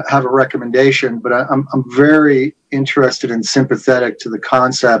I don't have a recommendation, but I'm very interested and sympathetic to the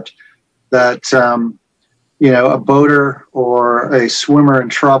concept that, you know, a boater or a swimmer in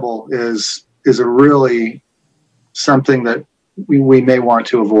trouble is a really something that we may want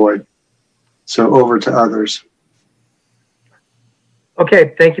to avoid. So over to others.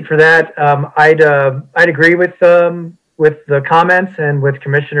 Okay, thank you for that. I'd agree with the comments and with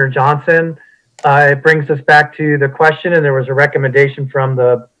Commissioner Johnson. It brings us back to the question, and there was a recommendation from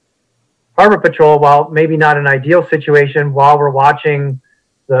the Harbor Patrol, while maybe not an ideal situation, while we're watching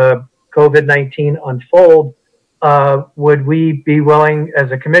the COVID-19 unfold, would we be willing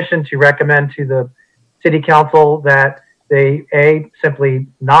as a commission to recommend to the City Council that they, simply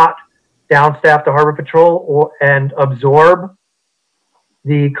not downstaff the Harbor Patrol and absorb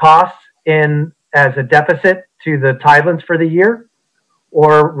the costs in as a deficit to the Tidelands for the year,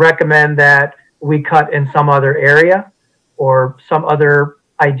 or recommend that we cut in some other area or some other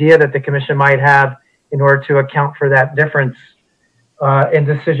idea that the commission might have in order to account for that difference. In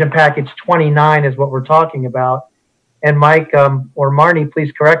decision package 29 is what we're talking about. And Mike or Marnie,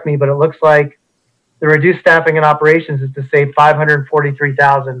 please correct me, but it looks like the reduced staffing and operations is to save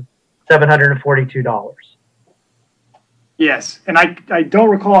 $543,742. Yes, and I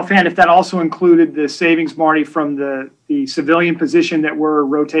don't recall offhand if that also included the savings, Marty, from the civilian position that we're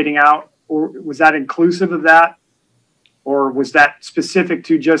rotating out, or was that inclusive of that? Or was that specific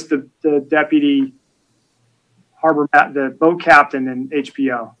to just the deputy harbor, the boat captain and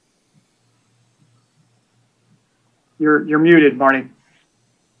HPO? You're muted, Marty.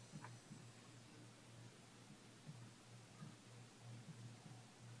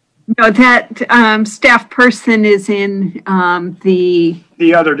 No, that staff person is in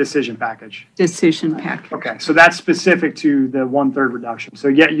the other decision package. Decision package. Okay, so that's specific to the 1/3 reduction. So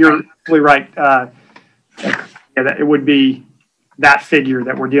yeah, you're absolutely right. Yeah, that it would be that figure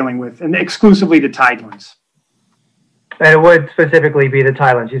that we're dealing with, and exclusively the tidelands. And it would specifically be the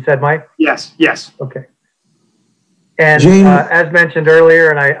tidelands, you said, Mike? Yes, yes. Okay. And Gene? as mentioned earlier,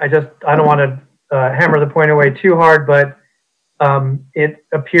 and I don't want to hammer the point away too hard, but it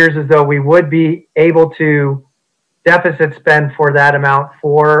appears as though we would be able to deficit spend for that amount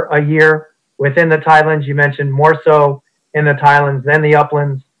for a year within the tidelands. You mentioned more so in the tidelands than the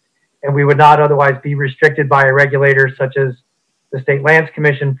uplands, and we would not otherwise be restricted by a regulator such as the State Lands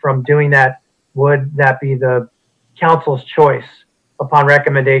Commission from doing that. Would that be the council's choice upon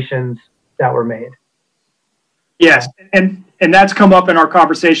recommendations that were made? Yes, and that's come up in our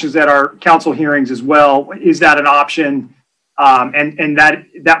conversations at our council hearings as well. Is that an option? And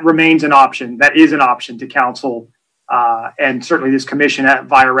that remains an option. That is an option to council, and certainly this commission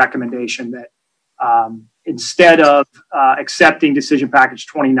via recommendation that instead of accepting decision package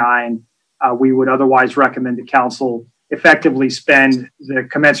 29, we would otherwise recommend the council effectively spend the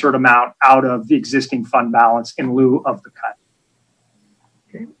commensurate amount out of the existing fund balance in lieu of the cut.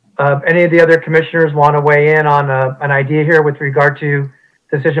 Okay. Any of the other commissioners want to weigh in on an idea here with regard to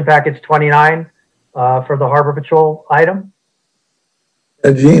decision package 29 for the Harbor Patrol item?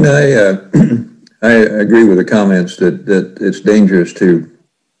 Gene, I agree with the comments that it's dangerous to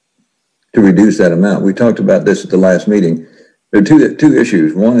reduce that amount. We talked about this at the last meeting. There are two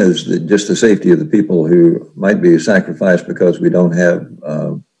issues. One is just the safety of the people who might be sacrificed because we don't have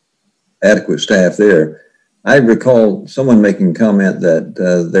adequate staff there. I recall someone making a comment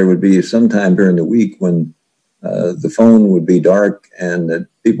that there would be some time during the week when the phone would be dark and that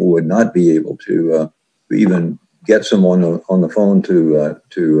people would not be able to even get someone on the phone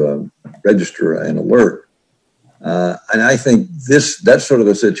to register an alert. And I think that's sort of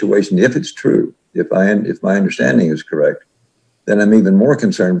a situation, if it's true, if my understanding is correct, then I'm even more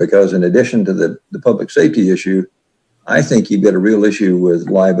concerned because in addition to the public safety issue, I think you've got a real issue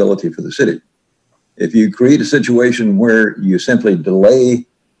with liability for the city. If you create a situation where you simply delay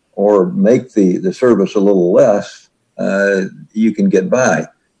or make the service a little less, you can get by.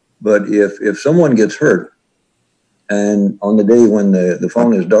 But if someone gets hurt and on the day when the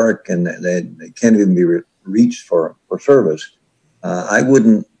phone is dark and they can't even be reached for service, I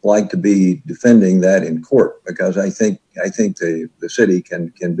wouldn't like to be defending that in court because I think the city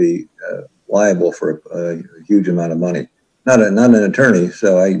can be liable for a huge amount of money. Not an attorney,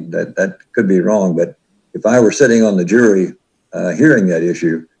 so that could be wrong. But if I were sitting on the jury hearing that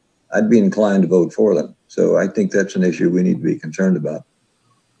issue, I'd be inclined to vote for them. So I think that's an issue we need to be concerned about.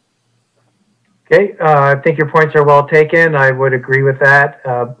 Okay, I think your points are well taken. I would agree with that.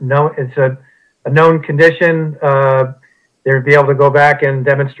 No, it's a known condition. They'd be able to go back and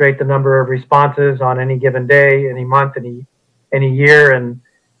demonstrate the number of responses on any given day, any month, any year, and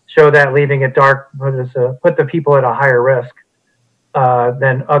show that leaving it dark put the people at a higher risk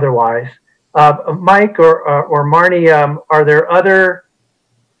than otherwise. Mike or Marnie, are there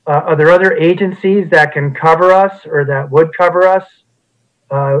other agencies that can cover us or that would cover us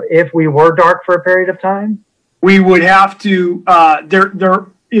if we were dark for a period of time? We would have to. There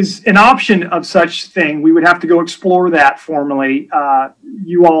is an option of such thing. We would have to go explore that formally.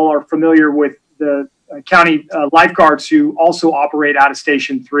 You all are familiar with the county lifeguards who also operate out of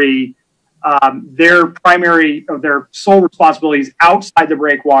Station 3. Their sole responsibility is outside the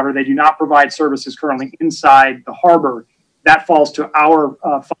breakwater. They do not provide services currently inside the harbor. That falls to our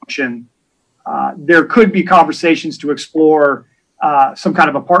function. There could be conversations to explore some kind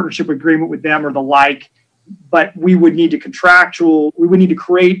of a partnership agreement with them or the like, but we would need to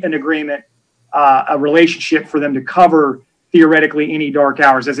create an agreement, a relationship for them to cover theoretically any dark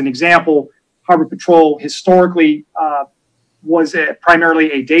hours. As an example, Harbor Patrol historically was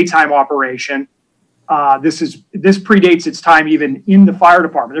primarily a daytime operation. This predates its time even in the fire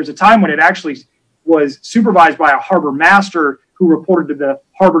department. There's a time when it actually was supervised by a harbor master who reported to the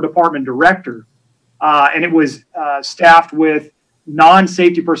harbor department director, and it was staffed with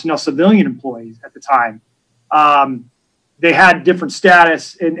non-safety personnel, civilian employees at the time. They had different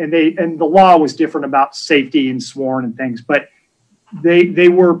status, and the law was different about safety and sworn and things, but they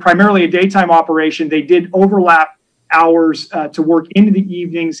were primarily a daytime operation. They did overlap hours to work into the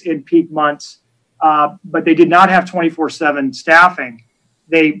evenings in peak months, but they did not have 24/7 staffing.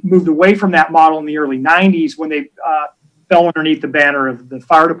 They moved away from that model in the early 90s when they fell underneath the banner of the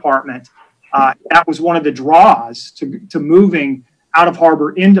fire department. That was one of the draws to moving out of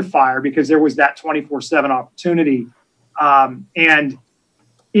harbor into fire because there was that 24/7 opportunity. And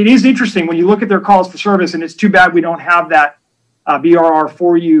it is interesting when you look at their calls for service, and it's too bad we don't have that BRR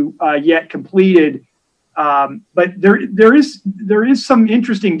for you yet completed. But there is some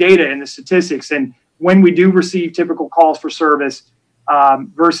interesting data in the statistics. And when we do receive typical calls for service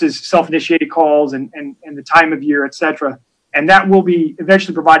versus self-initiated calls and the time of year, et cetera. And that will be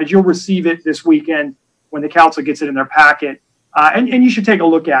eventually provided. You'll receive it this weekend when the council gets it in their packet. And you should take a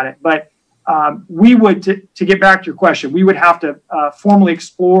look at it. But we would, to get back to your question, we would have to formally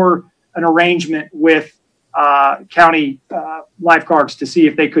explore an arrangement with county lifeguards to see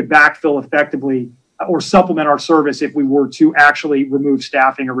if they could backfill effectively or supplement our service if we were to actually remove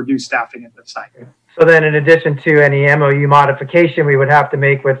staffing or reduce staffing at the site. So then in addition to any MOU modification we would have to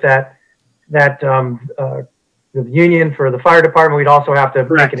make with the union for the fire department, we'd also have to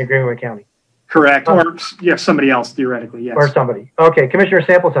make an agreement with county. Correct. Or somebody else, theoretically, yes. Or somebody. Okay, Commissioner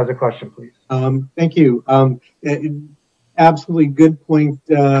Samples has a question, please. Thank you. Absolutely good point,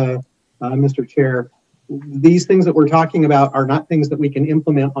 Mr. Chair. These things that we're talking about are not things that we can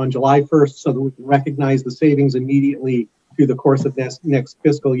implement on July 1st so that we can recognize the savings immediately through the course of this next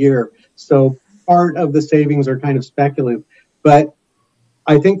fiscal year. So part of the savings are kind of speculative. But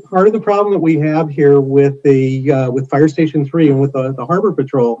I think part of the problem that we have here with with Fire Station 3 and with the Harbor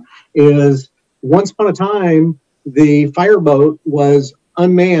Patrol is once upon a time, the fireboat was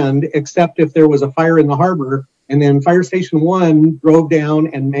unmanned except if there was a fire in the harbor, and then Fire Station 1 drove down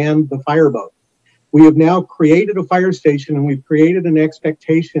and manned the fireboat. We have now created a fire station and we've created an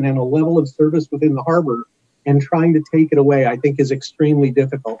expectation and a level of service within the harbor, and trying to take it away, I think, is extremely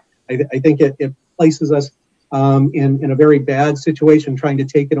difficult. I think it places us in a very bad situation trying to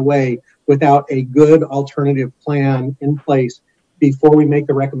take it away without a good alternative plan in place before we make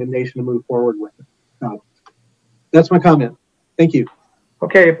the recommendation to move forward with it. That's my comment. Thank you.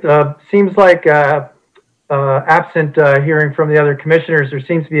 Okay, seems like absent hearing from the other commissioners, there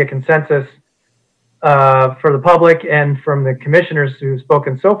seems to be a consensus for the public and from the commissioners who've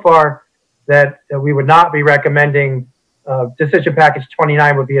spoken so far that we would not be recommending decision package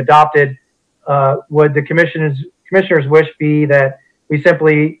 29 would be adopted. Would the commissioners' wish be that we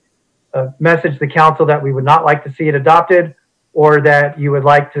simply message the council that we would not like to see it adopted, or that you would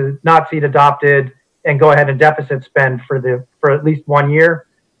like to not see it adopted and go ahead and deficit spend for at least 1 year,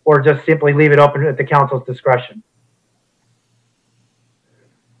 or just simply leave it open at the council's discretion?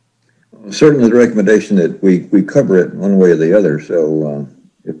 Certainly the recommendation that we cover it one way or the other. So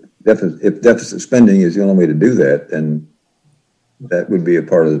if deficit spending is the only way to do that, then that would be a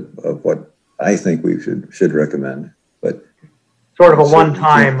part of what I think we should recommend. But sort of a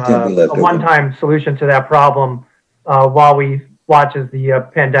one-time solution to that problem while we watch as the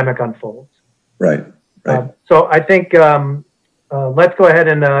pandemic unfolds. Right. So I think let's go ahead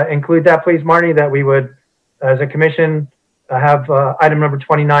and include that, please, Marnie, that we would, as a commission, have item number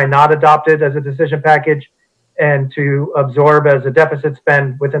 29 not adopted as a decision package, and to absorb as a deficit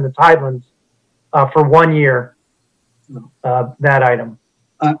spend within the Tidelands for 1 year that item.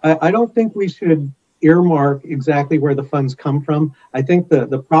 I don't think we should earmark exactly where the funds come from. I think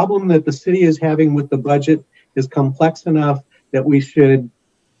the problem that the city is having with the budget is complex enough that we should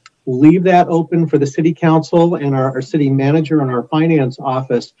leave that open for the city council and our city manager and our finance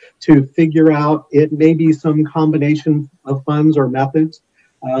office to figure out. It may be some combination of funds or methods,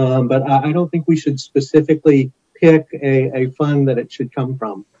 but I don't think we should specifically pick a fund that it should come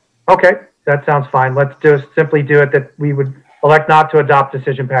from. Okay, that sounds fine. Let's simply do it that we would elect not to adopt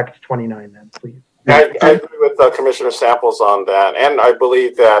decision package 29 then, please. I agree with Commissioner Samples on that. And I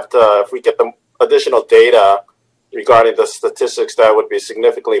believe that if we get the additional data regarding the statistics, that would be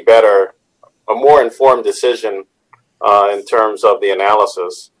significantly better, a more informed decision in terms of the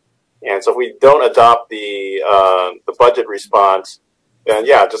analysis. And so if we don't adopt the budget response, then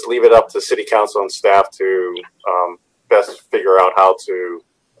yeah, just leave it up to city council and staff to best figure out how to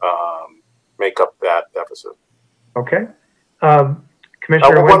make up that deficit. Okay.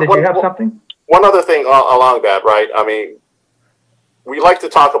 Commissioner Wynn, did you have something? One other thing along that, right? I mean, we like to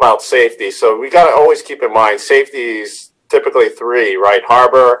talk about safety, so we got to always keep in mind safety is typically three, right?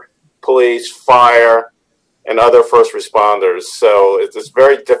 Harbor, police, fire, and other first responders. So it's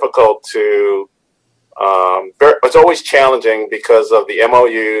very difficult to, it's always challenging because of the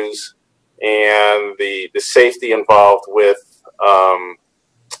MOUs and the safety involved with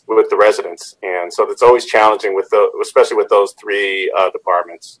the residents. And so it's always challenging especially with those three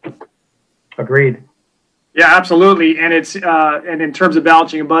departments. Agreed. Yeah, absolutely. And it's and in terms of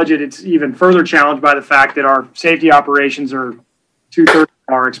balancing a budget, it's even further challenged by the fact that our safety operations are 2/3 of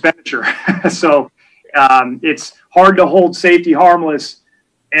our expenditure. So it's hard to hold safety harmless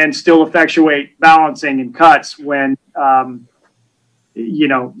and still effectuate balancing and cuts when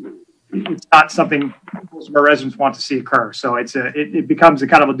it's not something most of our residents want to see occur. So it becomes a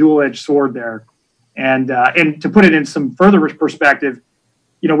kind of a dual-edged sword there. And to put it in some further perspective,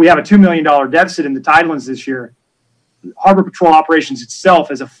 we have a $2 million deficit in the Tidelands this year. Harbor Patrol operations itself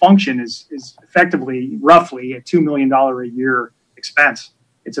as a function is effectively roughly a $2 million a year expense.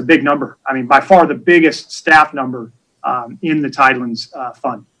 It's a big number. I mean, by far the biggest staff number in the Tidelands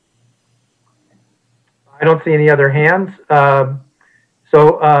fund. I don't see any other hands.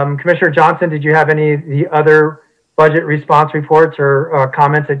 Commissioner Johnson, did you have any of the other budget response reports or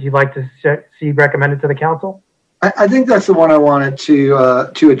comments that you'd like to see recommended to the council? I think that's the one I wanted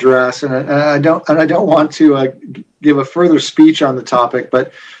to address, and I don't want to give a further speech on the topic,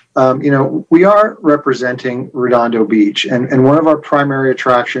 but we are representing Redondo Beach, and one of our primary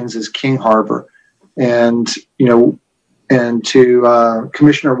attractions is King Harbor, and to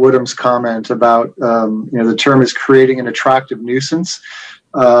Commissioner Woodham's comment about the term is creating an attractive nuisance.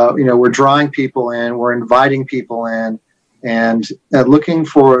 We're drawing people in, we're inviting people in, and looking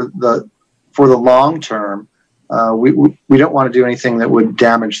for the long term. We don't want to do anything that would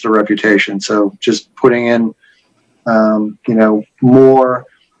damage the reputation. So just putting in, more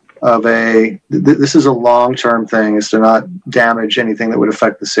of this is a long-term thing, is to not damage anything that would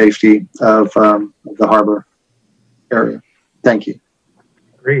affect the safety of the harbor area. Thank you.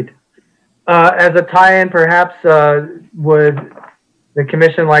 Agreed. As a tie-in, perhaps, would the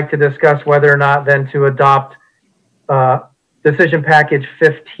commission like to discuss whether or not then to adopt decision package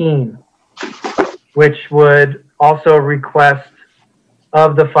 15, which would also request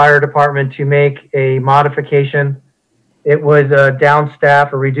of the fire department to make a modification. It was down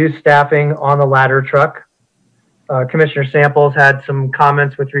staff or reduce staffing on the ladder truck. Commissioner Samples had some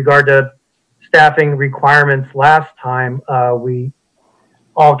comments with regard to staffing requirements last time. We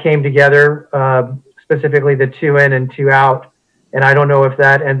all came together, specifically the 2 in and 2 out, and I don't know if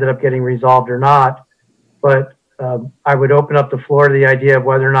that ended up getting resolved or not, but I would open up the floor to the idea of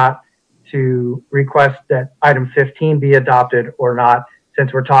whether or not to request that item 15 be adopted or not,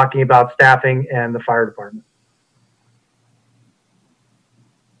 since we're talking about staffing and the fire department.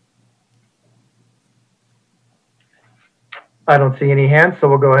 I don't see any hands, so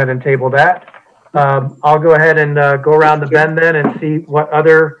we'll go ahead and table that. I'll go ahead and go around the bend then and see what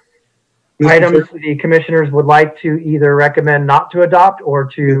other items the commissioners would like to either recommend not to adopt or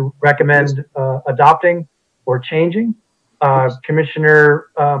to recommend adopting or changing. Commissioner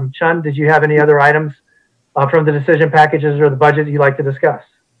Chun, did you have any other items from the decision packages or the budget you'd like to discuss?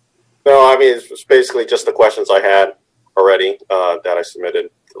 No, I mean, it's basically just the questions I had already that I submitted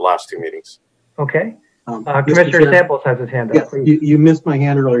the last 2 meetings. Okay. Commissioner Samples has his hand up. Yeah, you missed my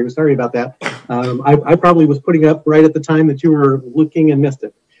hand earlier. Sorry about that. I probably was putting up right at the time that you were looking and missed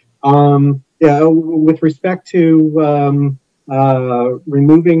it. With respect to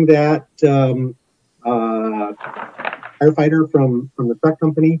removing that firefighter from the truck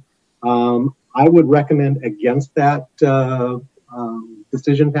company, I would recommend against that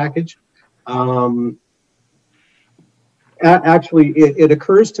decision package. Actually, it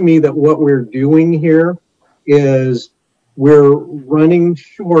occurs to me that what we're doing here is we're running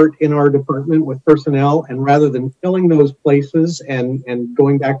short in our department with personnel, and rather than filling those places and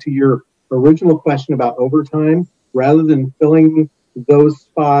going back to your original question about overtime, rather than filling those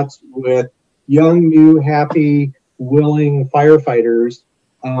spots with young, new, happy, willing firefighters,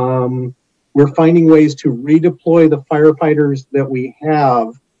 we're finding ways to redeploy the firefighters that we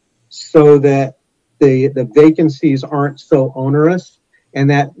have so that the vacancies aren't so onerous, and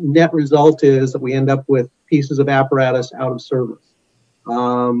that net result is that we end up with pieces of apparatus out of service.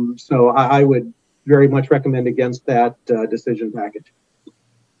 So I would very much recommend against that decision package.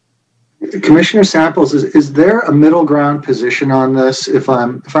 Commissioner Samples, is there a middle ground position on this? If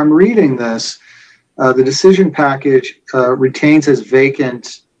I'm reading this, the decision package retains as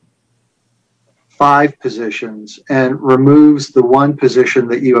vacant 5 positions and removes the 1 position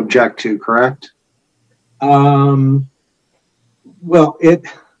that you object to, correct? Well,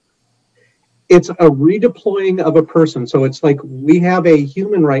 it's a redeploying of a person. So it's like we have a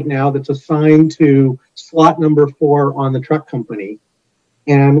human right now that's assigned to slot number 4 on the truck company,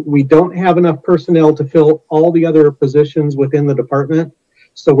 and we don't have enough personnel to fill all the other positions within the department.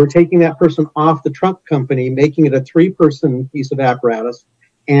 So we're taking that person off the truck company, making it a 3-person piece of apparatus,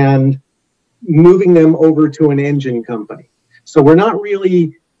 and moving them over to an engine company. So we're not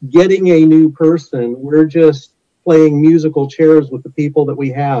really getting a new person. We're just playing musical chairs with the people that we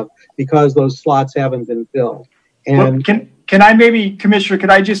have because those slots haven't been filled. And well, can I maybe, Commissioner, could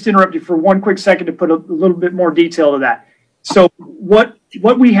I just interrupt you for one quick second to put a little bit more detail to that? So what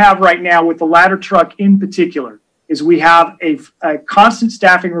we have right now with the ladder truck in particular is we have a constant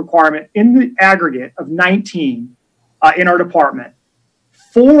staffing requirement in the aggregate of 19 in our department.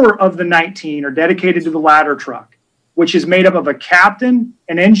 4 of the 19 are dedicated to the ladder truck. which is made up of a captain,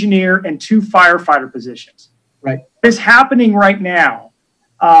 an engineer, and 2 firefighter positions. Right. What is happening right now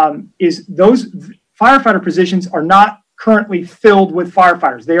is those firefighter positions are not currently filled with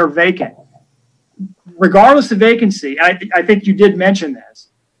firefighters. They are vacant. Regardless of vacancy, I think you did mention this,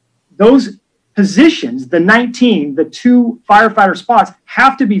 those positions, the 2 firefighter spots,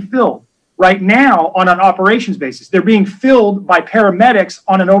 have to be filled right now on an operations basis. They're being filled by paramedics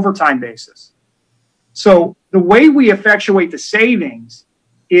on an overtime basis. So the way we effectuate the savings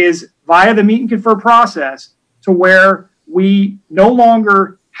is via the meet and confer process, to where we no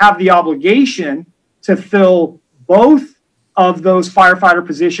longer have the obligation to fill both of those firefighter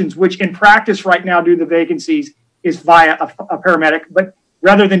positions, which in practice right now, due to the vacancies, is via a paramedic. But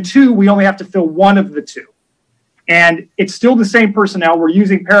rather than 2, we only have to fill 1 of the 2. And it's still the same personnel. We're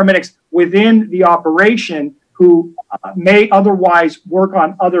using paramedics within the operation who may otherwise work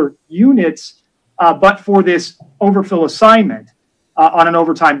on other units, but for this overfill assignment on an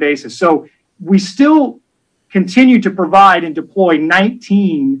overtime basis. So we still continue to provide and deploy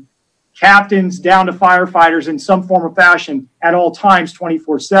 19 captains down to firefighters in some form or fashion at all times,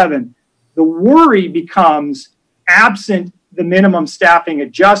 24/7. The worry becomes, absent the minimum staffing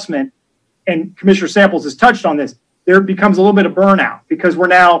adjustment, and Commissioner Samples has touched on this, there becomes a little bit of burnout, because we're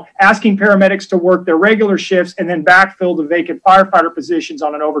now asking paramedics to work their regular shifts and then backfill the vacant firefighter positions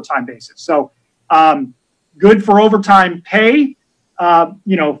on an overtime basis. So good for overtime pay,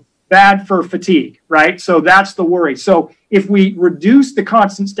 bad for fatigue, right? So that's the worry. So if we reduce the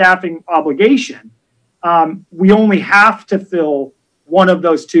constant staffing obligation, we only have to fill 1 of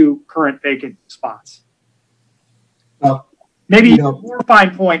those 2 current vacant spots. Maybe a more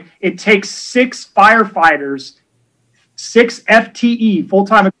fine point, it takes 6 firefighters, 6 FTE,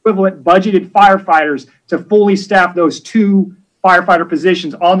 full-time equivalent budgeted firefighters, to fully staff those 2 firefighter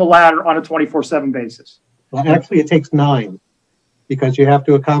positions on the ladder on a 24/7 basis. Well, actually, it takes 9, because you have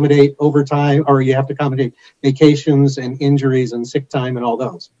to accommodate overtime, or you have to accommodate vacations and injuries and sick time and all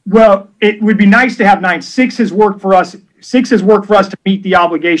those. Well, it would be nice to have 9. 6 has worked for us. 6 has worked for us to meet the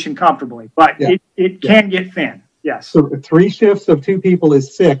obligation comfortably, but it can get thin. Yes. So 3 shifts of 2 people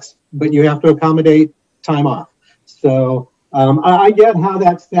is 6, but you have to accommodate time off. So I get how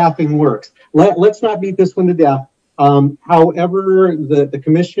that staffing works. Let's not beat this one to death. However, the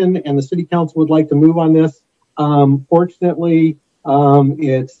commission and the city council would like to move on this. Fortunately,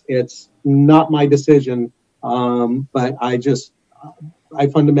 it's not my decision, but I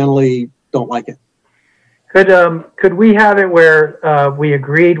fundamentally don't like it. Could we have it where we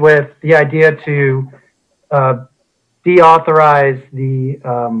agreed with the idea to deauthorize the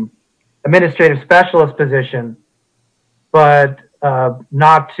administrative specialist position, but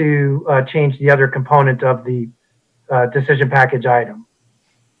not to change the other component of the decision package item?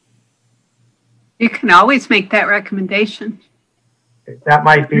 You can always make that recommendation. That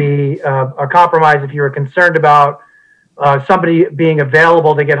might be a compromise if you were concerned about somebody being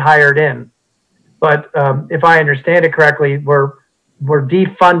available to get hired in. But if I understand it correctly, we're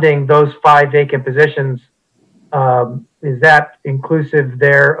defunding those 5 vacant positions. Is that inclusive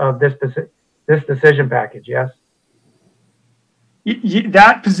there of this decision package? Yes.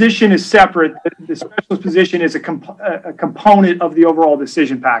 That position is separate. The specialist position is a component of the overall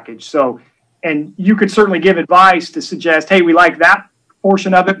decision package. So, and you could certainly give advice to suggest, hey, we like that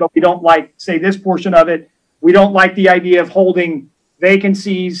portion of it, but we don't like, say, this portion of it. We don't like the idea of holding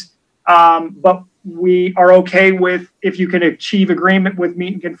vacancies, but we are okay with if you can achieve agreement with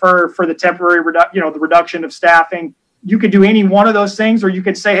meet and confer for the temporary the reduction of staffing. You could do any one of those things, or you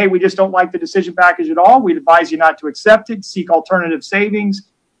could say, hey, we just don't like the decision package at all. We'd advise you not to accept it, seek alternative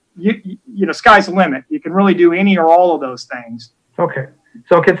savings. Sky's the limit. You can really do any or all of those things. Okay.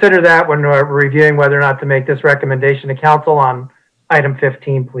 So consider that when we're reviewing whether or not to make this recommendation to council on item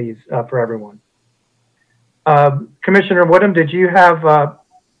 15, please, for everyone. Commissioner Woodham, did you have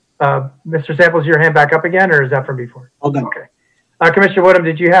Mr. Samples, your hand back up again, or is that from before? All done. Okay. Commissioner Woodham,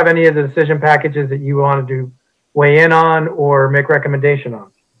 did you have any of the decision packages that you wanted to weigh in on or make recommendation on?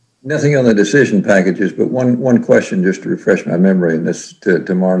 Nothing on the decision packages, but one question just to refresh my memory, and this to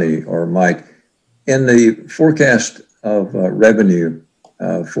Marnie or Mike. In the forecast of revenue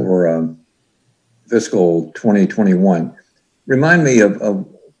for fiscal 2021, remind me of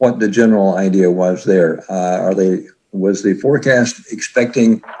what the general idea was there. Was the forecast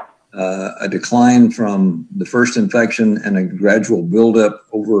expecting a decline from the first infection and a gradual buildup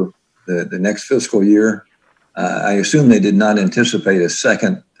over the next fiscal year? I assume they did not anticipate a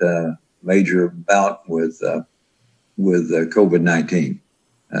second major bout with COVID-19.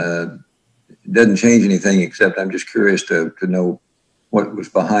 It doesn't change anything, except I'm just curious to know what was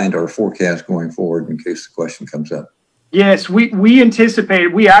behind our forecast going forward in case the question comes up. Yes,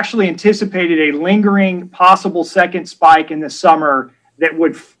 we actually anticipated a lingering possible second spike in the summer that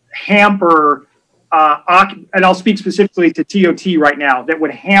would hamper, and I'll speak specifically to TOT right now, that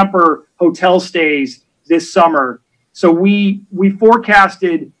would hamper hotel stays this summer. So we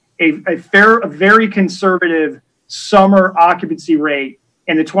forecasted a very conservative summer occupancy rate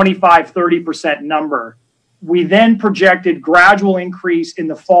in the 25-30% number. We then projected gradual increase in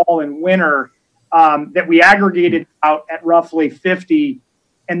the fall and winter that we aggregated out at roughly 50.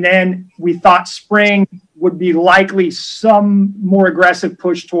 And then we thought spring would be likely some more aggressive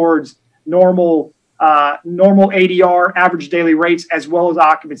push towards normal ADR, average daily rates, as well as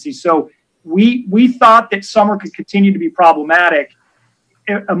occupancy. So we thought that summer could continue to be problematic.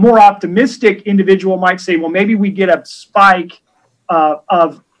 A more optimistic individual might say, well, maybe we get a spike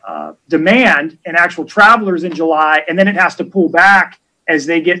of demand and actual travelers in July, and then it has to pull back as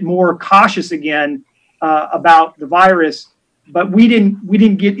they get more cautious again about the virus. But we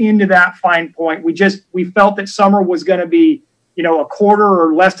didn't get into that fine point. We felt that summer was going to be, a quarter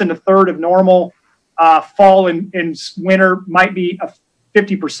or less than a third of normal. Fall and winter might be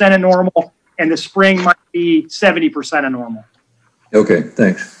 50% of normal, and the spring might be 70% of normal. Okay,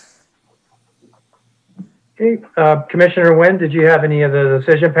 thanks. Okay, Commissioner Nguyen, did you have any of the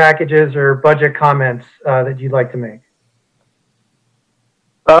decision packages or budget comments that you'd like to make?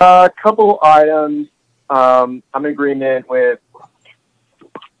 A couple items. I'm in agreement with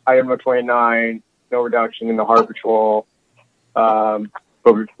item number 29, no reduction in the Harbor Patrol.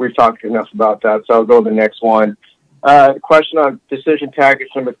 But we've talked enough about that, so I'll go to the next one. Question on decision package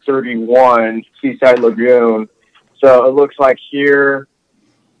number 31, Seaside Lagoon. So it looks like here,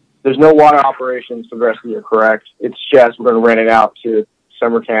 there's no water operations for the rest of the year, correct? It's just we're going to rent it out to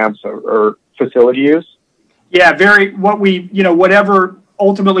summer camps or facility use? Yeah, whatever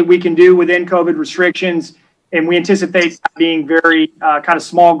ultimately we can do within COVID restrictions, and we anticipate being very kind of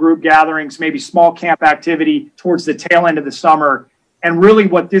small group gatherings, maybe small camp activity towards the tail end of the summer. And really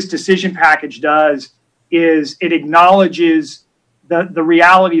what this decision package does is it acknowledges the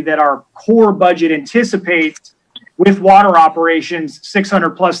reality that our core budget anticipates with water operations,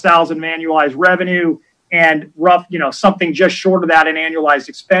 600,000+ annualized revenue and something just short of that in annualized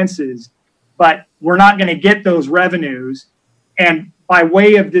expenses. But we're not going to get those revenues. And by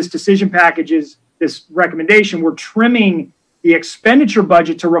way of this decision packages, this recommendation, we're trimming the expenditure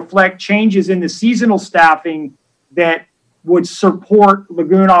budget to reflect changes in the seasonal staffing that would support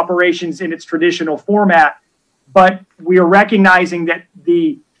lagoon operations in its traditional format. But we are recognizing that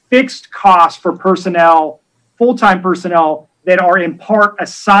the fixed costs for personnel, full-time personnel that are in part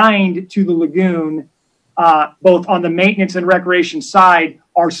assigned to the lagoon, both on the maintenance and recreation side,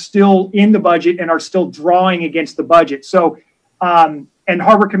 are still in the budget and are still drawing against the budget. So, and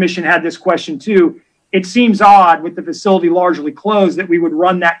Harbor Commission had this question too. It seems odd with the facility largely closed that we would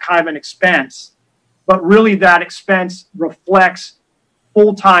run that kind of an expense, but really that expense reflects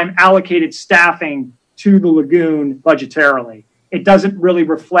full-time allocated staffing to the lagoon budgetarily. It doesn't really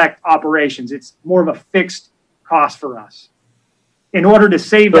reflect operations. It's more of a fixed cost for us. In order to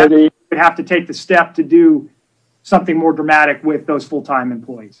save that, we would have to take the step to do something more dramatic with those full-time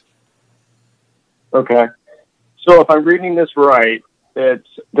employees. Okay. So if I'm reading this right, it's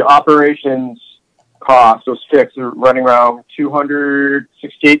the operations cost, those fixed, are running around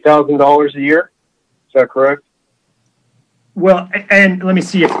 $268,000 a year. Is that correct? Well, and let me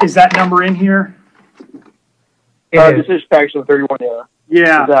see, is that number in here? This is section 31, yeah.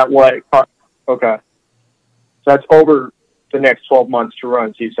 Yeah. Is that what it cost? Okay. So that's over the next 12 months to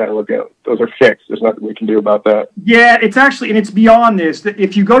run Seaside Lagoon. Those are fixed. There's nothing we can do about that. Yeah, it's actually, and it's beyond this.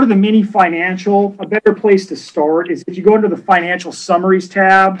 If you go to the mini financial, a better place to start is if you go into the financial summaries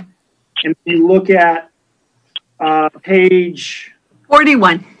tab and you look at page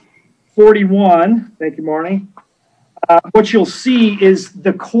 41. 41. Thank you, Marnie. What you'll see is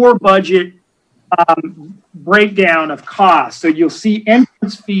the core budget breakdown of costs. So you'll see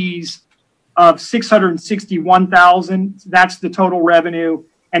entrance fees of $661,000. That's the total revenue.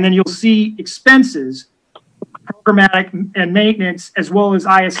 And then you'll see expenses, programmatic and maintenance, as well as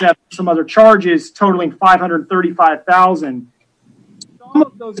ISF, some other charges totaling $535,000. Some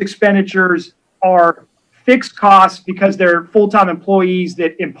of those expenditures are fixed costs because they're full-time employees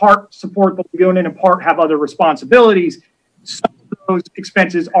that in part support the lagoon and in part have other responsibilities. Some of those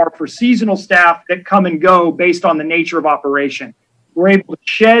expenses are for seasonal staff that come and go based on the nature of operation. We're able to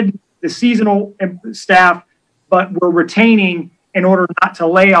shed the seasonal staff, but we're retaining in order not to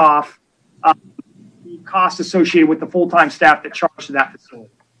lay off the costs associated with the full-time staff that charge to that facility.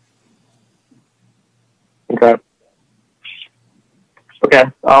 Okay. Okay.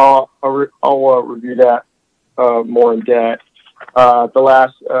 I'll review that. more in depth. The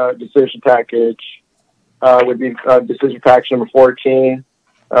last decision package would be decision package number 14.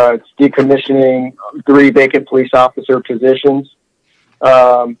 It's decommissioning 3 vacant police officer positions.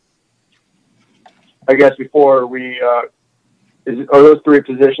 I guess before we, are those 3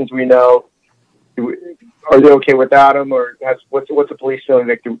 positions we know, are they okay without them, or what's the police feeling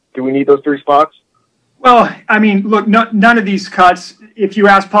like? Do we need those 3 spots? Well, I mean, look, none of these cuts, if you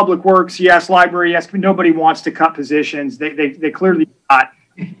ask Public Works, you ask Library, you ask, nobody wants to cut positions. They clearly not.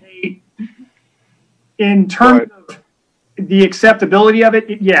 In terms of the acceptability of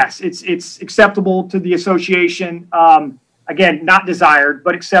it, yes, it's acceptable to the association. Again, not desired,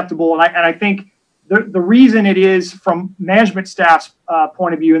 but acceptable. And I think the reason it is from management staff's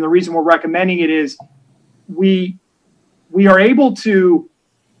point of view, and the reason we're recommending it is we are able to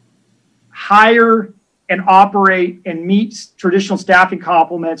hire and operate and meet traditional staffing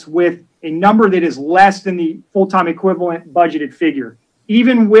complements with a number that is less than the full-time equivalent budgeted figure,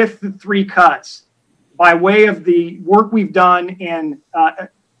 even with the 3 cuts, by way of the work we've done in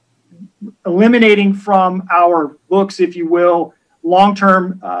eliminating from our books, if you will,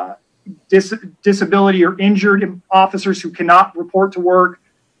 long-term disability or injured officers who cannot report to work,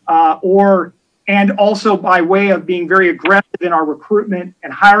 and also by way of being very aggressive in our recruitment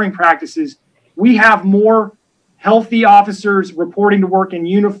and hiring practices. We have more healthy officers reporting to work in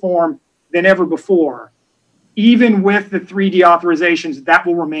uniform than ever before. Even with the 3 deauthorizations, that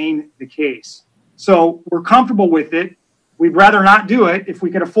will remain the case. So we're comfortable with it. We'd rather not do it. If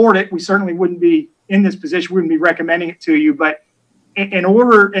we could afford it, we certainly wouldn't be in this position. We wouldn't be recommending it to you. But in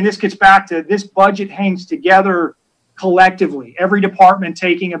order, and this gets back to this budget hangs together collectively, every department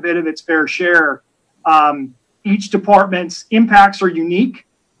taking a bit of its fair share. Each department's impacts are unique.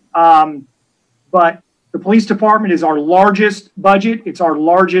 But the police department is our largest budget. It's our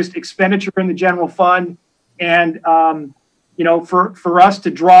largest expenditure in the general fund. And, you know, for us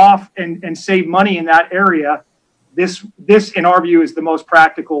to draw and save money in that area, this, in our view, is the most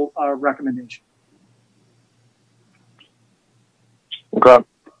practical recommendation. Okay.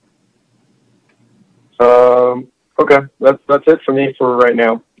 Okay, that's it for me for right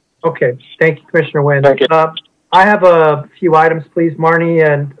now. Okay, thank you, Commissioner Wynn. Thank you. I have a few items, please, Marnie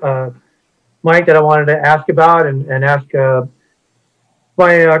and Mike, that I wanted to ask about and ask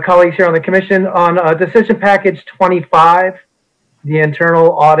my colleagues here on the commission on decision package 25, the internal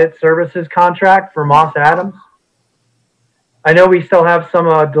audit services contract for Moss Adams. I know we still have some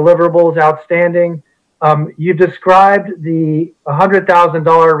deliverables outstanding. You described the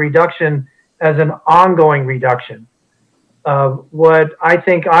 $100,000 reduction as an ongoing reduction. What I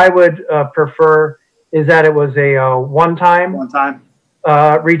think I would prefer is that it was a one-time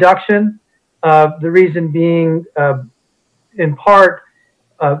reduction. The reason being, in part,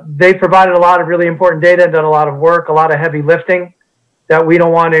 they provided a lot of really important data, done a lot of work, a lot of heavy lifting that we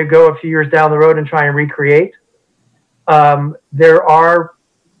don't want to go a few years down the road and try and recreate. There are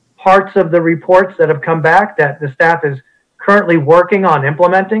parts of the reports that have come back that the staff is currently working on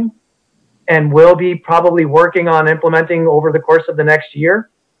implementing and will be probably working on implementing over the course of the next year.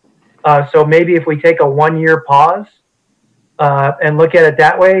 So maybe if we take a 1-year pause and look at it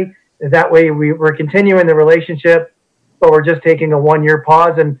that way we're continuing the relationship, but we're just taking a 1-year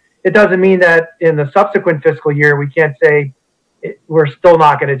pause. And it doesn't mean that in the subsequent fiscal year, we can't say we're still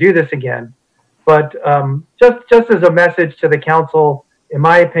not going to do this again. But just as a message to the council, in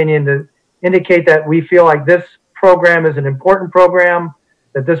my opinion, to indicate that we feel like this program is an important program,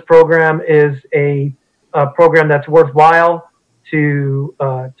 that this program is a program that's worthwhile to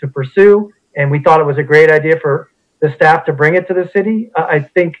pursue. And we thought it was a great idea for the staff to bring it to the city. I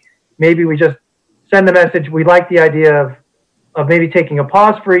think maybe we just send the message. We like the idea of maybe taking a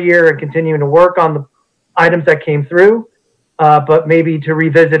pause for a year and continuing to work on the items that came through, but maybe to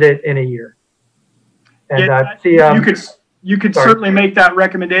revisit it in a year. And you could certainly make that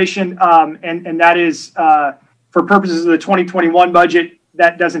recommendation, and that is for purposes of the 2021 budget.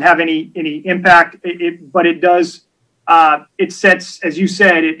 That doesn't have any impact, but it does. It sets, as you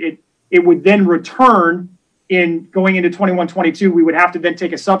said, it would then return in going into 21-22. We would have to then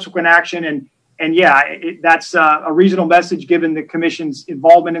take a subsequent action, and yeah, that's a reasonable message given the commission's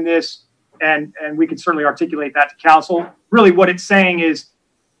involvement in this, and we can certainly articulate that to council. Really, what it's saying is,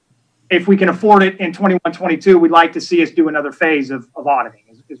 if we can afford it in 21-22, we'd like to see us do another phase of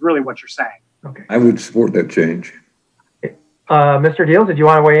auditing, is really what you're saying. Okay. I would support that change. Mr. Deals, did you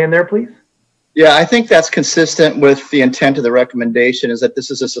want to weigh in there, please? Yeah, I think that's consistent with the intent of the recommendation, is that this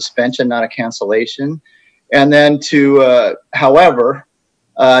is a suspension, not a cancellation. And then however,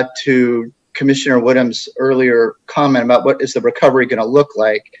 to Commissioner Woodham's earlier comment about what is the recovery going to look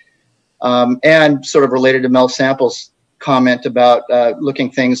like, And sort of related to Mel Sample's comment about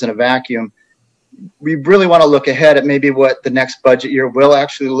looking things in a vacuum, we really want to look ahead at maybe what the next budget year will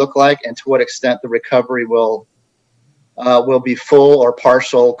actually look like and to what extent the recovery will be full or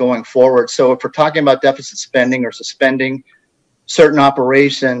partial going forward. So if we're talking about deficit spending or suspending certain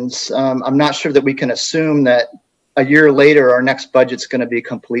operations, I'm not sure that we can assume that a year later our next budget's going to be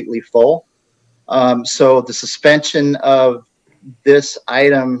completely full. So the suspension of this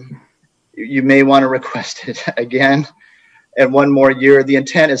item, you may want to request it again and one more year. The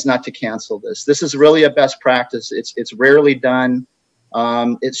intent is not to cancel this. This is really a best practice. It's rarely done.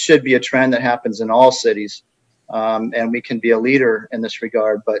 It should be a trend that happens in all cities. And we can be a leader in this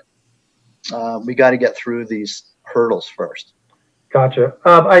regard, but we got to get through these hurdles first. Gotcha.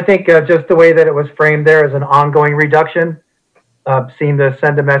 I think just the way that it was framed there as an ongoing reduction seemed to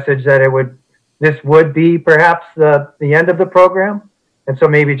send a message that this would be perhaps the end of the program. And so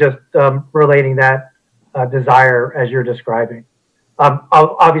maybe just relating that desire as you're describing.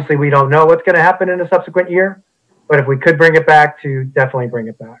 Obviously, we don't know what's going to happen in a subsequent year, but if we could bring it back, to definitely bring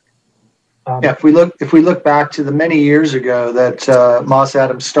it back. Yeah, if we look back to the many years ago that Moss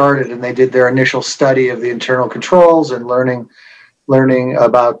Adams started, and they did their initial study of the internal controls and learning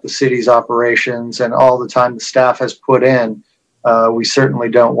about the city's operations and all the time the staff has put in, we certainly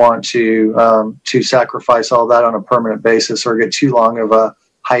don't want to sacrifice all that on a permanent basis or get too long of a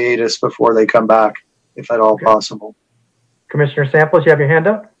hiatus before they come back, if at all possible. Commissioner Samples, you have your hand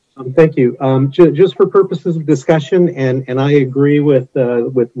up? Thank you. Just for purposes of discussion, and I agree with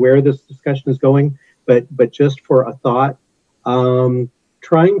where this discussion is going, but just for a thought,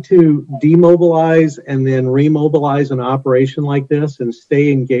 trying to demobilize and then remobilize an operation like this and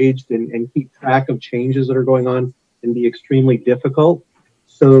stay engaged and keep track of changes that are going on can be extremely difficult.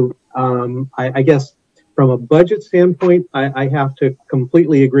 So I guess from a budget standpoint, I have to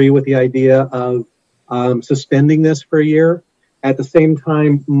completely agree with the idea of suspending this for a year. At the same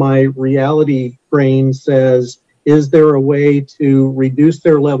time, my reality brain says, is there a way to reduce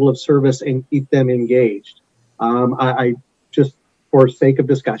their level of service and keep them engaged? I just for sake of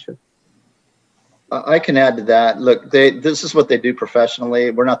discussion. I can add to that. Look, this is what they do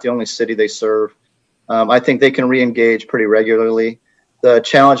professionally. We're not the only city they serve. I think they can re-engage pretty regularly. The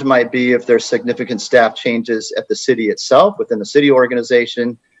challenge might be if there's significant staff changes at the city itself, within the city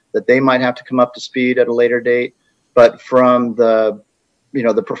organization, that they might have to come up to speed at a later date. But from the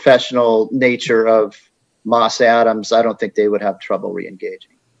professional nature of Moss Adams, I don't think they would have trouble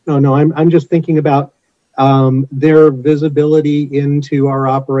re-engaging. No, I'm just thinking about their visibility into our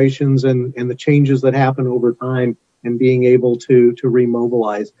operations and the changes that happen over time and being able to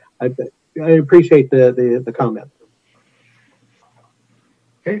remobilize. I appreciate the comment.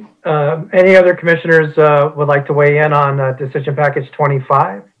 Okay. Any other commissioners would like to weigh in on decision package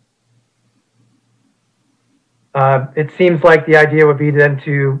 25? It seems like the idea would be then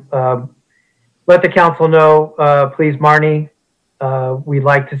to let the council know, please, Marnie, we'd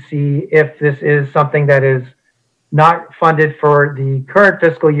like to see if this is something that is not funded for the current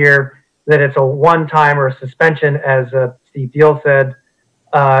fiscal year, that it's a one-time or a suspension, as Steve Deal said,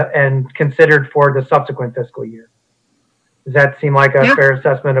 and considered for the subsequent fiscal year. Does that seem like a fair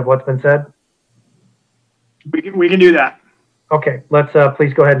assessment of what's been said? We can do that. Okay, let's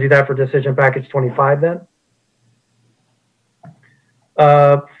please go ahead and do that for decision package 25 then.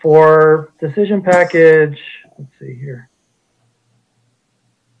 For decision package, let's see here.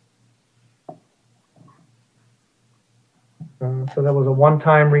 So that was a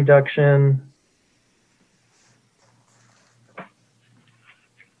one-time reduction.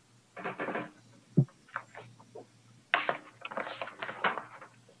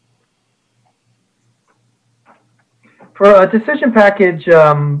 For decision package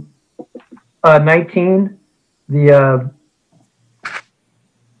 19,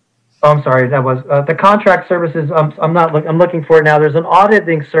 I'm sorry, that was the contract services. I'm looking for it now. There's an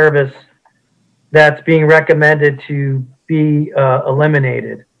auditing service that's being recommended to be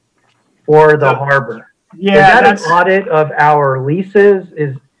eliminated for the harbor. Yeah, is that an audit of our leases?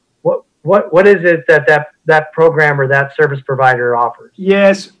 Is what is it that program or that service provider offers?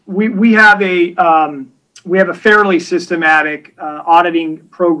 Yes, we have a fairly systematic auditing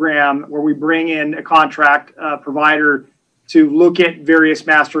program where we bring in a contract provider to look at various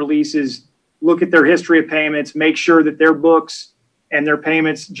master leases, look at their history of payments, make sure that their books and their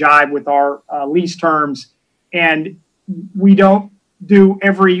payments jive with our lease terms. And we don't do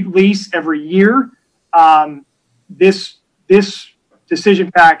every lease every year. This decision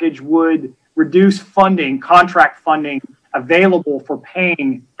package would reduce funding, contract funding available for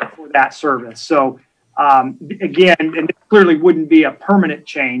paying for that service. So Again, and it clearly wouldn't be a permanent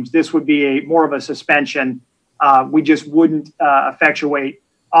change. This would be more of a suspension. We just wouldn't effectuate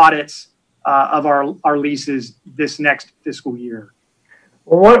audits of our leases this next fiscal year.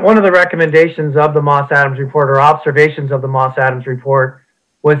 Well, one of the recommendations of the Moss Adams report, or observations of the Moss Adams report,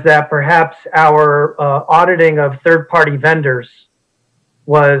 was that perhaps our auditing of third-party vendors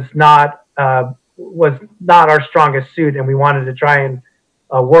was not our strongest suit, and we wanted to try and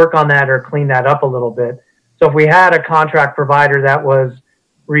work on that or clean that up a little bit. So if we had a contract provider that was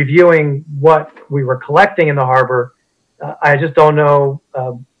reviewing what we were collecting in the harbor, I just don't know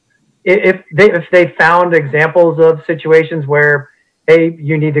if they found examples of situations where, hey,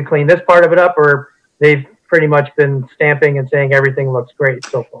 you need to clean this part of it up, or they've pretty much been stamping and saying everything looks great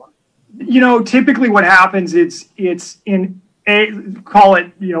so far. You know, typically what happens, it's in call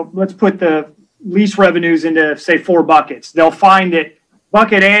it, let's put the lease revenues into, say, 4 buckets. They'll find that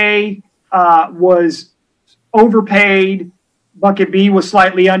bucket A was overpaid, bucket B was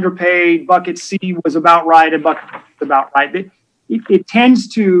slightly underpaid, bucket C was about right, and bucket D was about right. It tends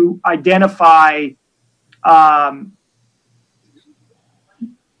to identify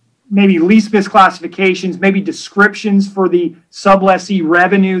maybe lease misclassifications, maybe descriptions for the sublessee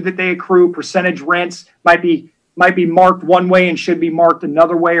revenue that they accrue. Percentage rents might be marked one way and should be marked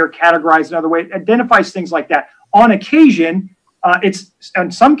another way, or categorized another way. It identifies things like that. On occasion,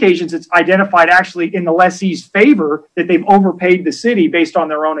 on some occasions, it's identified actually in the lessee's favor that they've overpaid the city based on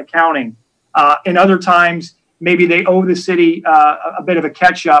their own accounting. In other times, maybe they owe the city a bit of a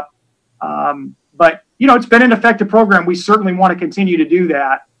catch up. But, it's been an effective program. We certainly want to continue to do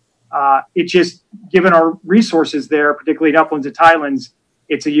that. It's just, given our resources there, particularly in Uplands and Tidelands,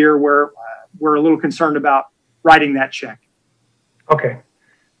 it's a year where we're a little concerned about writing that check. Okay.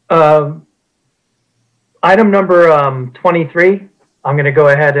 Item number 23, I'm going to go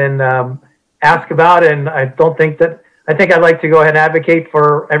ahead and ask about, and I think I'd like to go ahead and advocate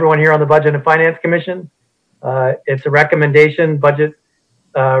for everyone here on the Budget and Finance Commission. It's a recommendation, budget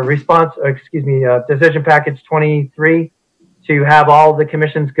decision package 23, to have all the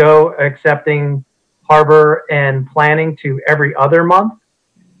commissions go, accepting harbor and planning, to every other month.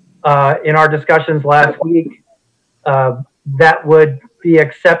 In our discussions last week, that would be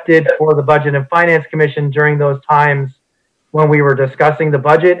accepted for the Budget and Finance Commission during those times when we were discussing the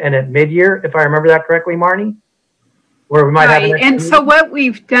budget and at mid-year, if I remember that correctly, Marnie? Where we might have an and so what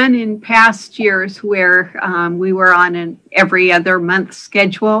we've done in past years, where we were on an every other month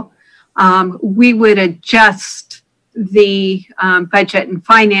schedule, we would adjust the Budget and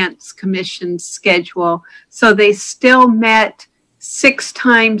Finance Commission schedule so they still met 6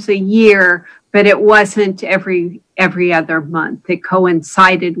 times a year, but it wasn't every other month. It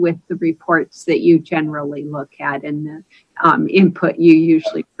coincided with the reports that you generally look at and the input you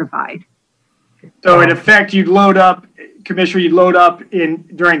usually provide. So in effect, Commissioner, you'd load up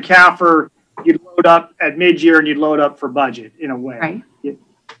during CAFR, you'd load up at mid-year, and you'd load up for budget in a way. Right. Yeah.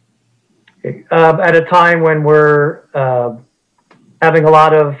 Okay. At a time when we're having a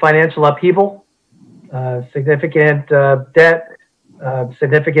lot of financial upheaval, significant debt,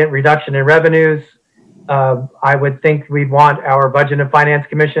 significant reduction in revenues, I would think we'd want our Budget and Finance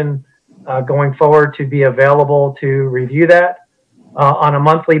Commission going forward to be available to review that on a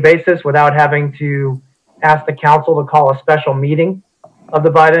monthly basis without having to ask the council to call a special meeting of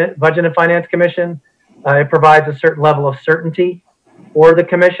the Budget and Finance Commission. It provides a certain level of certainty for the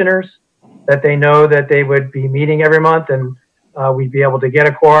commissioners, that they know that they would be meeting every month, and we'd be able to get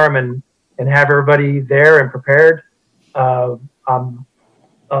a quorum and have everybody there and prepared. I'm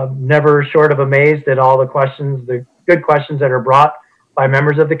never short of amazed at all the good questions that are brought by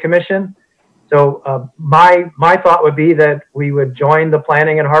members of the commission. So my thought would be that we would join the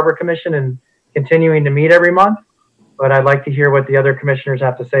Planning and Harbor Commission in continuing to meet every month, but I'd like to hear what the other commissioners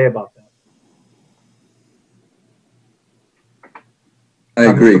have to say about that. I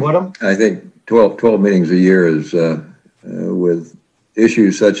agree. I think 12 meetings a year is, with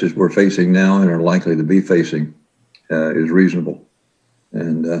issues such as we're facing now and are likely to be facing, is reasonable.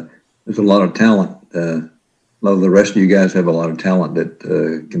 And there's a lot of talent. A lot of the rest of you guys have a lot of talent that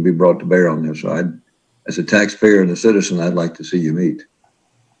can be brought to bear on this. So as a taxpayer and a citizen, I'd like to see you meet.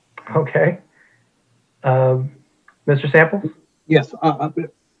 Okay. Mr. Samples? Yes.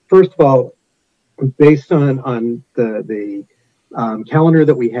 First of all, based on the calendar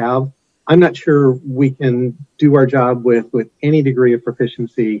that we have, I'm not sure we can do our job with any degree of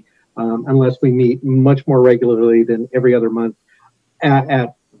proficiency unless we meet much more regularly than every other month.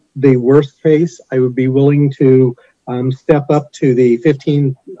 At the worst case, I would be willing to step up to the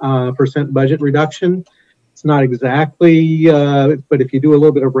 15% budget reduction It's not exactly, but if you do a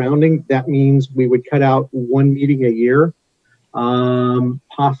little bit of rounding, that means we would cut out one meeting a year,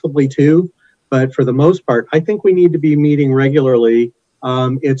 possibly two. But for the most part, I think we need to be meeting regularly.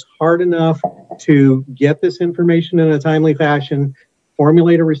 It's hard enough to get this information in a timely fashion,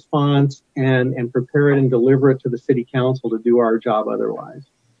 formulate a response, and prepare it and deliver it to the city council to do our job otherwise.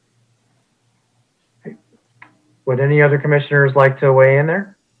 Would any other commissioners like to weigh in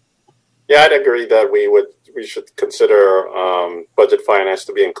there? Yeah, I'd agree that we should consider budget finance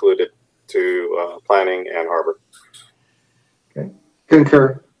to be included to planning and harbor. Okay.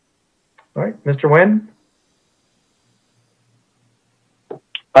 Concur. All right, Mr. Nguyen?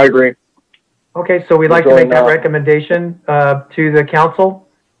 I agree. Okay, so we'd like to make that recommendation to the council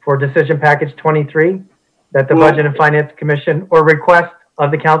for decision package 23, that the Budget and Finance Commission, or request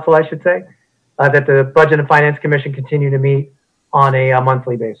of the council, I should say, that the Budget and Finance Commission continue to meet on a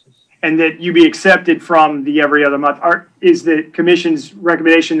monthly basis. And that you be accepted from the every other month. Is the commission's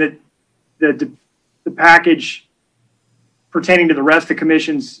recommendation that the package pertaining to the rest of the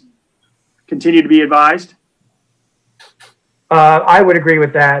commissions continue to be advised? I would agree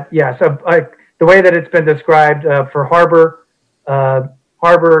with that. Yeah. So the way that it's been described for Harbor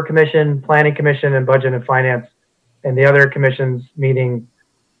Commission, Planning Commission, and Budget and Finance, and the other commissions meeting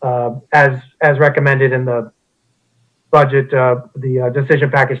as recommended in the budget, the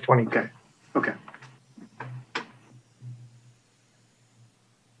decision package 20. Okay. Okay.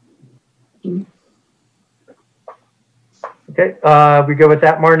 Okay. We go with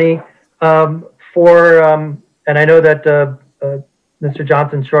that, Marnie. And I know that Mr.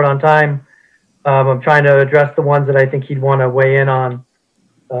 Johnson's short on time. I'm trying to address the ones that I think he'd want to weigh in on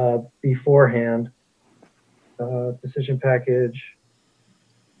beforehand. Decision package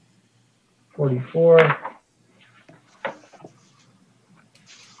 44.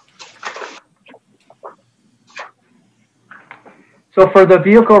 So for the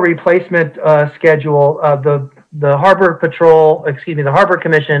vehicle replacement schedule, the Harbor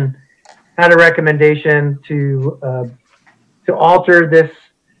Commission had a recommendation to alter this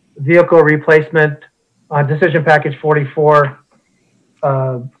vehicle replacement decision package 44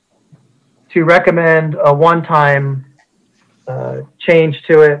 to recommend a one-time change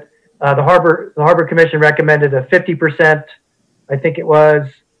to it. The Harbor Commission recommended a 50%, I think it was,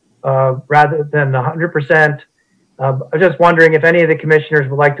 rather than 100%. I'm just wondering if any of the commissioners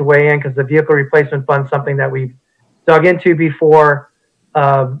would like to weigh in, because the vehicle replacement fund is something that we've dug into before.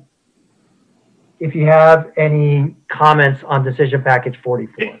 If you have any comments on decision package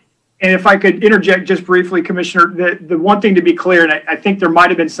 44. And if I could interject just briefly, Commissioner, the one thing to be clear, and I think there might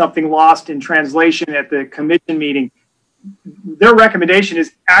have been something lost in translation at the commission meeting, their recommendation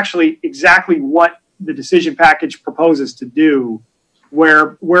is actually exactly what the decision package proposes to do,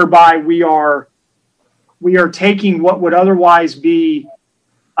 whereby we are taking what would otherwise be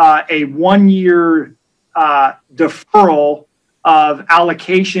a 1 year deferral of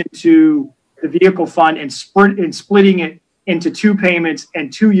allocation to the vehicle fund and splitting it into two payments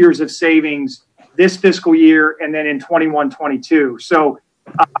and 2 years of savings this fiscal year and then in 21-22. So,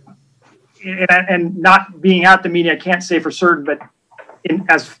 and not being at the meeting, I can't say for certain, but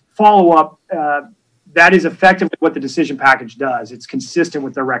as follow-up, that is effectively what the decision package does. It's consistent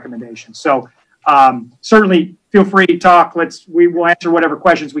with their recommendations. So certainly feel free to talk. We will answer whatever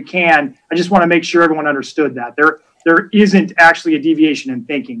questions we can. I just want to make sure everyone understood that. There isn't actually a deviation in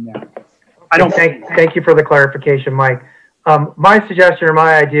thinking there. Thank you for the clarification, Mike. My suggestion or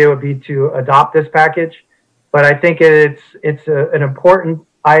my idea would be to adopt this package, but I think it's an important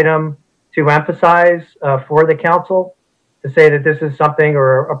item to emphasize for the council, to say that this is something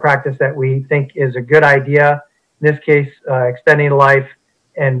or a practice that we think is a good idea. In this case, extending the life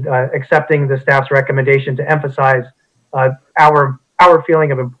and accepting the staff's recommendation to emphasize our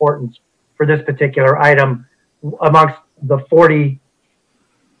feeling of importance for this particular item amongst the 47,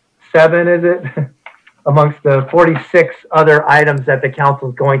 is it? Amongst the 46 other items that the council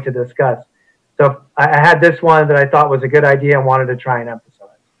is going to discuss. So I had this one that I thought was a good idea and wanted to try and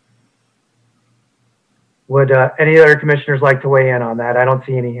emphasize. Would any other commissioners like to weigh in on that? I don't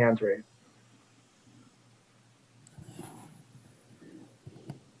see any hands raised.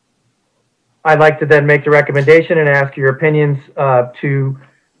 I'd like to then make the recommendation and ask your opinions to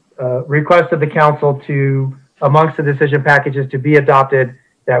request of the council to, amongst the decision packages to be adopted,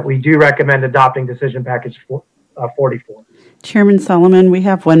 that we do recommend adopting decision package 44. Chairman Solomon, we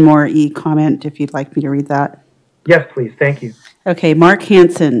have one more comment if you'd like me to read that. Yes, please. Thank you. Okay, Mark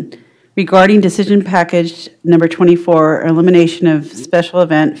Hansen, regarding decision package number 24, elimination of special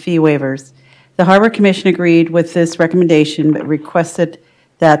event fee waivers. The Harbor Commission agreed with this recommendation, but requested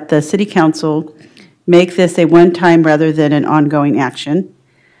that the City Council Make this a one-time rather than an ongoing action.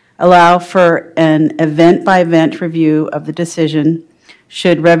 Allow for an event-by-event review of the decision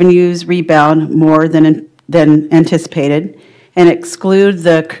should revenues rebound more than anticipated, and exclude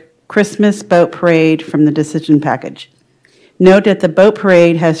the Christmas boat parade from the decision package. Note that the boat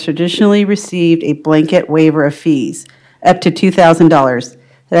parade has traditionally received a blanket waiver of fees, up to $2,000,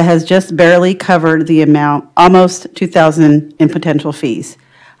 that has just barely covered the amount, almost $2,000 in potential fees.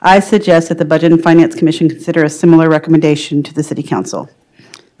 I suggest that the Budget and Finance Commission consider a similar recommendation to the City Council.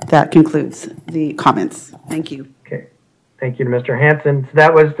 That concludes the comments. Thank you. Okay. Thank you to Mr. Hanson. So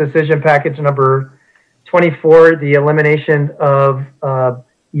that was decision package number 24, the elimination of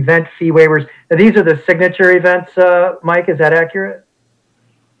event fee waivers. Now, these are the signature events, Mike, is that accurate?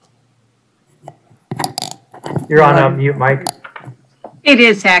 You're on mute, Mike. It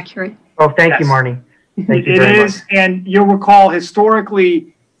is accurate. Oh, thank you, Marnie. Thank you very much. And you'll recall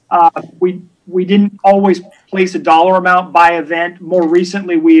historically, we didn't always place a dollar amount by event. More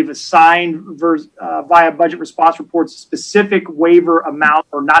recently, we've assigned via budget response reports specific waiver amount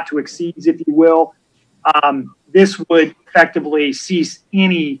or not to exceeds, if you will. This would effectively cease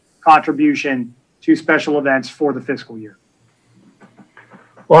any contribution to special events for the fiscal year.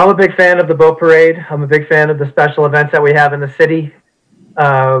 Well, I'm a big fan of the boat parade. I'm a big fan of the special events that we have in the city.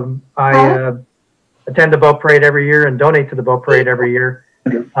 I attend the boat parade every year and donate to the boat parade every year.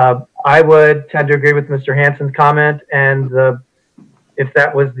 I would tend to agree with Mr. Hanson's comment, and if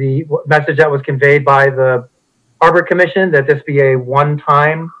that was the message that was conveyed by the Harbor Commission, that this be a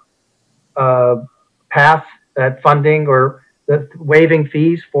one-time pass, that funding or the waiving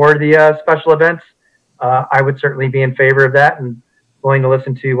fees for the special events, I would certainly be in favor of that and willing to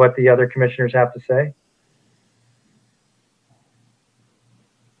listen to what the other commissioners have to say.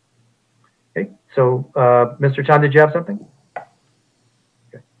 Okay, so Mr. Chand, did you have something?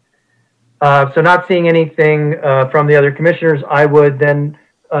 Okay. So not seeing anything from the other commissioners, I would then,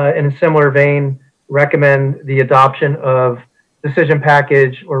 in a similar vein, recommend the adoption of decision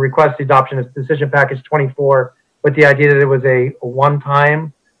package or request the adoption of decision package 24 with the idea that it was a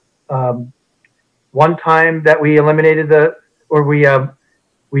one-time that we eliminated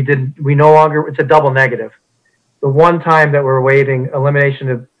we no longer, it's a double negative. The one time that we're waiving elimination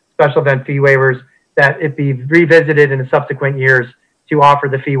of special event fee waivers, that it be revisited in the subsequent years to offer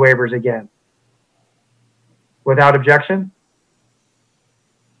the fee waivers again. Without objection?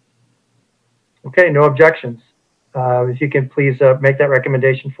 Okay, no objections. If you can please make that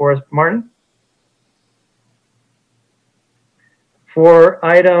recommendation for us, Martin. For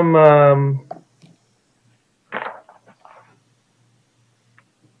item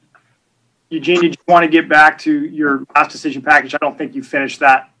Eugene, did you want to get back to your last decision package? I don't think you finished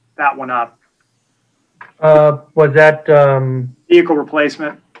that one up. Was that vehicle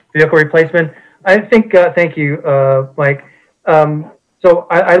replacement? Vehicle replacement. I think. Thank you, Mike. So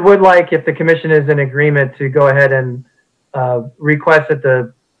I would like, if the commission is in agreement, to go ahead and request that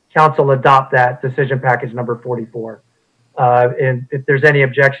the council adopt that decision package number 44. And if there's any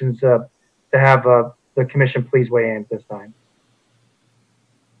objections, to have the commission please weigh in at this time.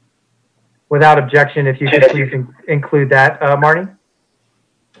 Without objection, if you could please include that, Marnie.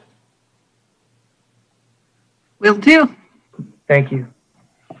 Will do. Thank you.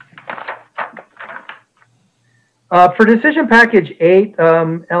 For decision package 8,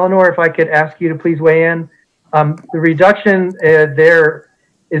 Eleanor, if I could ask you to please weigh in. The reduction there,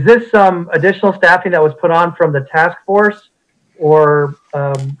 is this some additional staffing that was put on from the task force? Or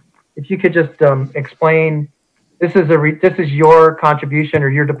if you could just explain, this is your contribution or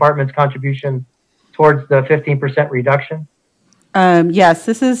your department's contribution towards the 15% reduction? Yes,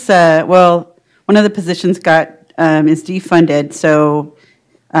 this is, well, one of the positions is defunded. So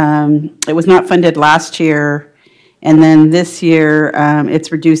it was not funded last year. And then this year,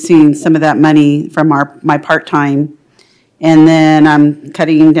 it's reducing some of that money from my part-time. And then I'm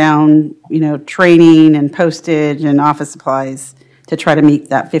cutting down, training and postage and office supplies to try to meet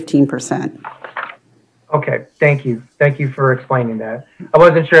that 15%. Okay, thank you. Thank you for explaining that. I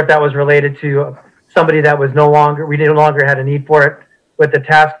wasn't sure if that was related to somebody that was we no longer had a need for it with the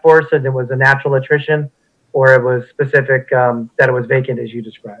task force and it was a natural attrition, or it was specific that it was vacant as you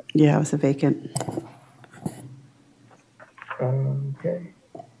described. Yeah, it was a vacant. Okay.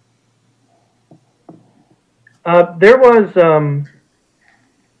 There was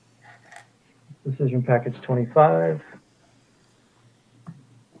decision package 25.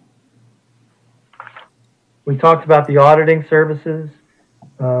 We talked about the auditing services.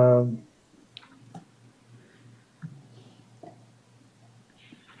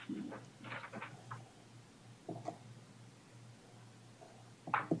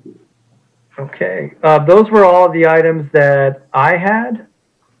 Okay, those were all of the items that I had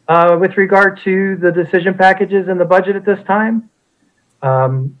with regard to the decision packages and the budget at this time.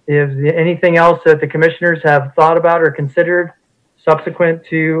 Is there anything else that the commissioners have thought about or considered subsequent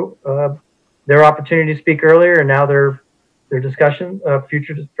to their opportunity to speak earlier and now their discussion,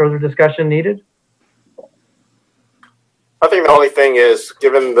 further discussion needed? I think the only thing is,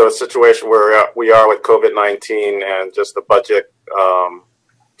 given the situation where we are with COVID-19 and just the budget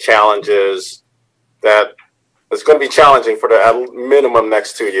challenges, that it's going to be challenging for the at minimum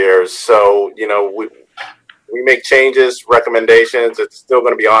next 2 years. So, you know, we make changes, recommendations, it's still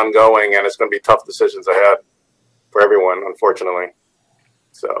going to be ongoing, and it's going to be tough decisions ahead for everyone, unfortunately.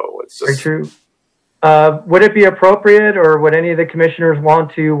 So it's just very true. Would it be appropriate, or would any of the commissioners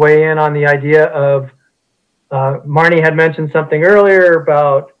want to weigh in on the idea of, Marnie had mentioned something earlier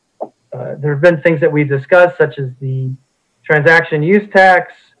about, there have been things that we've discussed, such as the transaction use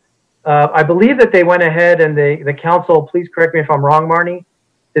tax. I believe that they went ahead and the council, please correct me if I'm wrong, Marnie,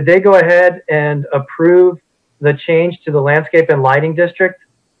 did they go ahead and approve the change to the landscape and lighting district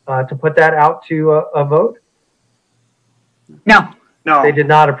to put that out to a vote? No. No. They did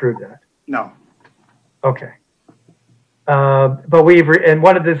not approve that. No. Okay. But and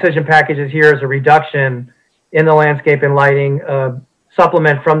one of the decision packages here is a reduction in the landscape and lighting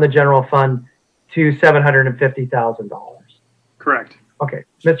supplement from the general fund to $750,000. Correct. Okay.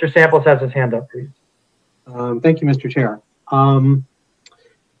 Mr. Samples has his hand up, please. Thank you, Mr. Chair.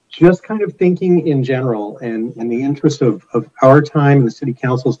 Just kind of thinking in general and in the interest of our time and the city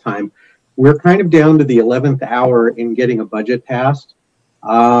council's time, we're kind of down to the 11th hour in getting a budget passed.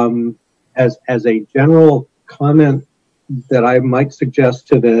 As a general comment that I might suggest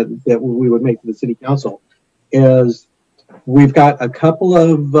to that we would make to the city council is we've got a couple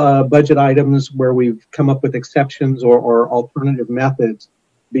of budget items where we've come up with exceptions or alternative methods.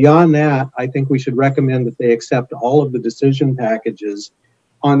 Beyond that, I think we should recommend that they accept all of the decision packages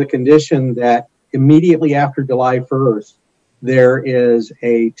on the condition that immediately after July 1st, there is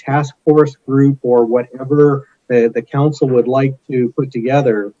a task force group or whatever the council would like to put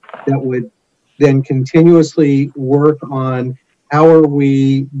together that would then continuously work on how are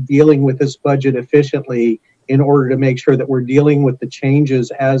we dealing with this budget efficiently in order to make sure that we're dealing with the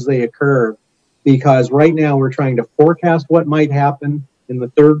changes as they occur. Because right now we're trying to forecast what might happen in the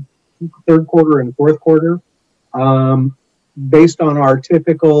third quarter and fourth quarter. Based on our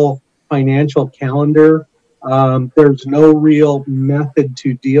typical financial calendar, there's no real method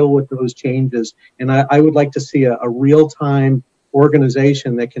to deal with those changes. And I would like to see a real-time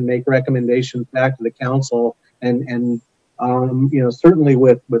organization that can make recommendations back to the council and you know, certainly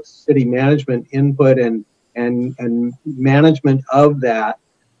with city management input and management of that,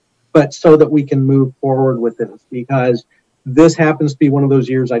 but so that we can move forward with this, because this happens to be one of those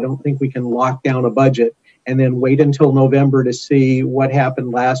years I don't think we can lock down a budget and then wait until November to see what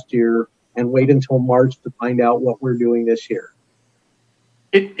happened last year and wait until March to find out what we're doing this year.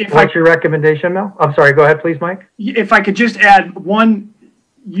 What's your recommendation, Mel? I'm sorry, go ahead, please, Mike. If I could just add one,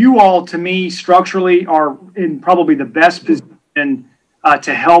 you all, to me, structurally are in probably the best position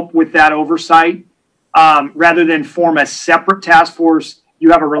to help with that oversight. Rather than form a separate task force,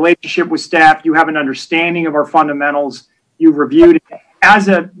 you have a relationship with staff, you have an understanding of our fundamentals, you've reviewed it. As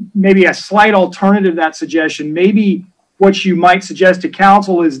maybe a slight alternative to that suggestion, maybe what you might suggest to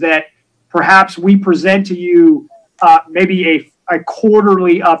council is that perhaps we present to you maybe a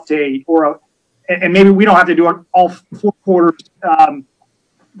quarterly update, and maybe we don't have to do it all 4 quarters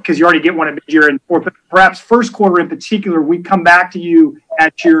because you already get one at mid-year and fourth, but perhaps first quarter in particular, we come back to you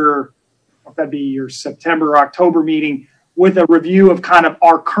at that'd be your September or October meeting with a review of kind of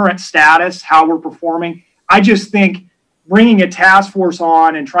our current status, how we're performing. I just think bringing a task force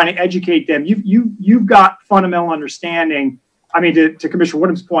on and trying to educate them, you've got fundamental understanding. I mean, to Commissioner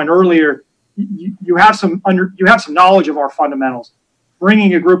Woodham's point earlier, you have some knowledge of our fundamentals.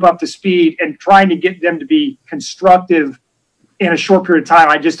 Bringing a group up to speed and trying to get them to be constructive in a short period of time,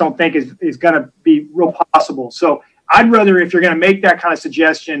 I just don't think is going to be real possible. So I'd rather, if you're going to make that kind of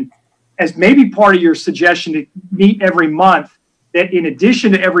suggestion, as maybe part of your suggestion to meet every month, that in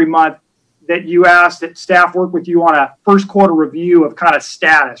addition to every month, that you ask that staff work with you on a first quarter review of kind of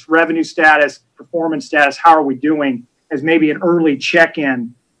status, revenue status, performance status, how are we doing, as maybe an early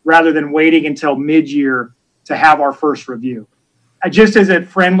check-in rather than waiting until mid-year to have our first review. Just as a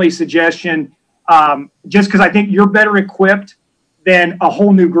friendly suggestion, just because I think you're better equipped than a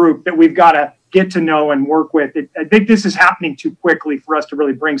whole new group that we've got to get to know and work with. I think this is happening too quickly for us to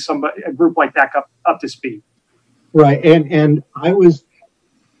really bring a group like that up to speed. Right, and I was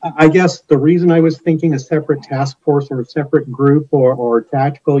I guess the reason I was thinking a separate task force or a separate group or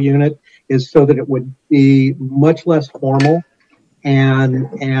tactical unit is so that it would be much less formal, and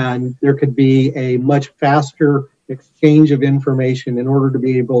there could be a much faster exchange of information in order to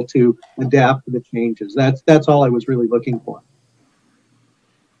be able to adapt to the changes. That's all I was really looking for.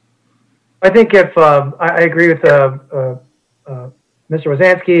 I think if I agree with Mr.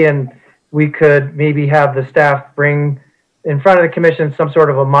 Wazansky, and we could maybe have the staff bring in front of the commission some sort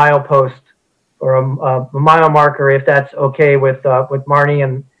of a milepost or a mile marker, if that's okay with Marnie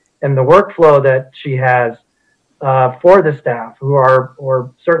and the workflow that she has for the staff who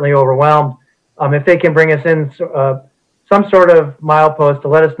are certainly overwhelmed. If they can bring us in some sort of milepost to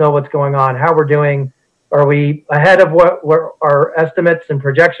let us know what's going on, how we're doing. Are we ahead of what our estimates and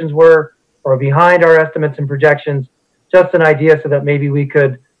projections were, or behind our estimates and projections? Just an idea so that maybe we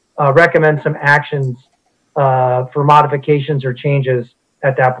could recommend some actions for modifications or changes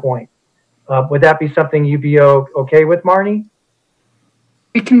at that point. Would that be something you'd be okay with, Marnie?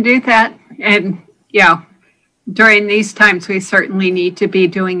 We can do that. And yeah, during these times, we certainly need to be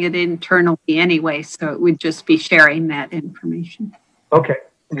doing it internally anyway. So it would just be sharing that information. Okay.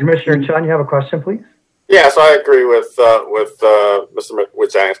 Commissioner Chun, you have a question, please? Yes, I agree with Mr.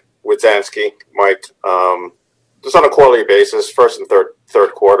 Wodzinski, Mike. Just on a quarterly basis, first and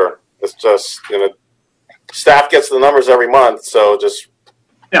third quarter. It's just, staff gets the numbers every month, so just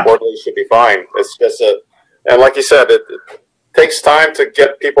quarterly should be fine. It's just and like you said, it takes time to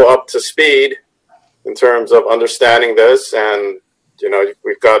get people up to speed in terms of understanding this, and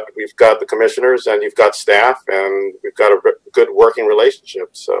we've got the commissioners, and you've got staff, and we've got a good working relationship.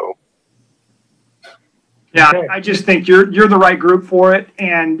 So. Yeah, I just think you're the right group for it,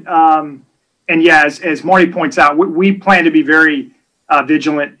 and yeah, as Marty points out, we plan to be very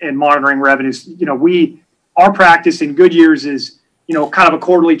vigilant in monitoring revenues. Our practice in good years is kind of a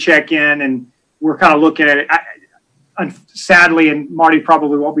quarterly check-in, and we're kind of looking at it. Sadly, and Marty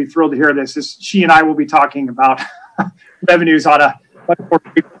probably won't be thrilled to hear this, is she and I will be talking about revenues on a much more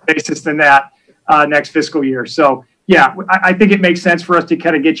frequent basis than that next fiscal year. So. Yeah, I think it makes sense for us to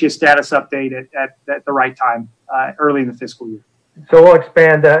kind of get you a status update at the right time, early in the fiscal year. So we'll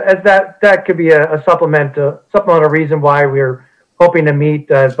expand as that could be a supplemental reason why we're hoping to meet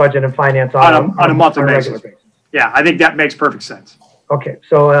Budget and Finance on a monthly basis. Yeah, I think that makes perfect sense. Okay,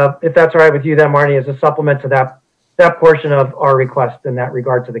 so if that's all right with you, then Marnie, as a supplement to that portion of our request in that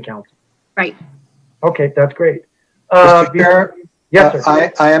regard to the council. Right. Okay, that's great. Mr. Chair, yes,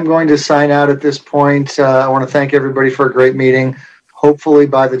 sir. I am going to sign out at this point. I want to thank everybody for a great meeting. Hopefully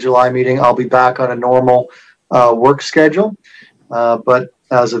by the July meeting, I'll be back on a normal work schedule. But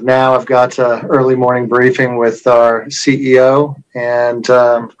as of now, I've got an early morning briefing with our CEO, and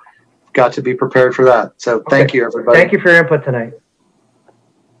got to be prepared for that. So thank you, everybody. Thank you for your input tonight.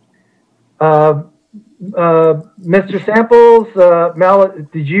 Mr. Samples, Mel,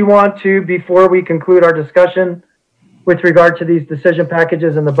 did you want to, before we conclude our discussion with regard to these decision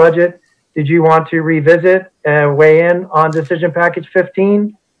packages and the budget, did you want to revisit and weigh in on decision package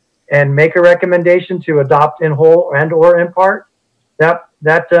 15 and make a recommendation to adopt in whole and or in part that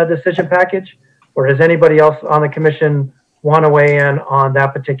decision package? Or does anybody else on the commission want to weigh in on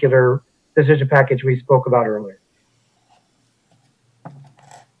that particular decision package we spoke about earlier?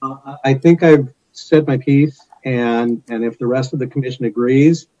 I think I've said my piece, and if the rest of the commission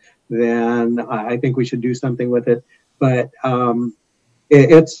agrees, then I think we should do something with it. But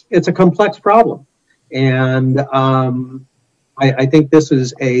it's a complex problem, and I think this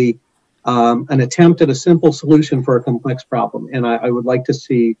is an attempt at a simple solution for a complex problem, and I would like to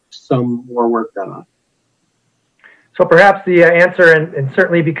see some more work done on it. So perhaps the answer, and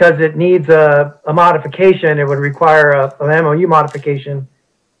certainly because it needs a modification, it would require an MOU modification.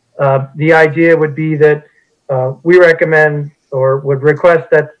 The idea would be that we recommend or would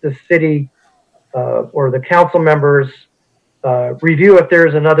request that the city or the council members review if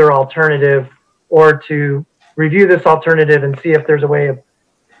there's another alternative, or to review this alternative and see if there's a way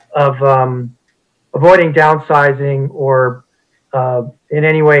of avoiding downsizing or in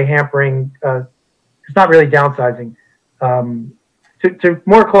any way hampering, it's not really downsizing, to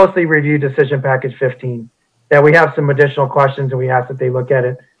more closely review decision package 15, that we have some additional questions and we ask that they look at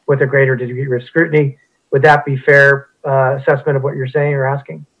it with a greater degree of scrutiny. Would that be fair assessment of what you're saying or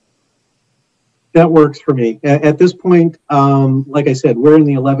asking? That works for me. At this point, like I said, we're in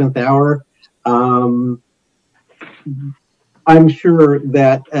the 11th hour. I'm sure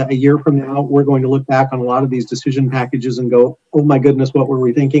that a year from now, we're going to look back on a lot of these decision packages and go, oh my goodness, what were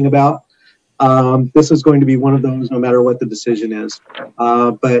we thinking about? This is going to be one of those, no matter what the decision is.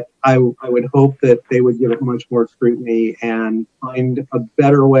 But I would hope that they would give it much more scrutiny and find a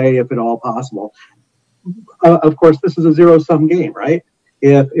better way, if at all possible. Of course, this is a zero-sum game, right?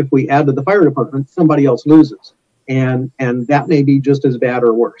 If we add to the fire department, somebody else loses, and that may be just as bad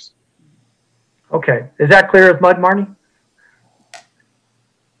or worse. Okay, is that clear as mud, Marnie?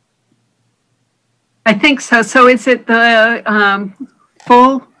 I think so. So is it the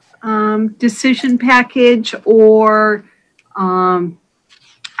full decision package, or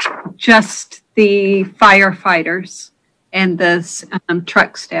just the firefighters and the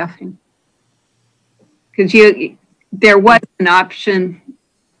truck staffing? Because there was an option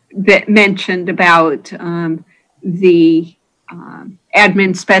that mentioned about the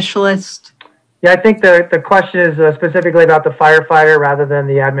admin specialist. Yeah, I think the question is specifically about the firefighter rather than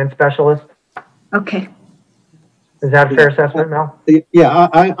the admin specialist. Okay. Is that a fair assessment, Mel? Yeah,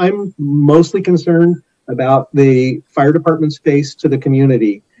 I'm mostly concerned about the fire department's face to the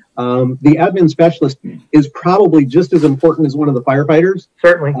community. The admin specialist is probably just as important as one of the firefighters.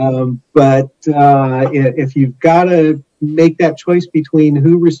 Certainly. But if you've got to make that choice between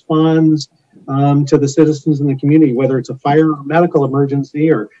who responds to the citizens in the community, whether it's a fire or medical emergency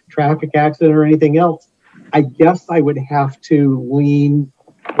or traffic accident or anything else, I guess I would have to lean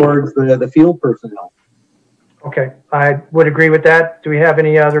towards the field personnel. Okay, I would agree with that. Do we have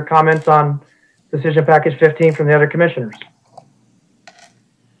any other comments on decision package 15 from the other commissioners?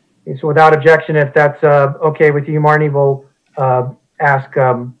 Okay, so without objection, if that's okay with you, Marnie, we'll ask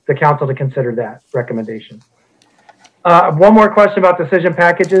the council to consider that recommendation. One more question about decision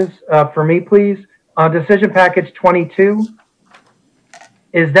packages for me, please. Decision package 22.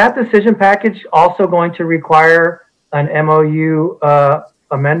 Is that decision package also going to require an MOU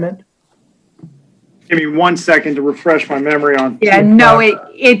amendment? Give me 1 second to refresh my memory on. Yeah, no,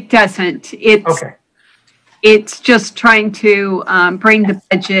 it doesn't. It's just trying to bring the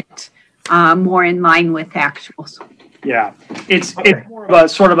budget more in line with actuals. Yeah, it's more of a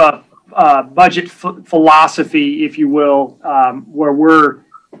sort of a budget philosophy, if you will, where we're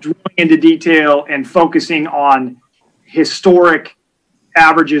drilling into detail and focusing on historic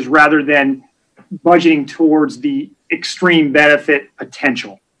averages rather than budgeting towards the extreme benefit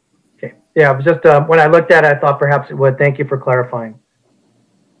potential. Okay. Yeah, it was just when I looked at it, I thought perhaps it would. Thank you for clarifying.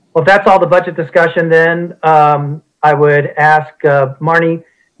 Well, if that's all the budget discussion, then I would ask Marnie,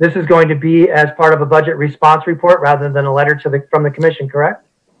 this is going to be as part of a budget response report rather than a letter from the commission, correct?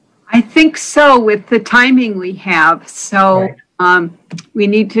 I think so, with the timing we have. So we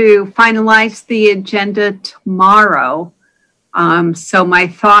need to finalize the agenda tomorrow. So my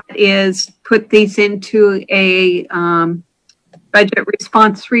thought is put these into a budget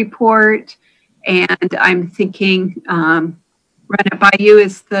response report, and I'm thinking run it by you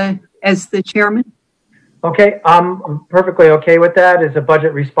as the chairman. Okay, I'm perfectly okay with that as a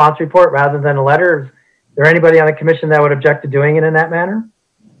budget response report rather than a letter. Is there anybody on the commission that would object to doing it in that manner?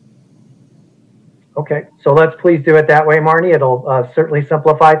 Okay, so let's please do it that way, Marnie. It'll certainly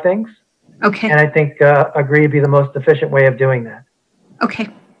simplify things. Okay. And I think agree to be the most efficient way of doing that. Okay.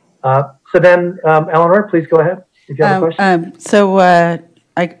 So then, Eleanor, please go ahead if you have a question. So I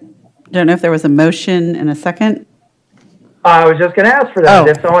don't know if there was a motion and a second. I was just going to ask for that.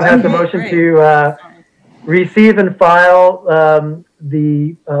 If someone has a motion to receive and file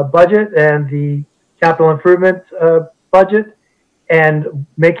the budget and the capital improvement budget, and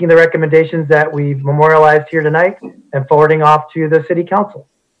making the recommendations that we've memorialized here tonight and forwarding off to the city council.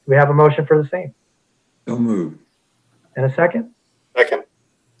 Do we have a motion for the same? So moved. And a second? Second.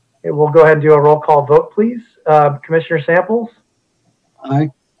 Okay, we'll go ahead and do a roll call vote, please. Commissioner Samples? Aye.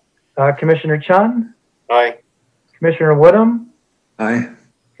 Commissioner Chun? Aye. Commissioner Woodham? Aye.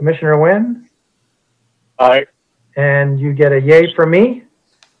 Commissioner Nguyen? Aye. And you get a yay from me.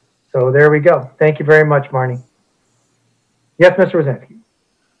 So there we go. Thank you very much, Marnie. Yes, Mr. Rosinski.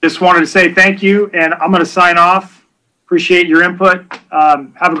 Just wanted to say thank you, and I'm going to sign off. Appreciate your input.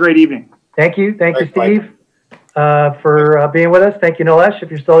 Have a great evening. Thank you. Thank you, Thanks, Steve, for being with us. Thank you, Nilesh,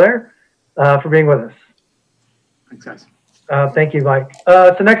 if you're still there, for being with us. Thanks, guys. Thank you, Mike.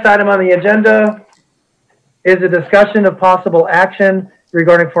 So next item on the agenda is a discussion of possible action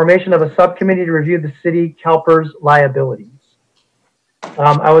regarding formation of a subcommittee to review the city CalPERS liabilities.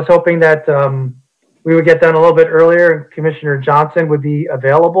 I was hoping that we would get done a little bit earlier and Commissioner Johnson would be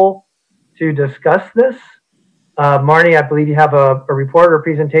available to discuss this. Marnie, I believe you have a report or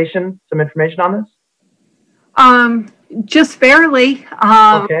presentation, some information on this? Just barely.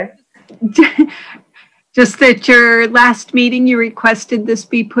 Okay. Just that your last meeting, you requested this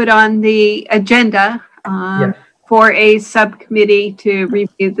be put on the agenda Yes. for a subcommittee to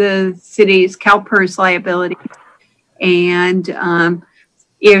review the city's CalPERS liability. And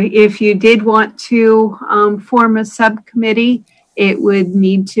if you did want to form a subcommittee, it would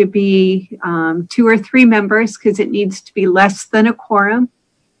need to be 2 or 3 members because it needs to be less than a quorum.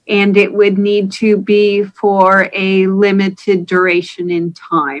 And it would need to be for a limited duration in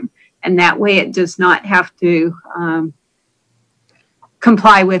time. And that way it does not have to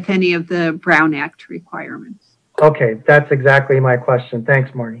comply with any of the Brown Act requirements. Okay, that's exactly my question. Thanks,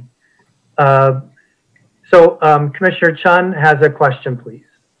 Marnie. Commissioner Chun has a question, please.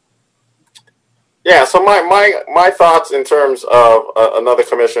 Yeah, so my thoughts in terms of another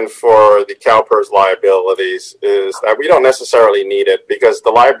commission for the CalPERS liabilities is that we don't necessarily need it because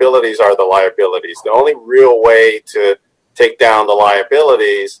the liabilities are the liabilities. The only real way to take down the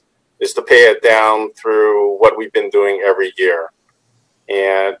liabilities is to pay it down through what we've been doing every year,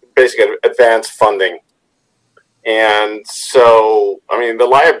 and basically advanced funding. And so, I mean, the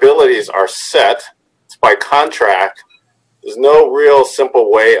liabilities are set. It's by contract. There's no real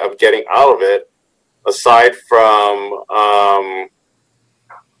simple way of getting out of it aside from,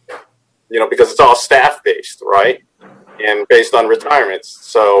 because it's all staff-based, right? And based on retirements.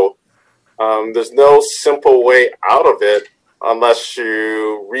 So there's no simple way out of it unless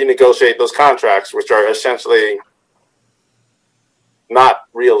you renegotiate those contracts, which are essentially not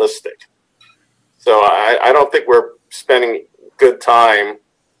realistic. So I don't think we're spending good time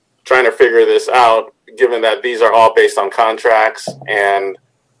trying to figure this out, given that these are all based on contracts and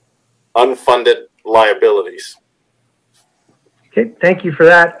unfunded liabilities. Okay, thank you for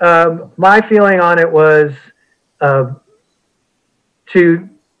that. My feeling on it was to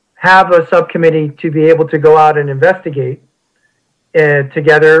have a subcommittee to be able to go out and investigate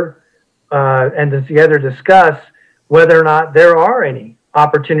together and to together discuss whether or not there are any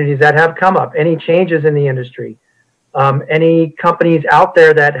opportunities that have come up, any changes in the industry, any companies out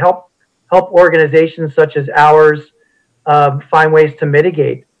there that help organizations such as ours find ways to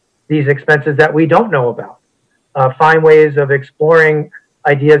mitigate these expenses that we don't know about, find ways of exploring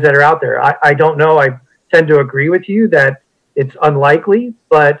ideas that are out there. I don't know. I tend to agree with you that it's unlikely,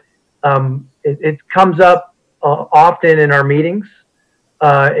 but it comes up often in our meetings.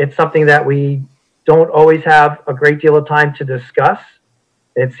 It's something that we don't always have a great deal of time to discuss.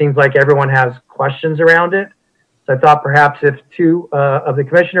 It seems like everyone has questions around it. So I thought perhaps if 2 of the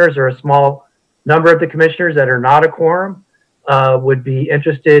commissioners or a small number of the commissioners that are not a quorum would be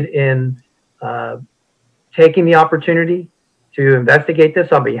interested in taking the opportunity to investigate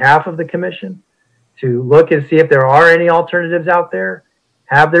this on behalf of the commission, to look and see if there are any alternatives out there.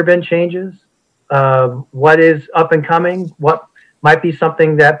 Have there been changes? What is up and coming? What might be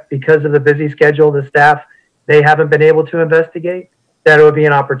something that because of the busy schedule of the staff, they haven't been able to investigate? That it would be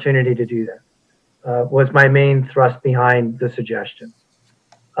an opportunity to do that, was my main thrust behind the suggestion.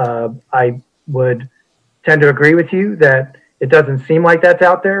 I would tend to agree with you that it doesn't seem like that's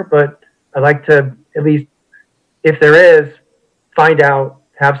out there, but I'd like to at least, if there is, find out,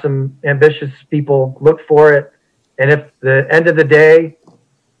 have some ambitious people look for it. And if the end of the day,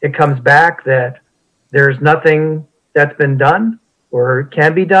 it comes back that there's nothing that's been done or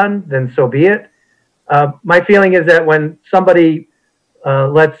can be done, then so be it. My feeling is that when somebody,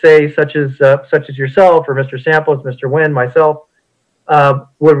 let's say such as yourself or Mr. Samples, Mr. Nguyen, myself,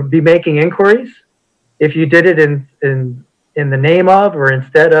 would be making inquiries, if you did it in the name of or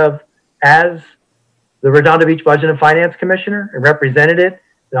instead of as the Redondo Beach Budget and Finance Commissioner and represented it,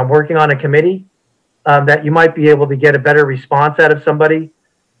 that I'm working on a committee, that you might be able to get a better response out of somebody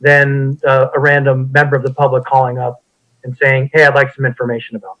than a random member of the public calling up and saying, hey, I'd like some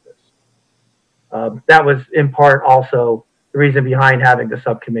information about this. That was in part also the reason behind having the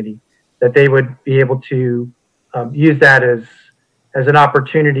subcommittee, that they would be able to use that as an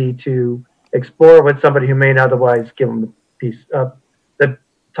opportunity to explore with somebody who may otherwise give them the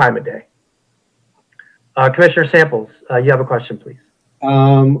time of day. Commissioner Samples, you have a question, please.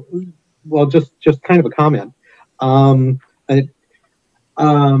 Well, just kind of a comment.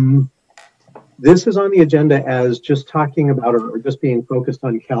 This is on the agenda as just talking about or just being focused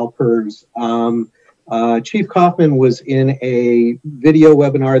on CalPERS. Chief Kaufman was in a video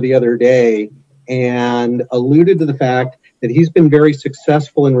webinar the other day and alluded to the fact that he's been very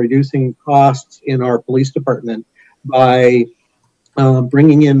successful in reducing costs in our police department by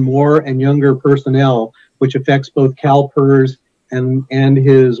bringing in more and younger personnel, which affects both CalPERS and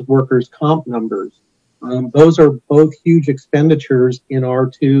his workers' comp numbers. Those are both huge expenditures in our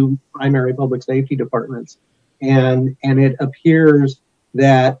 2 primary public safety departments. And it appears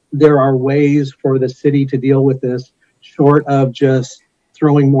that there are ways for the city to deal with this short of just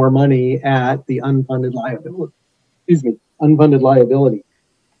throwing more money at the unfunded liability. unfunded liability.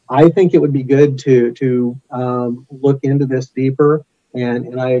 I think it would be good to look into this deeper,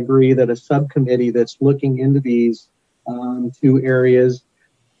 and I agree that a subcommittee that's looking into these two areas.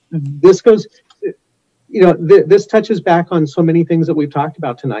 This goes, this touches back on so many things that we've talked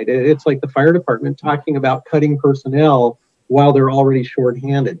about tonight. It's like the fire department talking about cutting personnel while they're already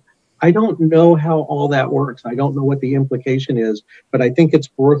shorthanded. I don't know how all that works. I don't know what the implication is, but I think it's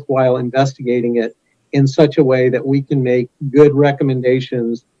worthwhile investigating it in such a way that we can make good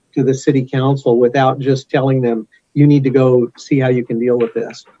recommendations to the city council without just telling them, you need to go see how you can deal with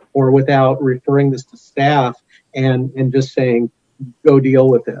this, or without referring this to staff and just saying, go deal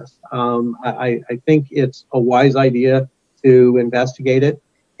with this. I think it's a wise idea to investigate it.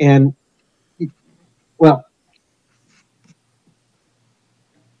 And, well.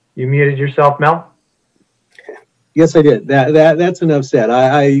 You muted yourself, Mel? Yes, I did. That's enough said.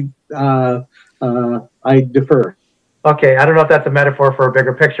 I defer. Okay, I don't know if that's a metaphor for a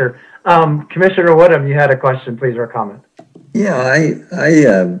bigger picture. Commissioner Woodham, you had a question, please, or a comment. Yeah,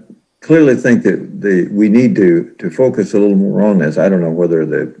 I clearly think that we need to focus a little more on this. I don't know whether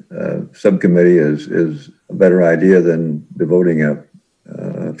the subcommittee is a better idea than devoting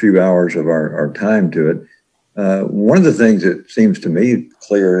a few hours of our time to it. One of the things that seems to me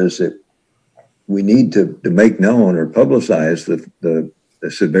clear is that we need to make known or publicize the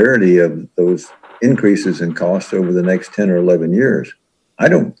severity of those increases in costs over the next 10 or 11 years. I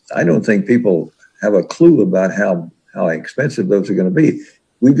don't think people have a clue about how expensive those are going to be.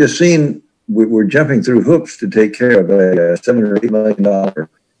 We've just seen we're jumping through hoops to take care of a $7 or $8 million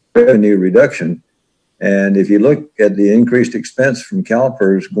revenue reduction. And if you look at the increased expense from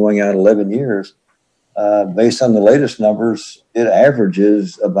calipers going out 11 years, based on the latest numbers, it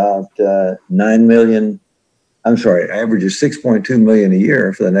averages about averages 6.2 million a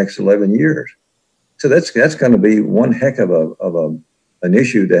year for the next 11 years. So that's going to be one heck of an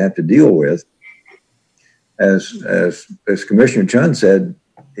issue to have to deal with. As Commissioner Chun said,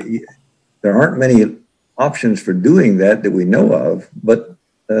 there aren't many options for doing that we know of, but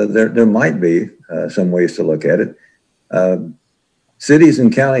there might be some ways to look at it. Cities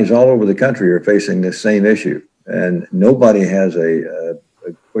and counties all over the country are facing this same issue, and nobody has a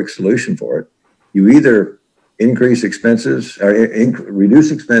quick solution for it. You either increase expenses, or reduce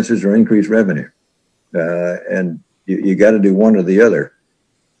expenses, or increase revenue, and you got to do one or the other.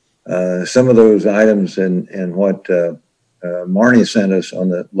 Some of those items and what Marnie sent us on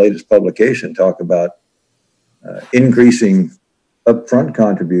the latest publication talk about increasing upfront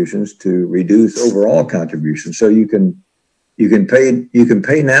contributions to reduce overall contributions. So you can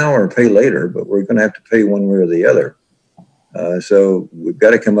pay now or pay later, but we're going to have to pay one way or the other. So we've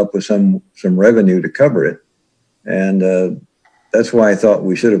got to come up with some revenue to cover it, and that's why I thought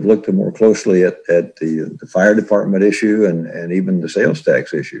we should have looked more closely at the fire department issue and even the sales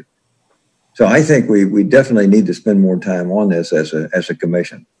tax issue. So I think we definitely need to spend more time on this as a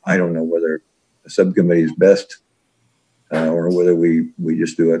commission. I don't know whether a subcommittee is best or whether we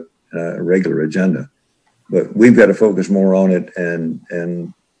just do it a regular agenda. But we've got to focus more on it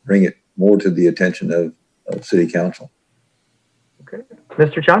and bring it more to the attention of City Council. Okay,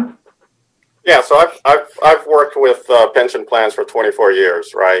 Mr. Chun? Yeah, so I've worked with pension plans for 24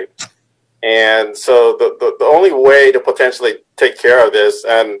 years, right? And so the only way to potentially take care of this,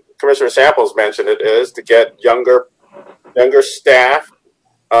 and Commissioner Samples mentioned it, is to get younger staff,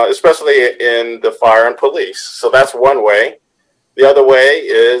 especially in the fire and police. So that's one way. The other way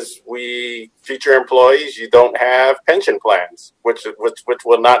is we teach your employees you don't have pension plans, which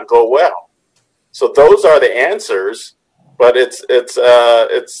will not go well. So those are the answers, but it's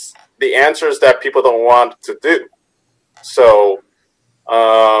the answers that people don't want to do. So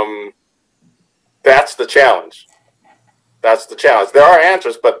that's the challenge. That's the challenge. There are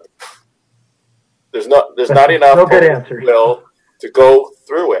answers, but there's not enough will to go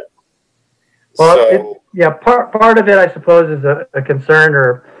through it. Well, part of it, I suppose, is a concern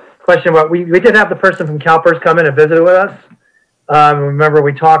or question about. We did have the person from CalPERS come in and visit with us. Remember,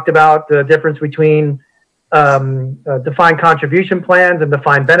 we talked about the difference between defined contribution plans and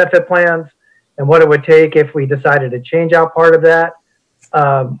defined benefit plans, and what it would take if we decided to change out part of that.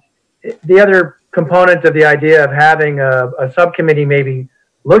 The other component of the idea of having a subcommittee maybe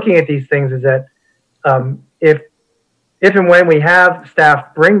looking at these things is that if and when we have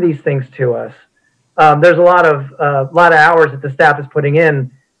staff bring these things to us, there's a lot of hours that the staff is putting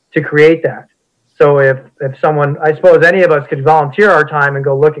in to create that. So if someone, I suppose any of us could volunteer our time and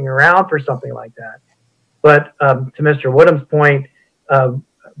go looking around for something like that. But to Mr. Woodham's point,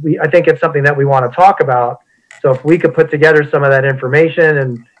 I think it's something that we want to talk about. So if we could put together some of that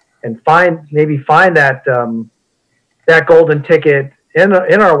information and find that that golden ticket in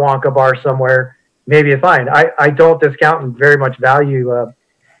our Wonka bar somewhere, maybe it's fine. I don't discount and very much value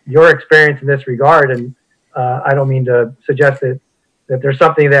your experience in this regard, and I don't mean to suggest that there's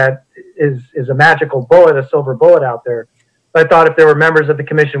something that is a magical bullet, a silver bullet out there. But I thought if there were members of the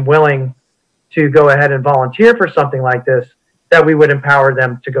commission willing to go ahead and volunteer for something like this, that we would empower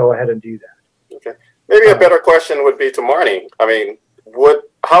them to go ahead and do that. Okay. Maybe a better question would be to Marnie. I mean,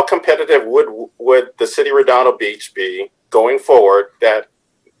 how competitive would the city of Redondo Beach be going forward that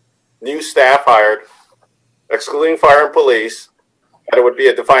new staff hired, excluding fire and police, that it would be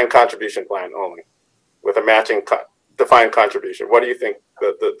a defined contribution plan only with a matching defined contribution? What do you think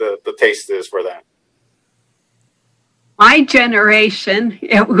the taste is for that? My generation,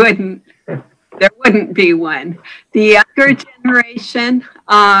 there wouldn't be one. The younger generation,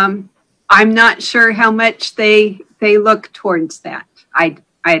 I'm not sure how much they look towards that.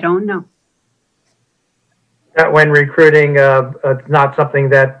 I don't know. When recruiting, it's not something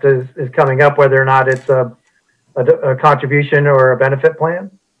that is coming up, whether or not it's a contribution or a benefit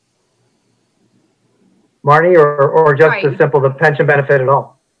plan, Marnie, or just right. as simple the pension benefit at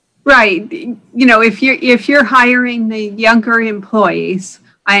all. Right. You know, if you're hiring the younger employees,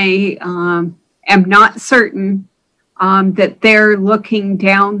 I am not certain that they're looking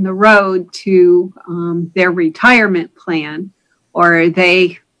down the road to their retirement plan, or are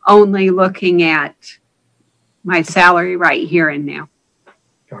they only looking at my salary right here and now?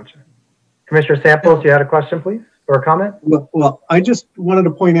 Gotcha. Commissioner Samples, you had a question, please, or a comment? Well, I just wanted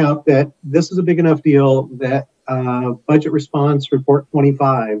to point out that this is a big enough deal that Budget Response Report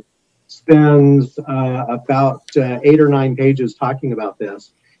 25 spends about 8 or 9 pages talking about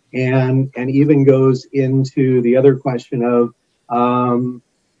this, and even goes into the other question of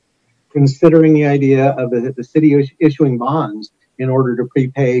considering the idea of the city issuing bonds in order to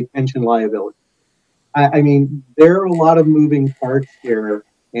prepay pension liability. I mean, there are a lot of moving parts here,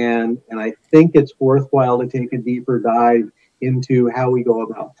 and I think it's worthwhile to take a deeper dive into how we go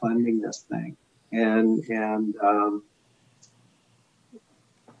about funding this thing. And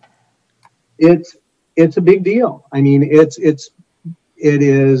it's a big deal. I mean, it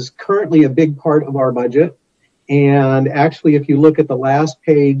is currently a big part of our budget. And actually, if you look at the last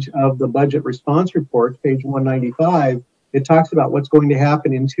page of the budget response report, page 195, it talks about what's going to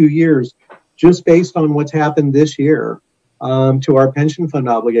happen in 2 years, just based on what's happened this year to our pension fund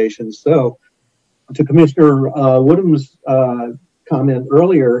obligations. So to Commissioner Woodham's comment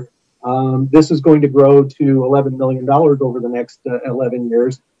earlier, this is going to grow to $11 million over the next 11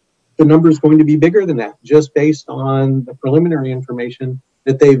 years. The number is going to be bigger than that, just based on the preliminary information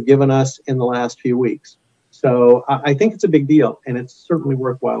that they've given us in the last few weeks. So I think it's a big deal, and it's certainly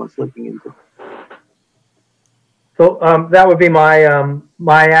worthwhile us looking into. So that would be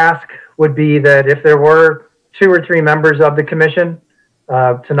my ask would be that if there were 2 or 3 members of the commission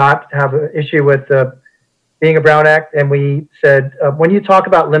to not have an issue with being a Brown Act, and we said, when you talk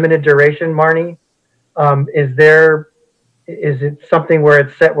about limited duration, Marnie, is it something where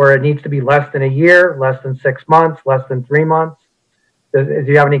it's set where it needs to be less than a year, less than 6 months, less than 3 months? Do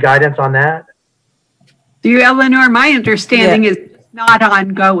you have any guidance on that? Do you, Eleanor? My understanding is not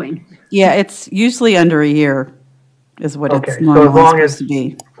ongoing. Yeah, it's usually under a year is what Okay, it's normally so as long supposed as to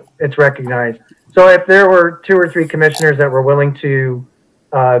be. it's recognized. So if there were 2 or 3 commissioners that were willing to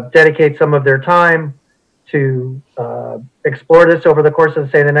dedicate some of their time to explore this over the course of,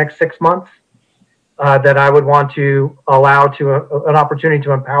 say, the next 6 months, that I would want to allow an opportunity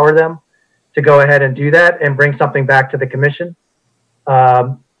to empower them to go ahead and do that and bring something back to the commission.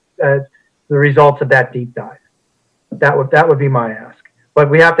 The results of that deep dive. That would be my ask. But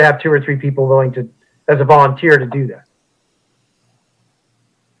we have to have 2 or 3 people willing to, as a volunteer, to do that.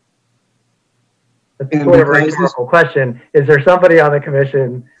 That's sort of a rhetorical question. Is there somebody on the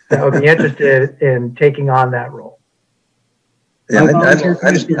commission that would be interested in taking on that role? Yeah,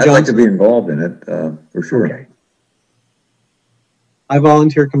 I'd like to be involved in it, for sure. Okay. I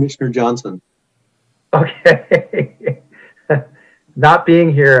volunteer Commissioner Johnson. Okay. Not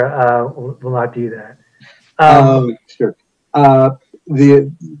being here will not do that. Sure.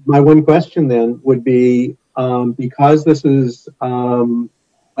 My one question then would be, because this is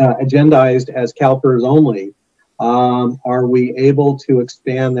agendized as CalPERS only, are we able to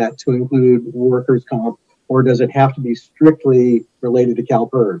expand that to include workers' comp, or does it have to be strictly related to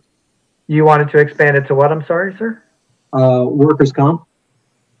CalPERS? You wanted to expand it to what? I'm sorry, sir? Workers' comp.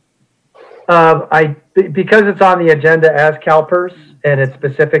 Because it's on the agenda as CalPERS and it's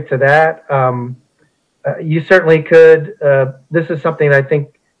specific to that, you certainly could. This is something I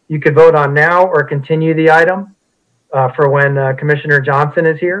think you could vote on now or continue the item for when Commissioner Johnson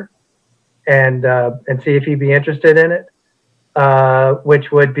is here. and see if he'd be interested in it,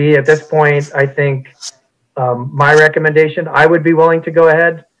 which would be at this point, I think, my recommendation. I would be willing to go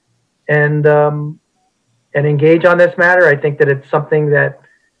ahead and engage on this matter. I think that it's something that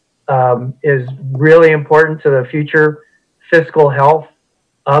is really important to the future fiscal health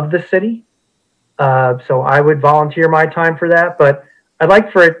of the city. So I would volunteer my time for that, but I'd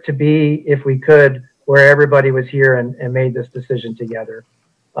like for it to be, if we could, where everybody was here and made this decision together.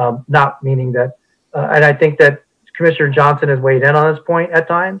 Not meaning that, and I think that Commissioner Johnson has weighed in on this point at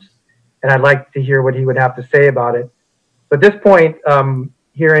times, and I'd like to hear what he would have to say about it. But at this point,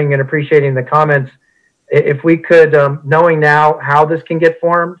 hearing and appreciating the comments, if we could, knowing now how this can get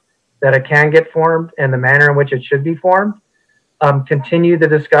formed, that it can get formed, and the manner in which it should be formed, continue the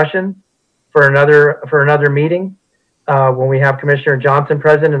discussion for another meeting when we have Commissioner Johnson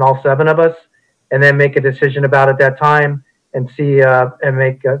present and all 7 of us, and then make a decision about it at that time and see and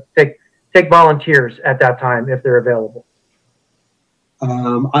make take volunteers at that time if they're available.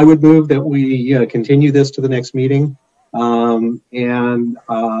 I would move that we continue this to the next meeting, and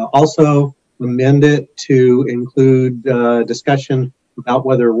also amend it to include discussion about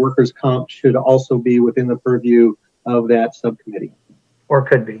whether workers' comp should also be within the purview of that subcommittee. Or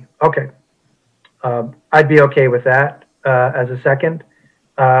could be. Okay. I'd be okay with that as a second.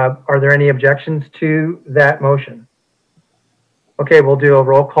 Are there any objections to that motion? Okay, we'll do a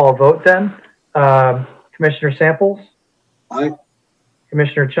roll call vote then. Commissioner Samples? Aye.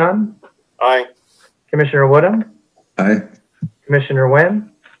 Commissioner Chun? Aye. Commissioner Woodham? Aye. Commissioner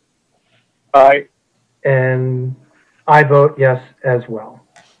Nguyen? Aye. And I vote yes as well.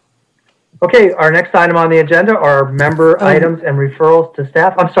 Okay, our next item on the agenda are member items and referrals to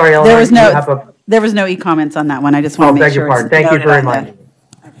staff. I'm sorry, Eleanor. There was no e-comments on that one. I just want to make sure. Oh, beg your pardon. Thank you for reminding me.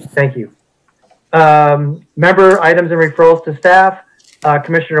 Thank you. Member items and referrals to staff.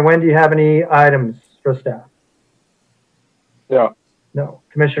 Commissioner Nguyen, do you have any items for staff? No. No.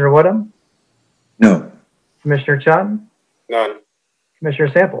 Commissioner Woodham? No. Commissioner Chun? None.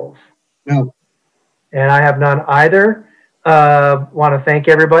 Commissioner Samples? No. And I have none either. Want to thank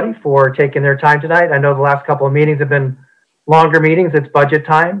everybody for taking their time tonight. I know the last couple of meetings have been longer meetings. It's budget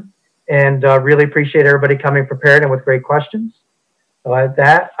time, and really appreciate everybody coming prepared and with great questions. So at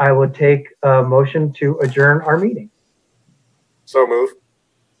that, I would take a motion to adjourn our meeting. So move.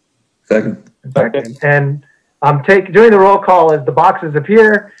 Second. And I'm doing the roll call as the boxes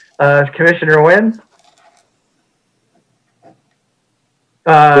appear. Commissioner Nguyen?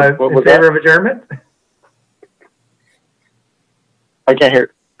 In favor of adjournment? I can't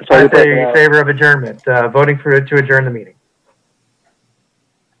hear. I say in favor of adjournment, voting to adjourn the meeting.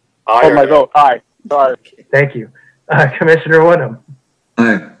 Aye. Oh, my vote. Aye. Sorry. Thank you. Commissioner Woodham?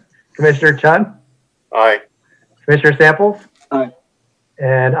 Aye. Commissioner Chun? Aye. Commissioner Samples? Aye.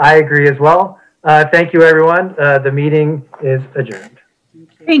 And I agree as well. Thank you, everyone. The meeting is adjourned.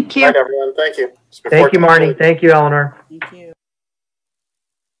 Thank you. Good night, everyone. Thank you. Thank you, Marnie. Thank you, Eleanor. Thank you.